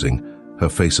imposing, her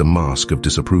face a mask of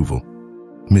disapproval.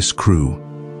 "Miss Crewe,"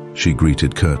 she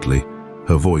greeted curtly,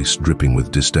 her voice dripping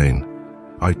with disdain.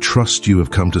 "I trust you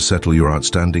have come to settle your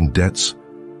outstanding debts?"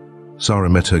 Sara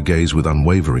met her gaze with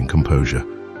unwavering composure.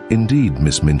 "Indeed,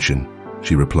 Miss Minchin,"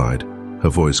 she replied, her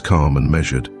voice calm and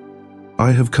measured.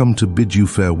 "I have come to bid you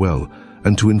farewell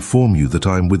and to inform you that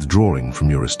I am withdrawing from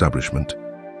your establishment."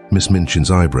 Miss Minchin's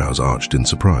eyebrows arched in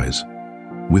surprise.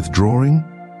 "Withdrawing?"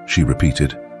 she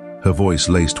repeated, her voice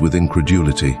laced with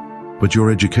incredulity. "But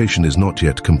your education is not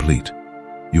yet complete.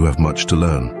 You have much to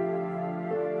learn."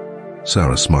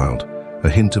 Sara smiled, a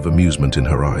hint of amusement in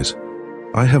her eyes.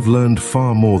 "I have learned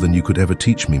far more than you could ever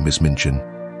teach me, Miss Minchin,"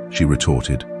 she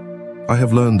retorted. "I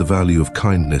have learned the value of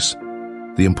kindness,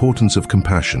 the importance of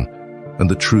compassion, and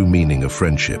the true meaning of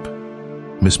friendship."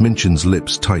 Miss Minchin's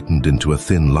lips tightened into a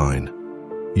thin line.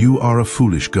 "You are a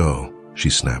foolish girl," she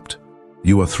snapped.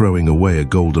 "You are throwing away a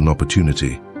golden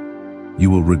opportunity. You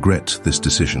will regret this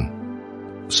decision."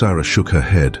 Sara shook her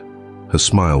head, her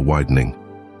smile widening.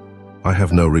 "I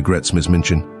have no regrets, Miss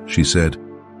Minchin," she said.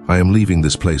 "I am leaving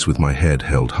this place with my head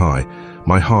held high,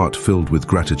 my heart filled with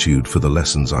gratitude for the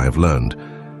lessons I have learned,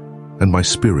 and my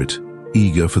spirit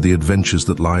eager for the adventures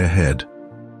that lie ahead."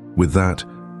 With that,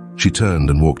 she turned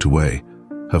and walked away,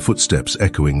 her footsteps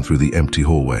echoing through the empty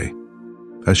hallway.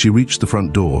 As she reached the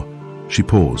front door, she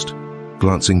paused,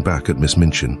 glancing back at Miss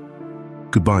Minchin.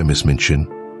 "Goodbye, Miss Minchin,"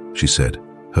 she said,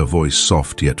 her voice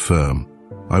soft yet firm.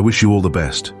 "I wish you all the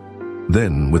best."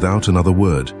 Then, without another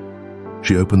word,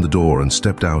 she opened the door and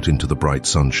stepped out into the bright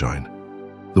sunshine.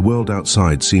 The world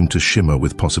outside seemed to shimmer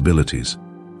with possibilities,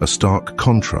 a stark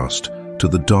contrast to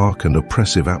the dark and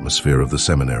oppressive atmosphere of the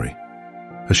seminary.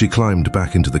 As she climbed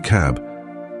back into the cab,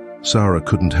 Sara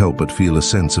couldn't help but feel a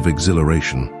sense of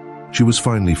exhilaration. She was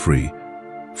finally free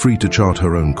to chart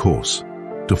her own course,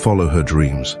 to follow her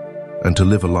dreams, and to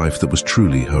live a life that was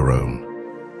truly her own.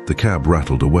 The cab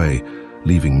rattled away,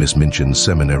 leaving Miss Minchin's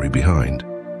seminary behind.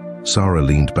 Sara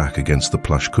leaned back against the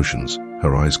plush cushions,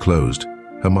 her eyes closed,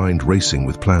 her mind racing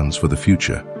with plans for the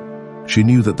future. She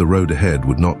knew that the road ahead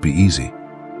would not be easy.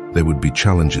 There would be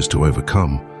challenges to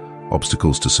overcome,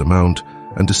 obstacles to surmount,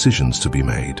 and decisions to be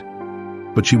made.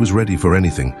 But she was ready for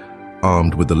anything,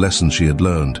 armed with the lessons she had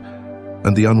learned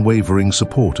and the unwavering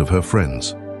support of her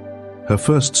friends. Her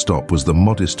first stop was the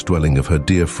modest dwelling of her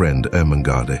dear friend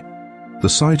Ermengarde. The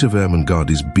sight of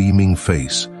Ermengarde's beaming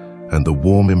face and the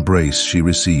warm embrace she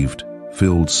received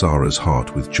filled Sara's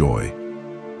heart with joy.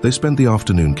 They spent the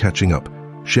afternoon catching up,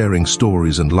 sharing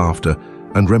stories and laughter,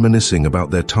 and reminiscing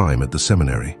about their time at the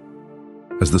seminary.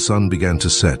 As the sun began to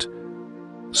set,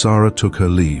 Sara took her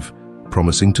leave,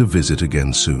 promising to visit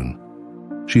again soon.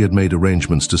 She had made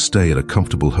arrangements to stay at a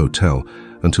comfortable hotel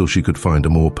until she could find a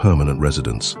more permanent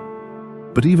residence.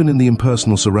 But even in the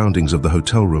impersonal surroundings of the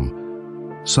hotel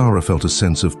room, Sara felt a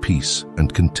sense of peace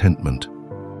and contentment.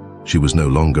 She was no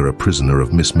longer a prisoner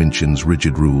of Miss Minchin's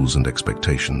rigid rules and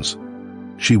expectations.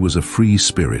 She was a free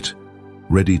spirit,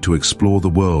 ready to explore the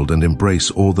world and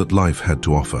embrace all that life had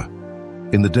to offer.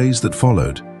 In the days that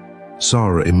followed,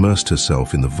 Sara immersed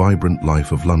herself in the vibrant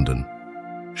life of London.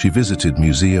 She visited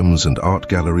museums and art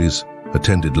galleries,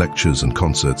 attended lectures and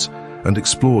concerts, and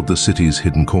explored the city's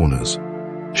hidden corners.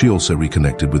 She also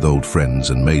reconnected with old friends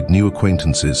and made new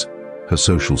acquaintances, her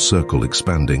social circle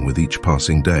expanding with each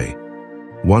passing day.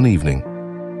 One evening,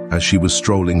 as she was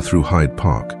strolling through Hyde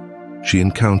Park, she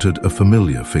encountered a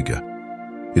familiar figure.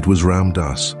 It was Ram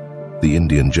Das, the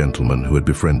Indian gentleman who had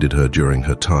befriended her during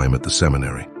her time at the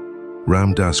seminary.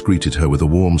 Ram Das greeted her with a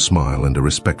warm smile and a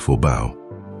respectful bow.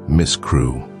 "Miss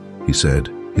Crewe," he said,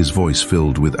 his voice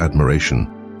filled with admiration,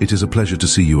 "it is a pleasure to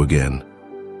see you again."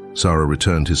 Sara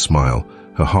returned his smile,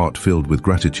 her heart filled with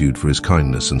gratitude for his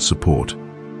kindness and support.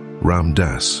 "Ram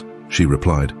Das," she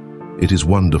replied, "it is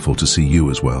wonderful to see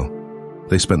you as well."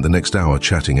 They spent the next hour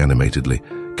chatting animatedly,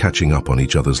 catching up on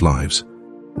each other's lives.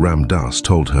 Ram Das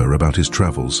told her about his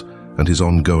travels and his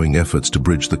ongoing efforts to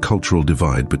bridge the cultural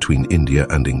divide between India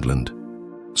and England.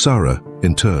 Sara,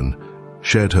 in turn,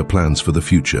 shared her plans for the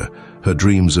future, her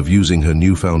dreams of using her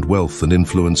newfound wealth and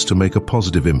influence to make a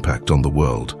positive impact on the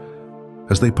world.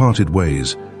 As they parted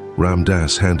ways, Ram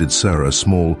Das handed Sara a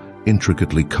small,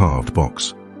 intricately carved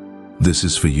box. "This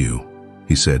is for you,"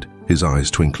 he said, his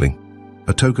eyes twinkling.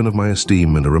 "A token of my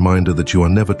esteem and a reminder that you are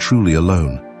never truly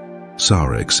alone."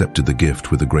 Sara accepted the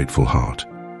gift with a grateful heart.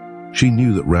 She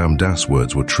knew that Ram Das'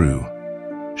 words were true.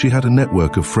 She had a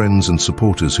network of friends and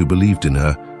supporters who believed in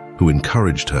her, who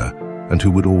encouraged her, and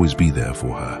who would always be there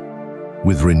for her.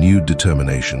 With renewed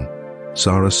determination,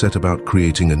 Sara set about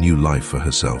creating a new life for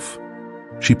herself.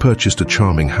 She purchased a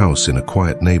charming house in a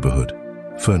quiet neighborhood,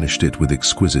 furnished it with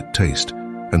exquisite taste,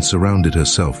 and surrounded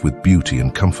herself with beauty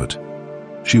and comfort.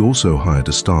 She also hired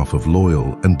a staff of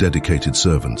loyal and dedicated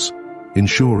servants,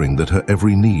 ensuring that her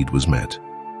every need was met.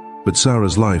 But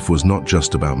Sara's life was not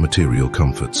just about material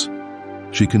comforts.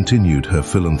 She continued her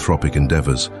philanthropic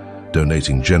endeavors,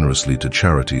 donating generously to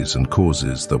charities and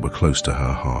causes that were close to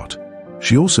her heart.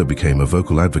 She also became a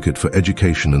vocal advocate for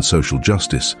education and social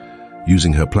justice,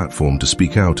 using her platform to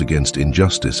speak out against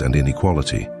injustice and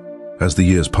inequality. As the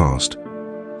years passed,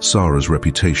 Sara's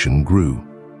reputation grew.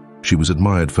 She was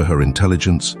admired for her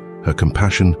intelligence, her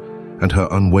compassion, and her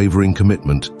unwavering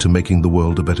commitment to making the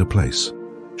world a better place.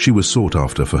 She was sought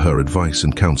after for her advice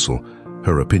and counsel,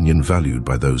 her opinion valued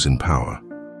by those in power.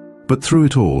 But through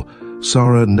it all,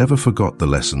 Sara never forgot the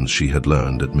lessons she had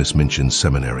learned at Miss Minchin's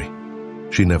seminary.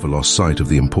 She never lost sight of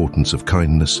the importance of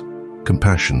kindness,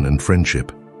 compassion, and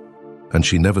friendship. And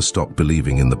she never stopped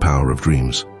believing in the power of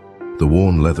dreams. The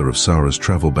worn leather of Sara's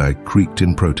travel bag creaked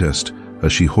in protest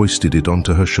as she hoisted it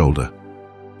onto her shoulder.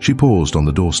 She paused on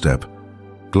the doorstep,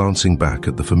 glancing back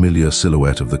at the familiar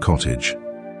silhouette of the cottage.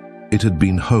 It had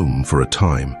been home for a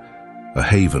time, a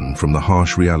haven from the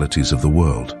harsh realities of the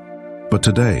world. But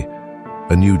today,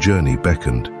 a new journey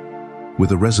beckoned.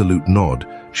 With a resolute nod,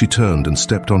 she turned and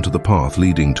stepped onto the path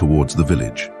leading towards the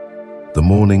village. The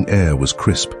morning air was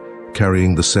crisp,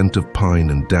 carrying the scent of pine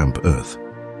and damp earth.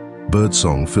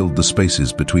 Birdsong filled the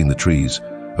spaces between the trees,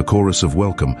 a chorus of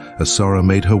welcome as Sara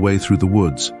made her way through the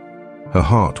woods. Her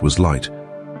heart was light,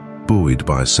 buoyed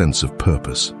by a sense of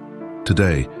purpose.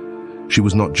 Today, she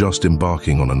was not just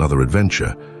embarking on another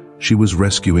adventure, she was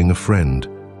rescuing a friend,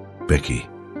 Becky.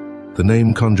 The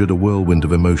name conjured a whirlwind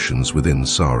of emotions within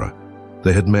Sara.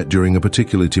 They had met during a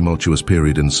particularly tumultuous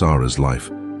period in Sara's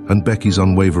life, and Becky's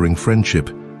unwavering friendship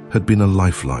had been a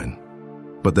lifeline.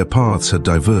 But their paths had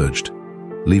diverged,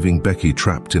 leaving Becky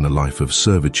trapped in a life of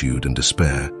servitude and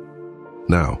despair.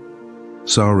 Now,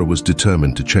 Sara was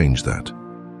determined to change that.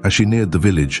 As she neared the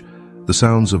village, the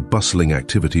sounds of bustling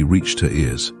activity reached her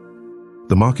ears.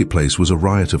 The marketplace was a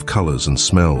riot of colors and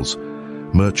smells,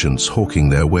 merchants hawking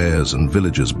their wares and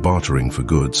villagers bartering for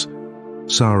goods.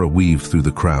 Sara weaved through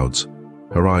the crowds,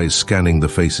 her eyes scanning the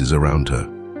faces around her.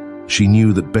 She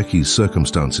knew that Becky's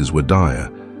circumstances were dire,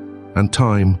 and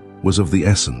time was of the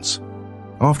essence.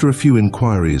 After a few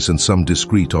inquiries and some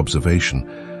discreet observation,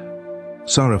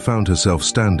 Sara found herself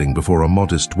standing before a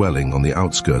modest dwelling on the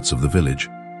outskirts of the village.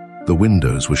 The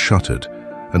windows were shuttered,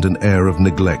 and an air of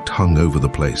neglect hung over the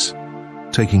place.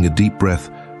 Taking a deep breath,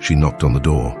 she knocked on the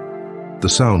door. The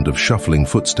sound of shuffling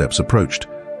footsteps approached,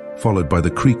 followed by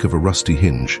the creak of a rusty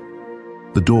hinge.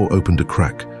 The door opened a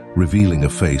crack, revealing a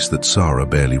face that Sara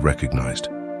barely recognized.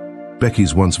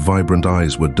 Becky's once vibrant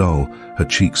eyes were dull, her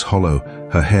cheeks hollow,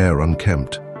 her hair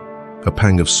unkempt. A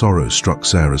pang of sorrow struck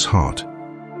Sara's heart.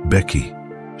 "Becky,"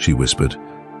 she whispered,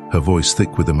 her voice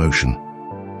thick with emotion.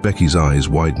 Becky's eyes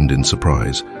widened in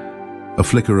surprise. A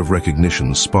flicker of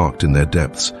recognition sparked in their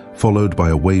depths, followed by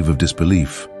a wave of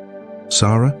disbelief.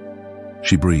 "Sara?"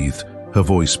 she breathed, her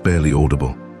voice barely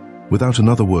audible. Without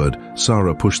another word,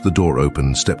 Sara pushed the door open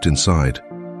and stepped inside.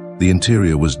 The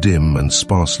interior was dim and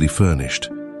sparsely furnished,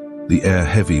 the air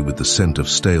heavy with the scent of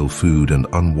stale food and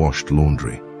unwashed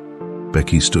laundry.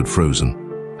 Becky stood frozen,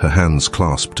 her hands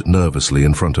clasped nervously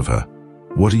in front of her.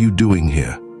 "What are you doing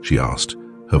here?" she asked,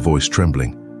 her voice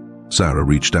trembling. Sara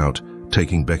reached out,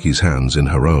 taking Becky's hands in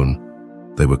her own.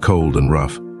 They were cold and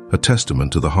rough, a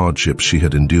testament to the hardships she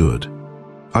had endured.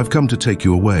 "I've come to take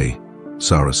you away,"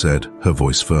 Sara said, her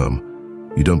voice firm.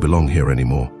 "You don't belong here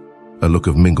anymore." A look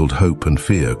of mingled hope and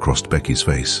fear crossed Becky's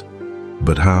face.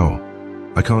 "But how?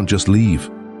 I can't just leave.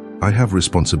 I have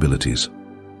responsibilities."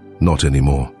 "Not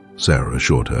anymore," Sara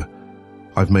assured her.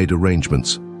 "I've made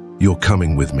arrangements. You're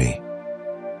coming with me."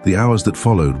 The hours that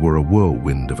followed were a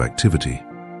whirlwind of activity.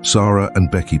 Sara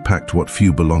and Becky packed what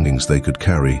few belongings they could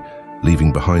carry,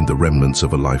 leaving behind the remnants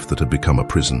of a life that had become a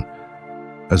prison.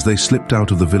 As they slipped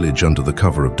out of the village under the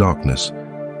cover of darkness,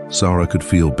 Sara could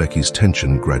feel Becky's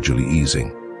tension gradually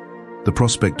easing. The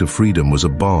prospect of freedom was a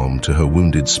balm to her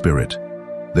wounded spirit.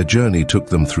 Their journey took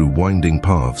them through winding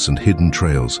paths and hidden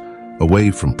trails,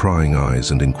 away from prying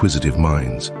eyes and inquisitive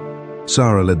minds.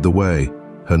 Sara led the way,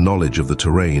 her knowledge of the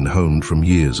terrain honed from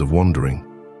years of wandering.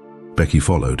 Becky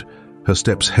followed, her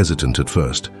steps hesitant at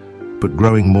first, but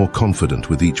growing more confident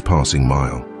with each passing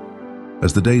mile.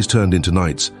 As the days turned into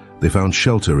nights, they found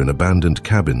shelter in abandoned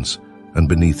cabins and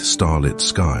beneath starlit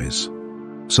skies.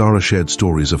 Sara shared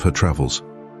stories of her travels,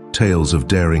 tales of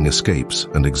daring escapes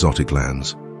and exotic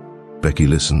lands. Becky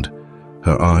listened,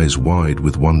 her eyes wide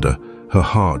with wonder, her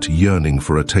heart yearning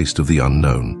for a taste of the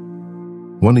unknown.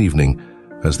 One evening,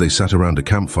 as they sat around a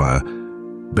campfire,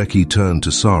 Becky turned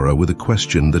to Sara with a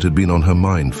question that had been on her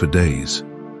mind for days.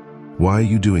 "Why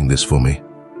are you doing this for me?"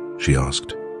 she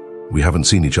asked. "We haven't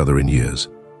seen each other in years."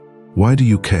 "Why do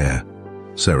you care?"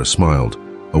 Sara smiled,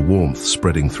 a warmth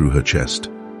spreading through her chest.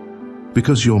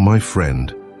 "Because you're my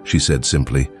friend," she said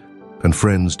simply, "and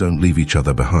friends don't leave each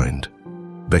other behind."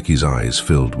 Becky's eyes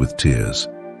filled with tears.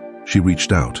 She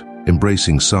reached out,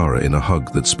 embracing Sara in a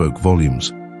hug that spoke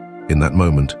volumes. In that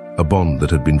moment, a bond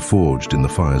that had been forged in the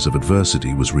fires of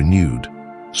adversity was renewed,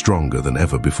 stronger than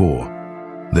ever before.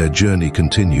 Their journey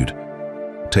continued,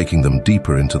 taking them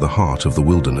deeper into the heart of the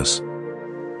wilderness.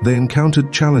 They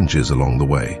encountered challenges along the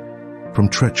way, from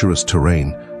treacherous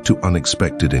terrain to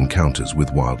unexpected encounters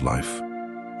with wildlife.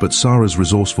 But Sara's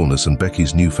resourcefulness and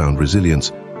Becky's newfound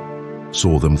resilience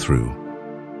saw them through.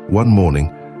 One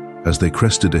morning, as they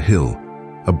crested a hill,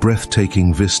 a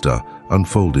breathtaking vista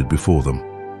unfolded before them.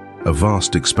 A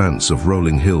vast expanse of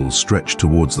rolling hills stretched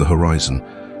towards the horizon,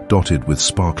 dotted with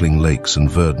sparkling lakes and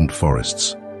verdant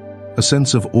forests. A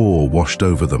sense of awe washed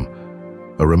over them,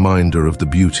 a reminder of the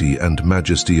beauty and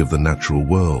majesty of the natural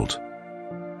world.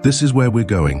 "This is where we're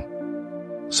going,"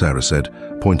 Sara said,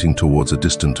 pointing towards a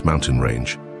distant mountain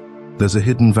range. "There's a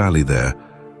hidden valley there,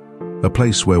 a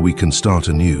place where we can start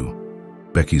anew."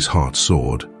 Becky's heart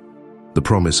soared. The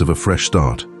promise of a fresh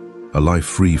start, a life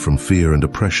free from fear and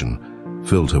oppression,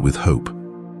 filled her with hope.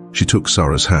 She took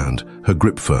Sara's hand, her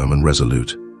grip firm and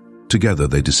resolute. Together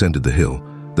they descended the hill,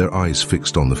 their eyes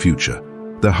fixed on the future,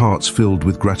 their hearts filled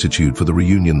with gratitude for the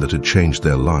reunion that had changed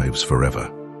their lives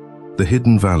forever. The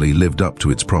hidden valley lived up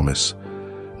to its promise.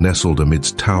 Nestled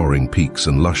amidst towering peaks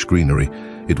and lush greenery,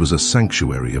 it was a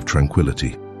sanctuary of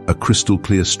tranquility. A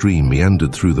crystal-clear stream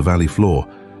meandered through the valley floor,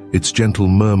 its gentle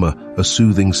murmur a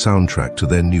soothing soundtrack to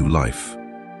their new life.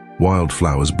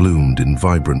 Wildflowers bloomed in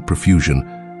vibrant profusion,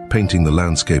 painting the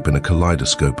landscape in a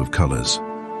kaleidoscope of colors.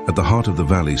 At the heart of the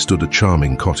valley stood a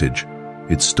charming cottage,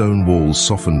 its stone walls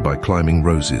softened by climbing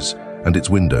roses and its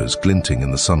windows glinting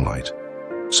in the sunlight.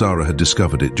 Sara had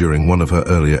discovered it during one of her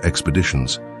earlier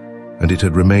expeditions, and it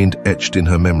had remained etched in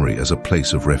her memory as a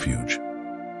place of refuge.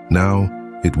 Now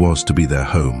it was to be their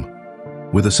home.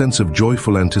 With a sense of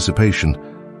joyful anticipation,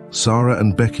 Sara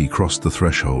and Becky crossed the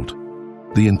threshold.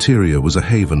 The interior was a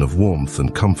haven of warmth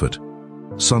and comfort.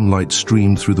 Sunlight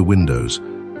streamed through the windows,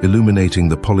 illuminating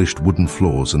the polished wooden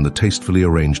floors and the tastefully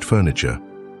arranged furniture.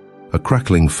 A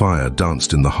crackling fire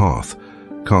danced in the hearth,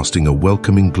 casting a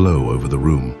welcoming glow over the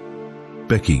room.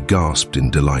 Becky gasped in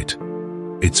delight.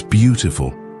 "It's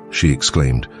beautiful," she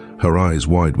exclaimed, her eyes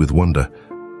wide with wonder.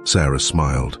 Sara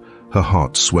smiled, her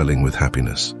heart swelling with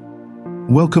happiness.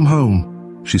 "Welcome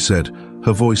home," she said,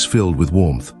 her voice filled with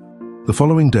warmth. The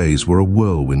following days were a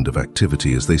whirlwind of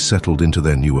activity as they settled into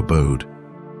their new abode.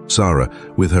 Sara,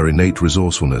 with her innate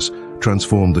resourcefulness,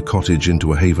 transformed the cottage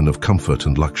into a haven of comfort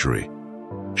and luxury.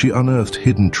 She unearthed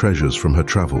hidden treasures from her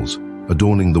travels,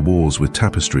 adorning the walls with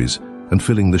tapestries and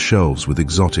filling the shelves with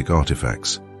exotic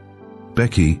artifacts.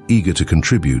 Becky, eager to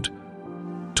contribute,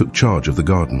 took charge of the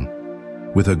garden.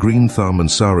 With her green thumb and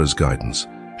Sara's guidance,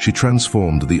 she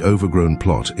transformed the overgrown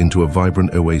plot into a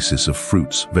vibrant oasis of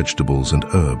fruits, vegetables, and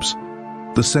herbs.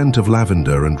 The scent of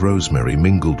lavender and rosemary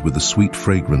mingled with the sweet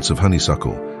fragrance of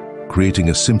honeysuckle, creating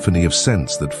a symphony of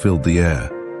scents that filled the air.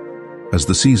 As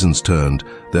the seasons turned,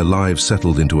 their lives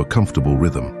settled into a comfortable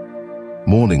rhythm.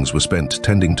 Mornings were spent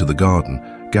tending to the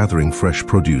garden, gathering fresh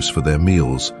produce for their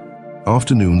meals.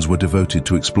 Afternoons were devoted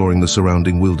to exploring the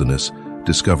surrounding wilderness,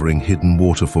 discovering hidden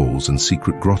waterfalls and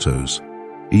secret grottos.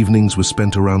 Evenings were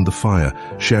spent around the fire,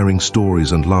 sharing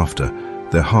stories and laughter,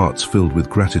 their hearts filled with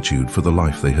gratitude for the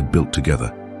life they had built together.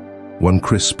 One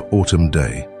crisp autumn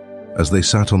day, as they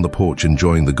sat on the porch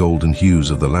enjoying the golden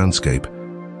hues of the landscape,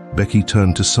 Becky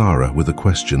turned to Sara with a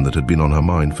question that had been on her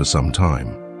mind for some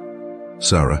time.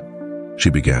 "Sara," she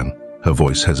began, her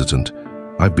voice hesitant,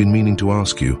 "I've been meaning to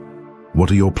ask you,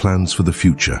 what are your plans for the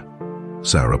future?"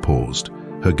 Sara paused,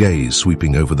 her gaze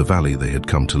sweeping over the valley they had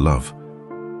come to love.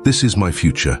 "This is my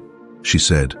future," she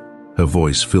said, her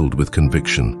voice filled with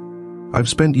conviction. "I've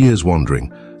spent years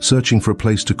wandering, searching for a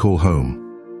place to call home,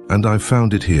 and I've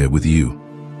found it here with you."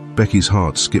 Becky's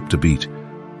heart skipped a beat.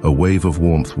 A wave of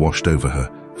warmth washed over her,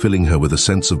 filling her with a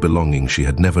sense of belonging she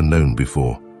had never known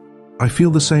before. "I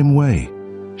feel the same way,"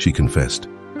 she confessed,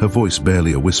 her voice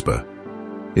barely a whisper.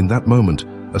 In that moment,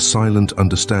 a silent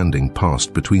understanding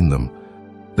passed between them.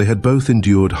 They had both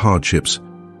endured hardships,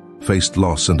 faced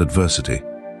loss and adversity,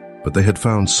 but they had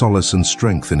found solace and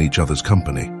strength in each other's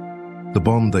company. The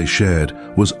bond they shared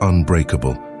was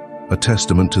unbreakable, a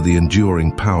testament to the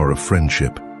enduring power of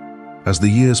friendship. As the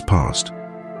years passed,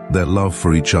 their love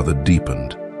for each other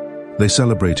deepened. They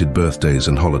celebrated birthdays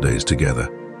and holidays together,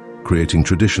 creating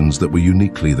traditions that were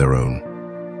uniquely their own.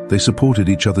 They supported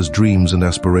each other's dreams and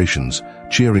aspirations,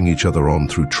 cheering each other on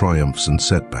through triumphs and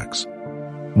setbacks.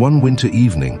 One winter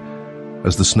evening,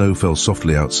 as the snow fell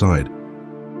softly outside,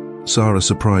 Sara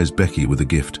surprised Becky with a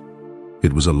gift.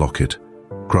 It was a locket,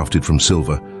 crafted from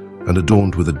silver and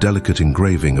adorned with a delicate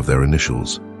engraving of their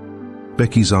initials.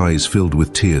 Becky's eyes filled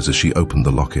with tears as she opened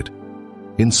the locket.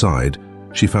 Inside,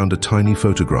 she found a tiny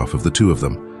photograph of the two of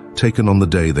them, taken on the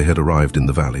day they had arrived in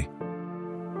the valley.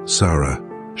 "Sara,"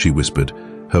 she whispered,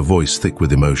 her voice thick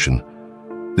with emotion,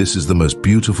 "this is the most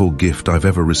beautiful gift I've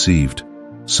ever received."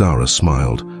 Sara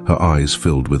smiled, her eyes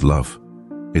filled with love.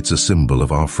 "It's a symbol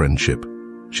of our friendship,"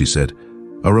 she said,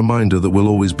 "a reminder that we'll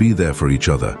always be there for each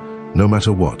other, no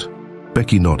matter what."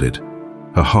 Becky nodded,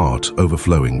 her heart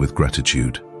overflowing with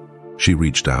gratitude. She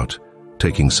reached out,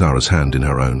 taking Sara's hand in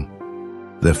her own.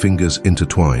 Their fingers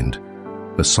intertwined,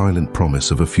 a silent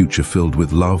promise of a future filled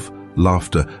with love,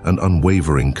 laughter, and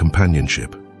unwavering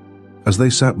companionship. As they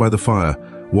sat by the fire,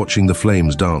 watching the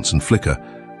flames dance and flicker,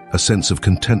 a sense of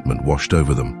contentment washed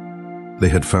over them. They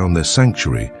had found their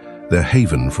sanctuary, their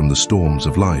haven from the storms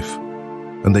of life,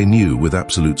 and they knew with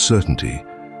absolute certainty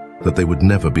that they would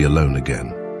never be alone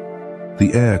again.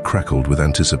 The air crackled with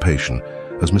anticipation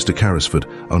as Mr. Carrisford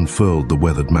unfurled the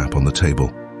weathered map on the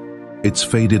table. Its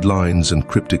faded lines and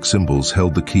cryptic symbols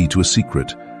held the key to a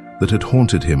secret that had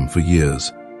haunted him for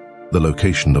years, the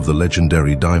location of the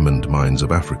legendary diamond mines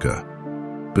of Africa.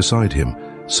 Beside him,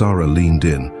 Sara leaned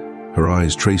in, her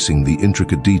eyes tracing the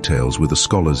intricate details with a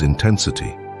scholar's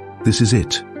intensity. "This is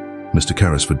it," Mr.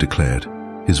 Carrisford declared,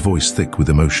 his voice thick with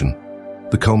emotion.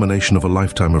 "The culmination of a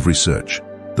lifetime of research,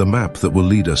 the map that will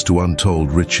lead us to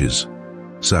untold riches."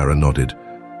 Sara nodded,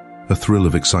 a thrill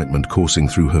of excitement coursing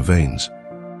through her veins.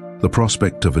 The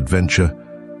prospect of adventure,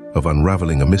 of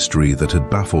unraveling a mystery that had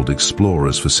baffled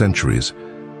explorers for centuries,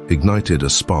 ignited a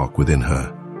spark within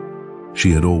her.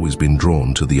 She had always been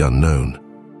drawn to the unknown,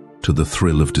 to the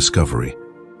thrill of discovery,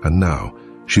 and now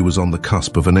she was on the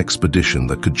cusp of an expedition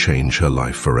that could change her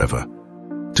life forever.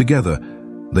 Together,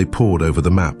 they pored over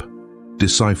the map,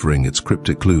 deciphering its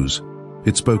cryptic clues.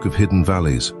 It spoke of hidden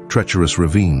valleys, treacherous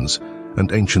ravines,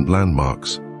 and ancient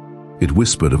landmarks. It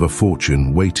whispered of a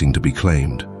fortune waiting to be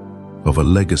claimed, of a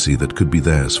legacy that could be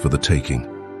theirs for the taking.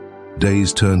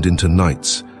 Days turned into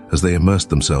nights as they immersed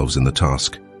themselves in the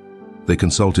task. They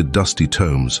consulted dusty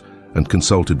tomes and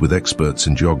consulted with experts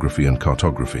in geography and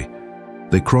cartography.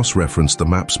 They cross-referenced the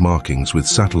map's markings with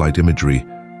satellite imagery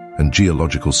and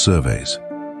geological surveys.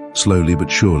 Slowly but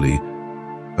surely,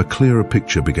 a clearer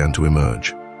picture began to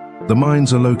emerge. "The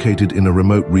mines are located in a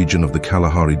remote region of the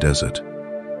Kalahari Desert,"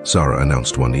 Sara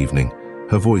announced one evening,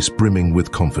 her voice brimming with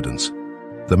confidence.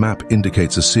 The map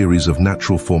indicates a series of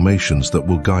natural formations that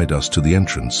will guide us to the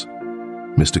entrance.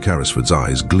 Mr. Carrisford's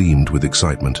eyes gleamed with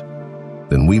excitement.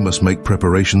 "Then we must make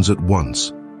preparations at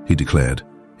once," he declared,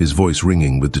 his voice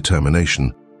ringing with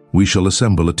determination. "We shall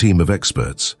assemble a team of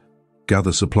experts,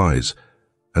 gather supplies,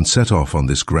 and set off on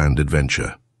this grand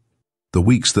adventure." The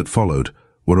weeks that followed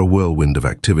were a whirlwind of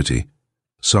activity.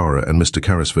 Sara and Mr.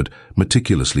 Carrisford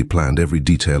meticulously planned every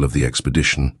detail of the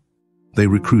expedition. They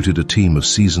recruited a team of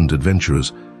seasoned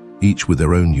adventurers, each with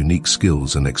their own unique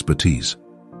skills and expertise.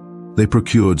 They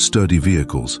procured sturdy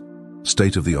vehicles,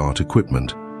 state-of-the-art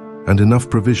equipment, and enough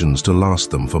provisions to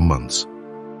last them for months.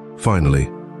 Finally,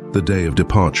 the day of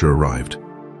departure arrived.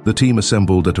 The team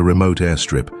assembled at a remote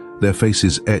airstrip, their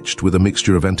faces etched with a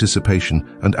mixture of anticipation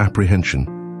and apprehension.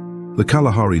 The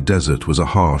Kalahari Desert was a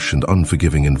harsh and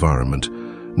unforgiving environment,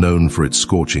 known for its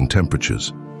scorching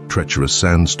temperatures, treacherous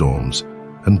sandstorms,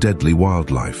 and deadly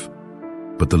wildlife.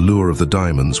 But the lure of the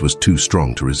diamonds was too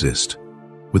strong to resist.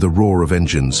 With a roar of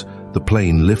engines, the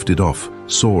plane lifted off,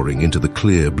 soaring into the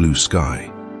clear blue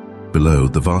sky. Below,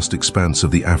 the vast expanse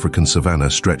of the African savanna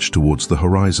stretched towards the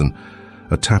horizon,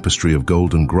 a tapestry of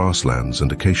golden grasslands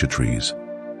and acacia trees.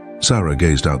 Sara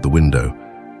gazed out the window,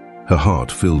 her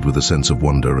heart filled with a sense of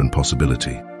wonder and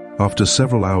possibility. After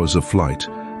several hours of flight,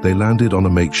 they landed on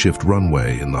a makeshift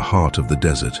runway in the heart of the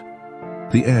desert.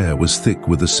 The air was thick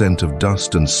with the scent of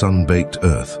dust and sun-baked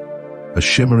earth. A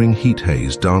shimmering heat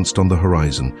haze danced on the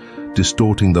horizon,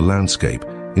 distorting the landscape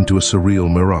into a surreal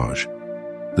mirage.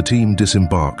 The team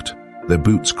disembarked, their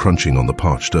boots crunching on the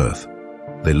parched earth.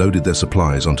 They loaded their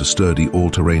supplies onto sturdy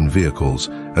all-terrain vehicles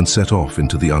and set off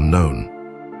into the unknown.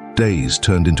 Days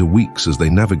turned into weeks as they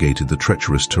navigated the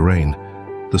treacherous terrain.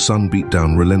 The sun beat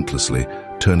down relentlessly,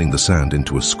 turning the sand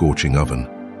into a scorching oven.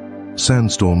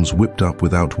 Sandstorms whipped up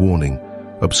without warning,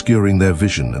 obscuring their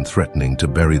vision and threatening to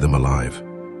bury them alive.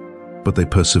 But they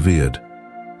persevered,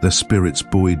 their spirits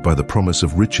buoyed by the promise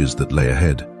of riches that lay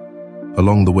ahead.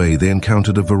 Along the way, they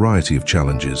encountered a variety of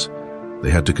challenges.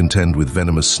 They had to contend with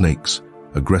venomous snakes,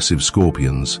 aggressive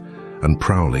scorpions, and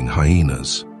prowling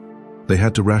hyenas. They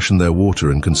had to ration their water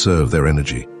and conserve their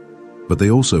energy. But they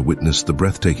also witnessed the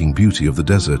breathtaking beauty of the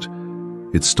desert,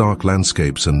 its stark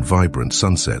landscapes and vibrant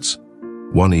sunsets.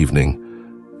 One evening,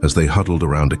 as they huddled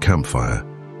around a campfire,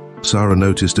 Sara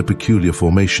noticed a peculiar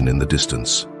formation in the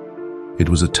distance. It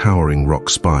was a towering rock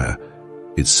spire,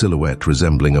 its silhouette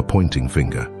resembling a pointing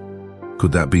finger.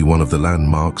 Could that be one of the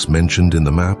landmarks mentioned in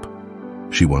the map?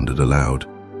 She wondered aloud.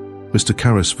 Mr.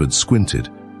 Carrisford squinted,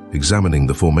 examining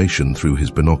the formation through his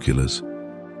binoculars.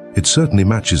 "It certainly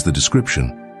matches the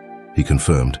description," he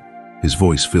confirmed, his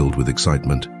voice filled with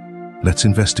excitement. "Let's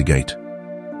investigate."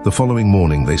 The following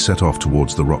morning they set off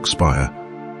towards the rock spire.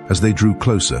 As they drew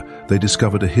closer, they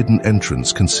discovered a hidden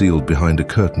entrance concealed behind a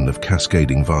curtain of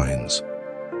cascading vines.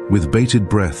 With bated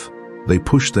breath, they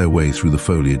pushed their way through the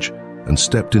foliage and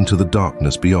stepped into the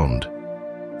darkness beyond.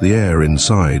 The air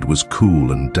inside was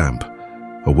cool and damp,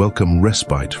 a welcome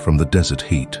respite from the desert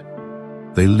heat.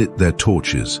 They lit their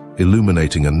torches,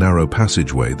 illuminating a narrow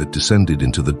passageway that descended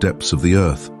into the depths of the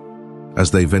earth.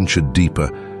 As they ventured deeper,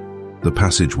 the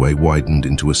passageway widened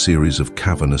into a series of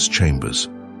cavernous chambers.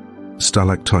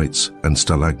 Stalactites and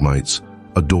stalagmites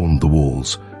adorned the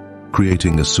walls,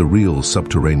 creating a surreal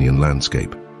subterranean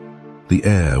landscape. The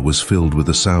air was filled with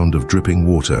the sound of dripping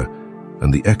water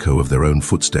and the echo of their own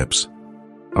footsteps.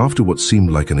 After what seemed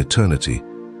like an eternity,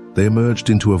 they emerged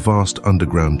into a vast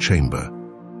underground chamber.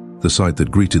 The sight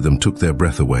that greeted them took their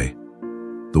breath away.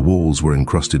 The walls were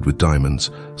encrusted with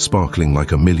diamonds, sparkling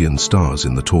like a million stars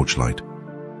in the torchlight.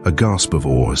 A gasp of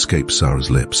awe escaped Sara's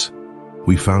lips.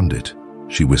 "We found it,"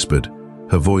 she whispered,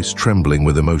 her voice trembling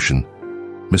with emotion.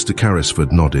 Mr.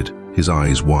 Carrisford nodded, his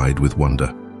eyes wide with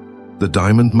wonder. "The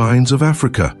diamond mines of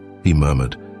Africa," he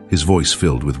murmured, his voice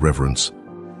filled with reverence.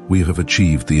 "We have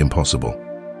achieved the impossible."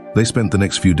 They spent the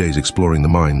next few days exploring the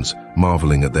mines,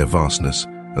 marveling at their vastness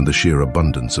and the sheer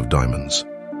abundance of diamonds.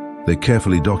 They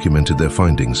carefully documented their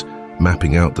findings,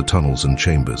 mapping out the tunnels and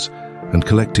chambers, and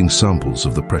collecting samples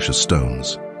of the precious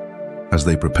stones. As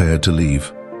they prepared to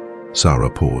leave, Sara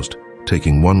paused,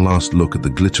 taking one last look at the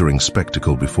glittering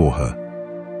spectacle before her.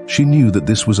 She knew that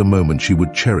this was a moment she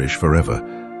would cherish forever,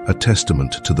 a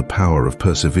testament to the power of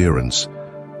perseverance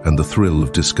and the thrill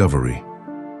of discovery.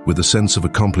 With a sense of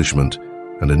accomplishment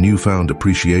and a newfound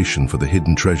appreciation for the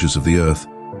hidden treasures of the earth,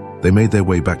 they made their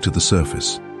way back to the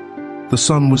surface. The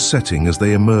sun was setting as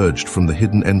they emerged from the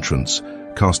hidden entrance,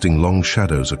 casting long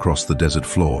shadows across the desert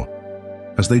floor.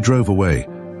 As they drove away,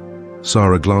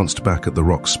 Sara glanced back at the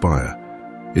rock spire,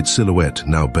 its silhouette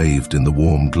now bathed in the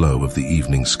warm glow of the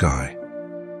evening sky.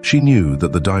 She knew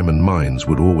that the diamond mines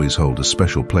would always hold a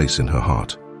special place in her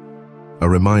heart, a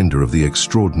reminder of the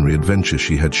extraordinary adventure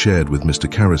she had shared with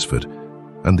Mr. Carrisford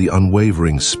and the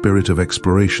unwavering spirit of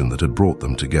exploration that had brought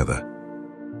them together.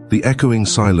 The echoing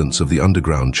silence of the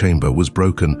underground chamber was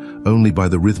broken only by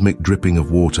the rhythmic dripping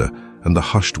of water and the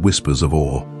hushed whispers of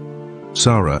awe.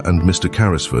 Sara and Mr.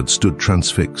 Carrisford stood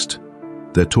transfixed,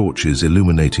 their torches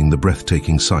illuminating the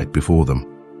breathtaking sight before them.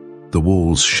 The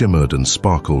walls shimmered and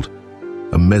sparkled,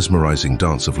 a mesmerizing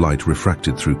dance of light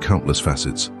refracted through countless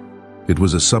facets. It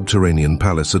was a subterranean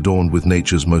palace adorned with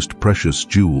nature's most precious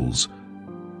jewels.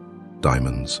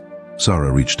 Diamonds.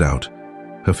 Sara reached out,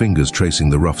 her fingers tracing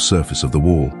the rough surface of the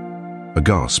wall. A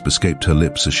gasp escaped her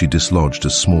lips as she dislodged a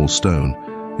small stone,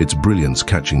 its brilliance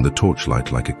catching the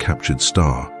torchlight like a captured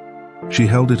star. She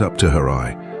held it up to her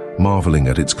eye, marveling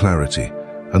at its clarity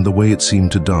and the way it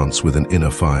seemed to dance with an inner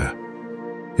fire.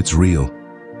 "It's real,"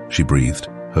 she breathed,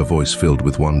 her voice filled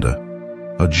with wonder.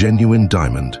 "A genuine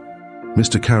diamond."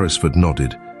 Mr. Carrisford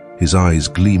nodded, his eyes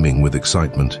gleaming with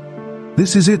excitement.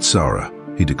 "This is it, Sara,"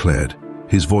 he declared,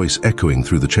 his voice echoing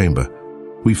through the chamber.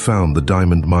 "We found the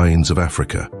diamond mines of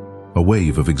Africa." A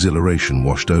wave of exhilaration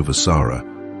washed over Sara.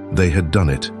 They had done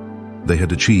it. They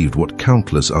had achieved what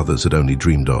countless others had only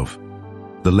dreamed of.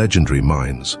 The legendary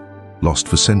mines, lost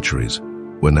for centuries,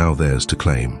 were now theirs to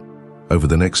claim. Over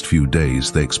the next few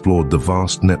days, they explored the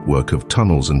vast network of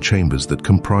tunnels and chambers that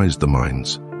comprised the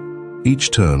mines.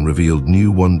 Each turn revealed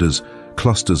new wonders,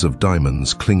 clusters of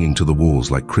diamonds clinging to the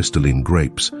walls like crystalline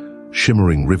grapes,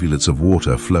 shimmering rivulets of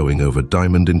water flowing over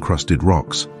diamond-encrusted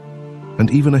rocks, and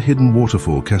even a hidden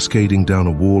waterfall cascading down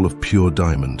a wall of pure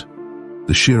diamond.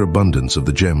 The sheer abundance of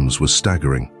the gems was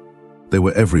staggering. They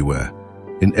were everywhere,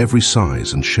 in every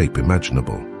size and shape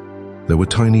imaginable. There were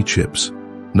tiny chips,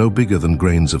 no bigger than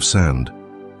grains of sand,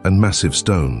 and massive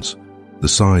stones, the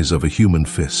size of a human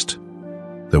fist.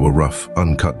 There were rough,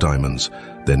 uncut diamonds,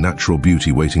 their natural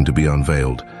beauty waiting to be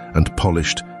unveiled, and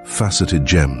polished, faceted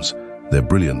gems, their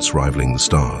brilliance rivaling the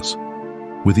stars.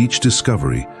 With each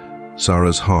discovery,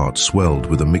 Sara's heart swelled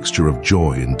with a mixture of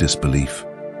joy and disbelief.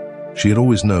 She had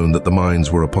always known that the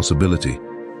mines were a possibility,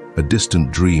 a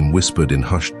distant dream whispered in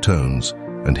hushed tones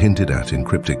and hinted at in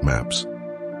cryptic maps.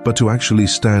 But to actually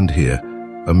stand here,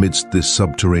 amidst this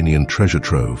subterranean treasure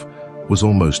trove, was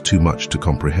almost too much to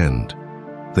comprehend.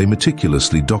 They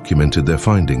meticulously documented their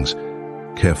findings,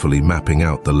 carefully mapping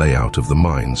out the layout of the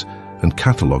mines and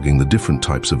cataloging the different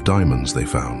types of diamonds they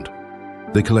found.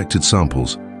 They collected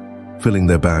samples, filling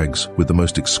their bags with the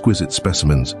most exquisite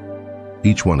specimens,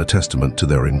 each one a testament to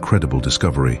their incredible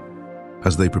discovery.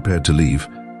 As they prepared to leave,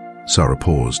 Sara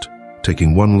paused,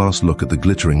 taking one last look at the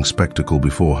glittering spectacle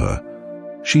before her.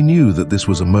 She knew that this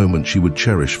was a moment she would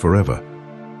cherish forever,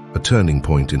 a turning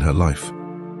point in her life.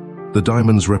 The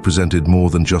diamonds represented more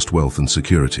than just wealth and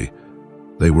security.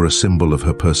 They were a symbol of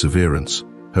her perseverance,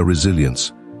 her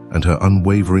resilience, and her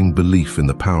unwavering belief in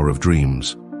the power of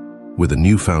dreams. With a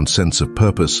newfound sense of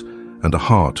purpose and a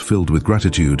heart filled with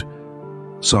gratitude,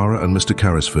 Sara and Mr.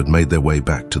 Carrisford made their way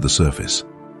back to the surface.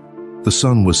 The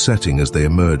sun was setting as they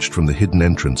emerged from the hidden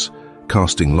entrance,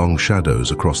 casting long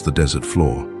shadows across the desert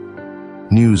floor.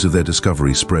 News of their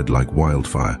discovery spread like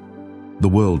wildfire. The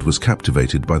world was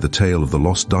captivated by the tale of the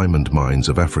lost diamond mines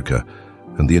of Africa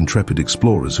and the intrepid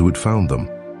explorers who had found them.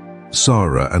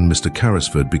 Sara and Mr.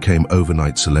 Carrisford became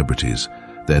overnight celebrities,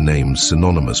 their names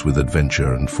synonymous with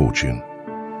adventure and fortune.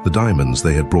 The diamonds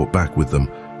they had brought back with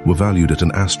them were valued at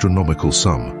an astronomical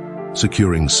sum,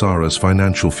 securing Sara's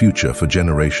financial future for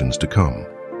generations to come.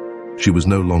 She was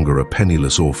no longer a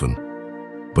penniless orphan,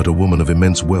 but a woman of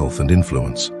immense wealth and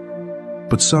influence.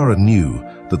 But Sara knew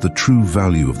that the true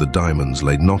value of the diamonds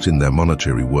lay not in their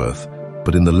monetary worth,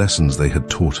 but in the lessons they had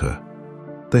taught her.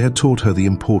 They had taught her the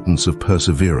importance of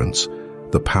perseverance,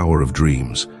 the power of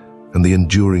dreams, and the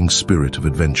enduring spirit of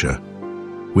adventure.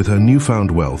 With her newfound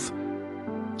wealth,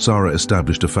 Sara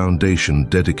established a foundation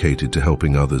dedicated to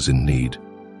helping others in need.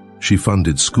 She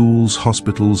funded schools,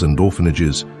 hospitals, and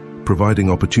orphanages,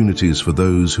 providing opportunities for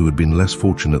those who had been less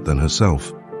fortunate than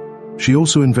herself. She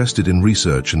also invested in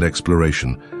research and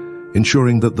exploration,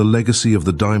 ensuring that the legacy of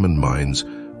the diamond mines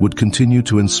would continue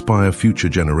to inspire future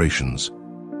generations.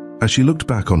 As she looked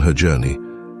back on her journey,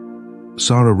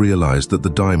 Sara realized that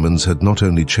the diamonds had not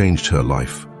only changed her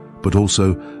life, but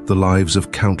also the lives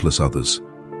of countless others.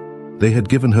 They had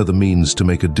given her the means to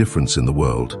make a difference in the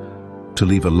world, to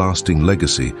leave a lasting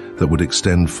legacy that would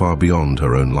extend far beyond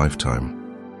her own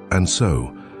lifetime. And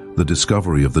so, the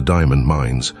discovery of the diamond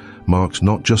mines marked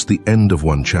not just the end of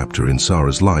one chapter in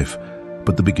Sara's life,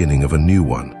 but the beginning of a new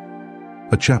one.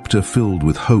 A chapter filled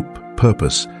with hope,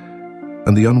 purpose,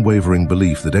 and the unwavering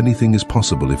belief that anything is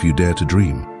possible if you dare to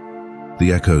dream.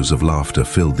 The echoes of laughter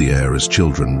filled the air as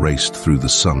children raced through the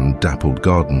sun-dappled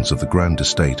gardens of the grand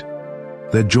estate.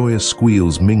 Their joyous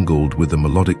squeals mingled with the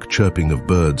melodic chirping of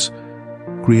birds,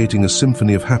 creating a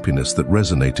symphony of happiness that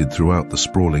resonated throughout the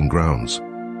sprawling grounds.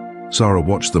 Sara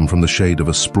watched them from the shade of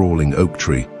a sprawling oak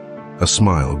tree, a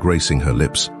smile gracing her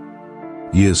lips.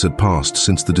 Years had passed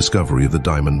since the discovery of the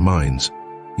diamond mines,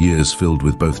 years filled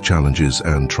with both challenges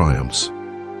and triumphs.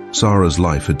 Sara's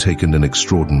life had taken an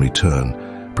extraordinary turn,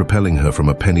 propelling her from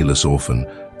a penniless orphan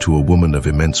to a woman of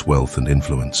immense wealth and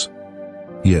influence.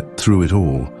 Yet through it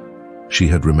all, she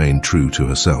had remained true to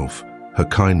herself, her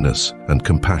kindness and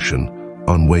compassion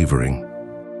unwavering.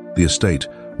 The estate,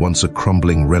 once a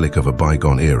crumbling relic of a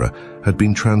bygone era, had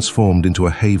been transformed into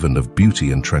a haven of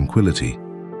beauty and tranquility.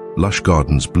 Lush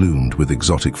gardens bloomed with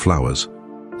exotic flowers,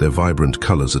 their vibrant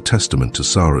colors a testament to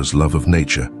Sara's love of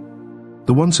nature.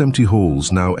 The once empty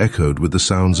halls now echoed with the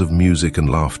sounds of music and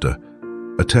laughter,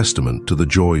 a testament to the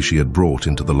joy she had brought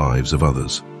into the lives of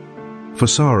others. For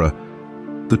Sara,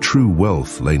 the true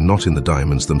wealth lay not in the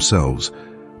diamonds themselves,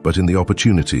 but in the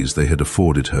opportunities they had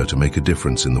afforded her to make a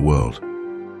difference in the world.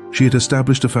 She had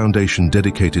established a foundation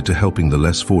dedicated to helping the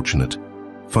less fortunate,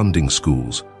 funding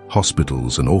schools,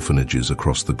 hospitals, and orphanages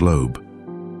across the globe.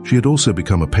 She had also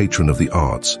become a patron of the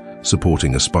arts,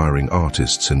 supporting aspiring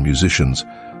artists and musicians,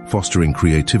 fostering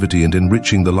creativity and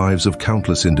enriching the lives of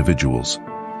countless individuals.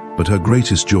 But her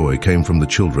greatest joy came from the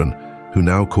children, who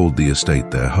now called the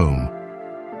estate their home.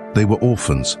 They were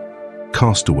orphans,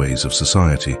 castaways of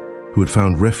society, who had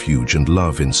found refuge and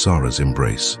love in Sara's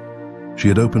embrace. She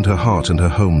had opened her heart and her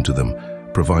home to them,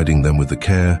 providing them with the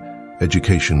care,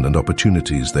 education, and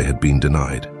opportunities they had been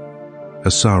denied.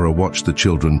 As Sara watched the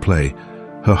children play,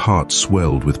 her heart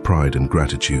swelled with pride and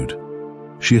gratitude.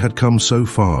 She had come so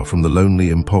far from the lonely,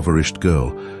 impoverished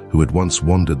girl who had once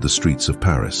wandered the streets of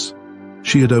Paris.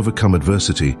 She had overcome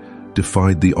adversity,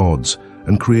 defied the odds,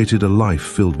 and created a life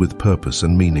filled with purpose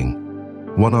and meaning.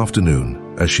 One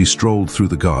afternoon, as she strolled through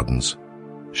the gardens,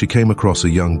 she came across a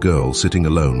young girl sitting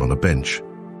alone on a bench.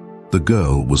 The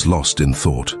girl was lost in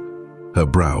thought, her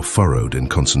brow furrowed in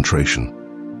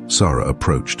concentration. Sara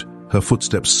approached, her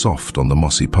footsteps soft on the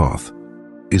mossy path.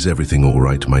 "Is everything all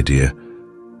right, my dear?"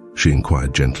 she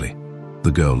inquired gently.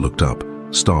 The girl looked up,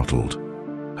 startled.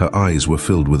 Her eyes were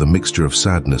filled with a mixture of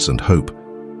sadness and hope.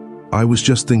 "I was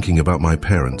just thinking about my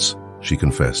parents," she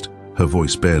confessed, her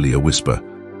voice barely a whisper.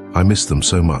 "I miss them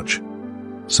so much."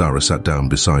 Sara sat down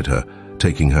beside her,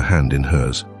 taking her hand in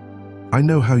hers. "I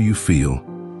know how you feel,"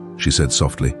 she said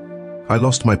softly. "I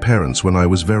lost my parents when I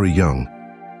was very young,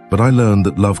 but I learned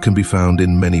that love can be found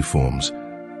in many forms.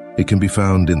 It can be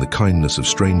found in the kindness of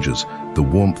strangers, the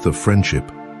warmth of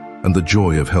friendship, and the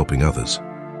joy of helping others."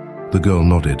 The girl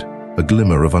nodded, a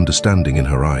glimmer of understanding in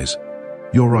her eyes.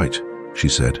 "You're right," she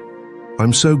said.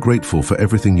 "I'm so grateful for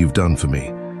everything you've done for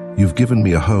me. You've given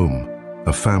me a home,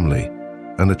 a family,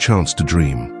 and a chance to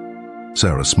dream."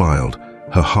 Sara smiled,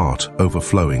 her heart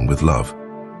overflowing with love.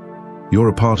 "You're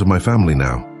a part of my family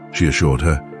now," she assured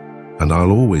her, "and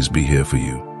I'll always be here for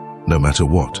you, no matter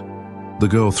what." The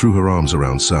girl threw her arms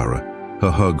around Sara,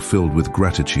 her hug filled with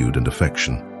gratitude and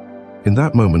affection. In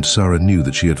that moment, Sara knew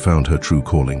that she had found her true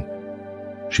calling.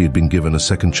 She had been given a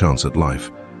second chance at life,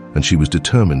 and she was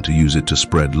determined to use it to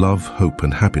spread love, hope,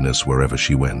 and happiness wherever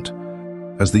she went.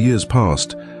 As the years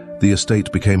passed, the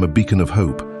estate became a beacon of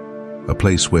hope, a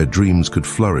place where dreams could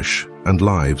flourish and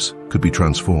lives could be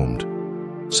transformed.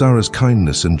 Sara's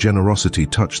kindness and generosity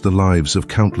touched the lives of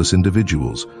countless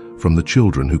individuals, from the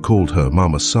children who called her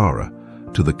Mama Sara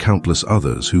to the countless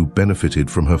others who benefited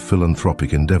from her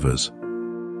philanthropic endeavors.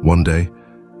 One day,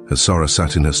 as Sara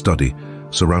sat in her study,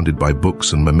 surrounded by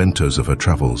books and mementos of her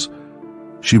travels,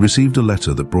 she received a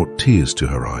letter that brought tears to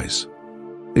her eyes.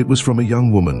 It was from a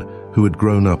young woman who had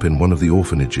grown up in one of the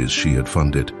orphanages she had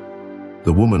funded.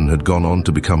 The woman had gone on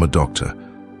to become a doctor,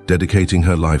 dedicating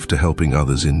her life to helping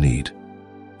others in need.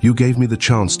 "You gave me the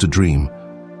chance to dream,"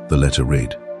 the letter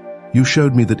read. "You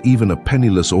showed me that even a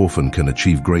penniless orphan can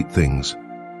achieve great things.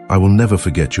 I will never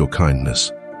forget your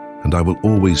kindness, and I will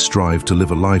always strive to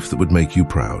live a life that would make you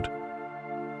proud."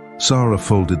 Sara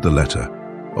folded the letter,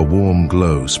 a warm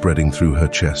glow spreading through her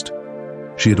chest.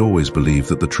 She had always believed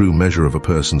that the true measure of a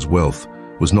person's wealth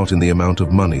was not in the amount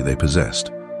of money they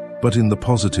possessed, but in the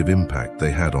positive impact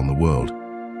they had on the world.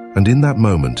 And in that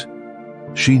moment,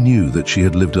 she knew that she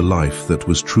had lived a life that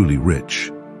was truly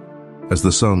rich. As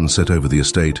the sun set over the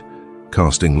estate,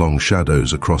 casting long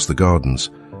shadows across the gardens,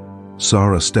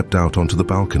 Sara stepped out onto the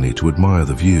balcony to admire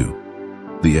the view.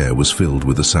 The air was filled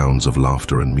with the sounds of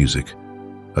laughter and music,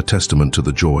 a testament to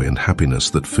the joy and happiness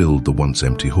that filled the once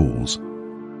empty halls.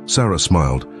 Sara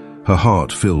smiled, her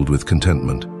heart filled with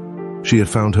contentment. She had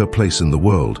found her place in the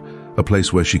world, a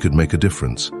place where she could make a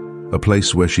difference, a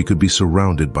place where she could be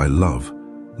surrounded by love,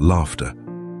 laughter,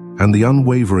 and the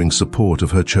unwavering support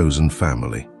of her chosen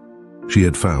family. She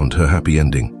had found her happy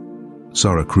ending.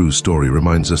 Sara Crewe's story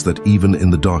reminds us that even in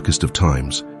the darkest of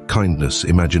times, kindness,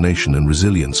 imagination, and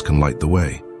resilience can light the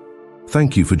way.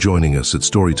 Thank you for joining us at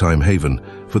Storytime Haven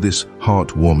for this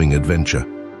heartwarming adventure.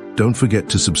 Don't forget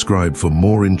to subscribe for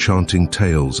more enchanting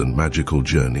tales and magical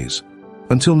journeys.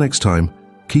 Until next time,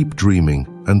 keep dreaming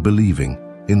and believing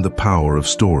in the power of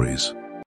stories.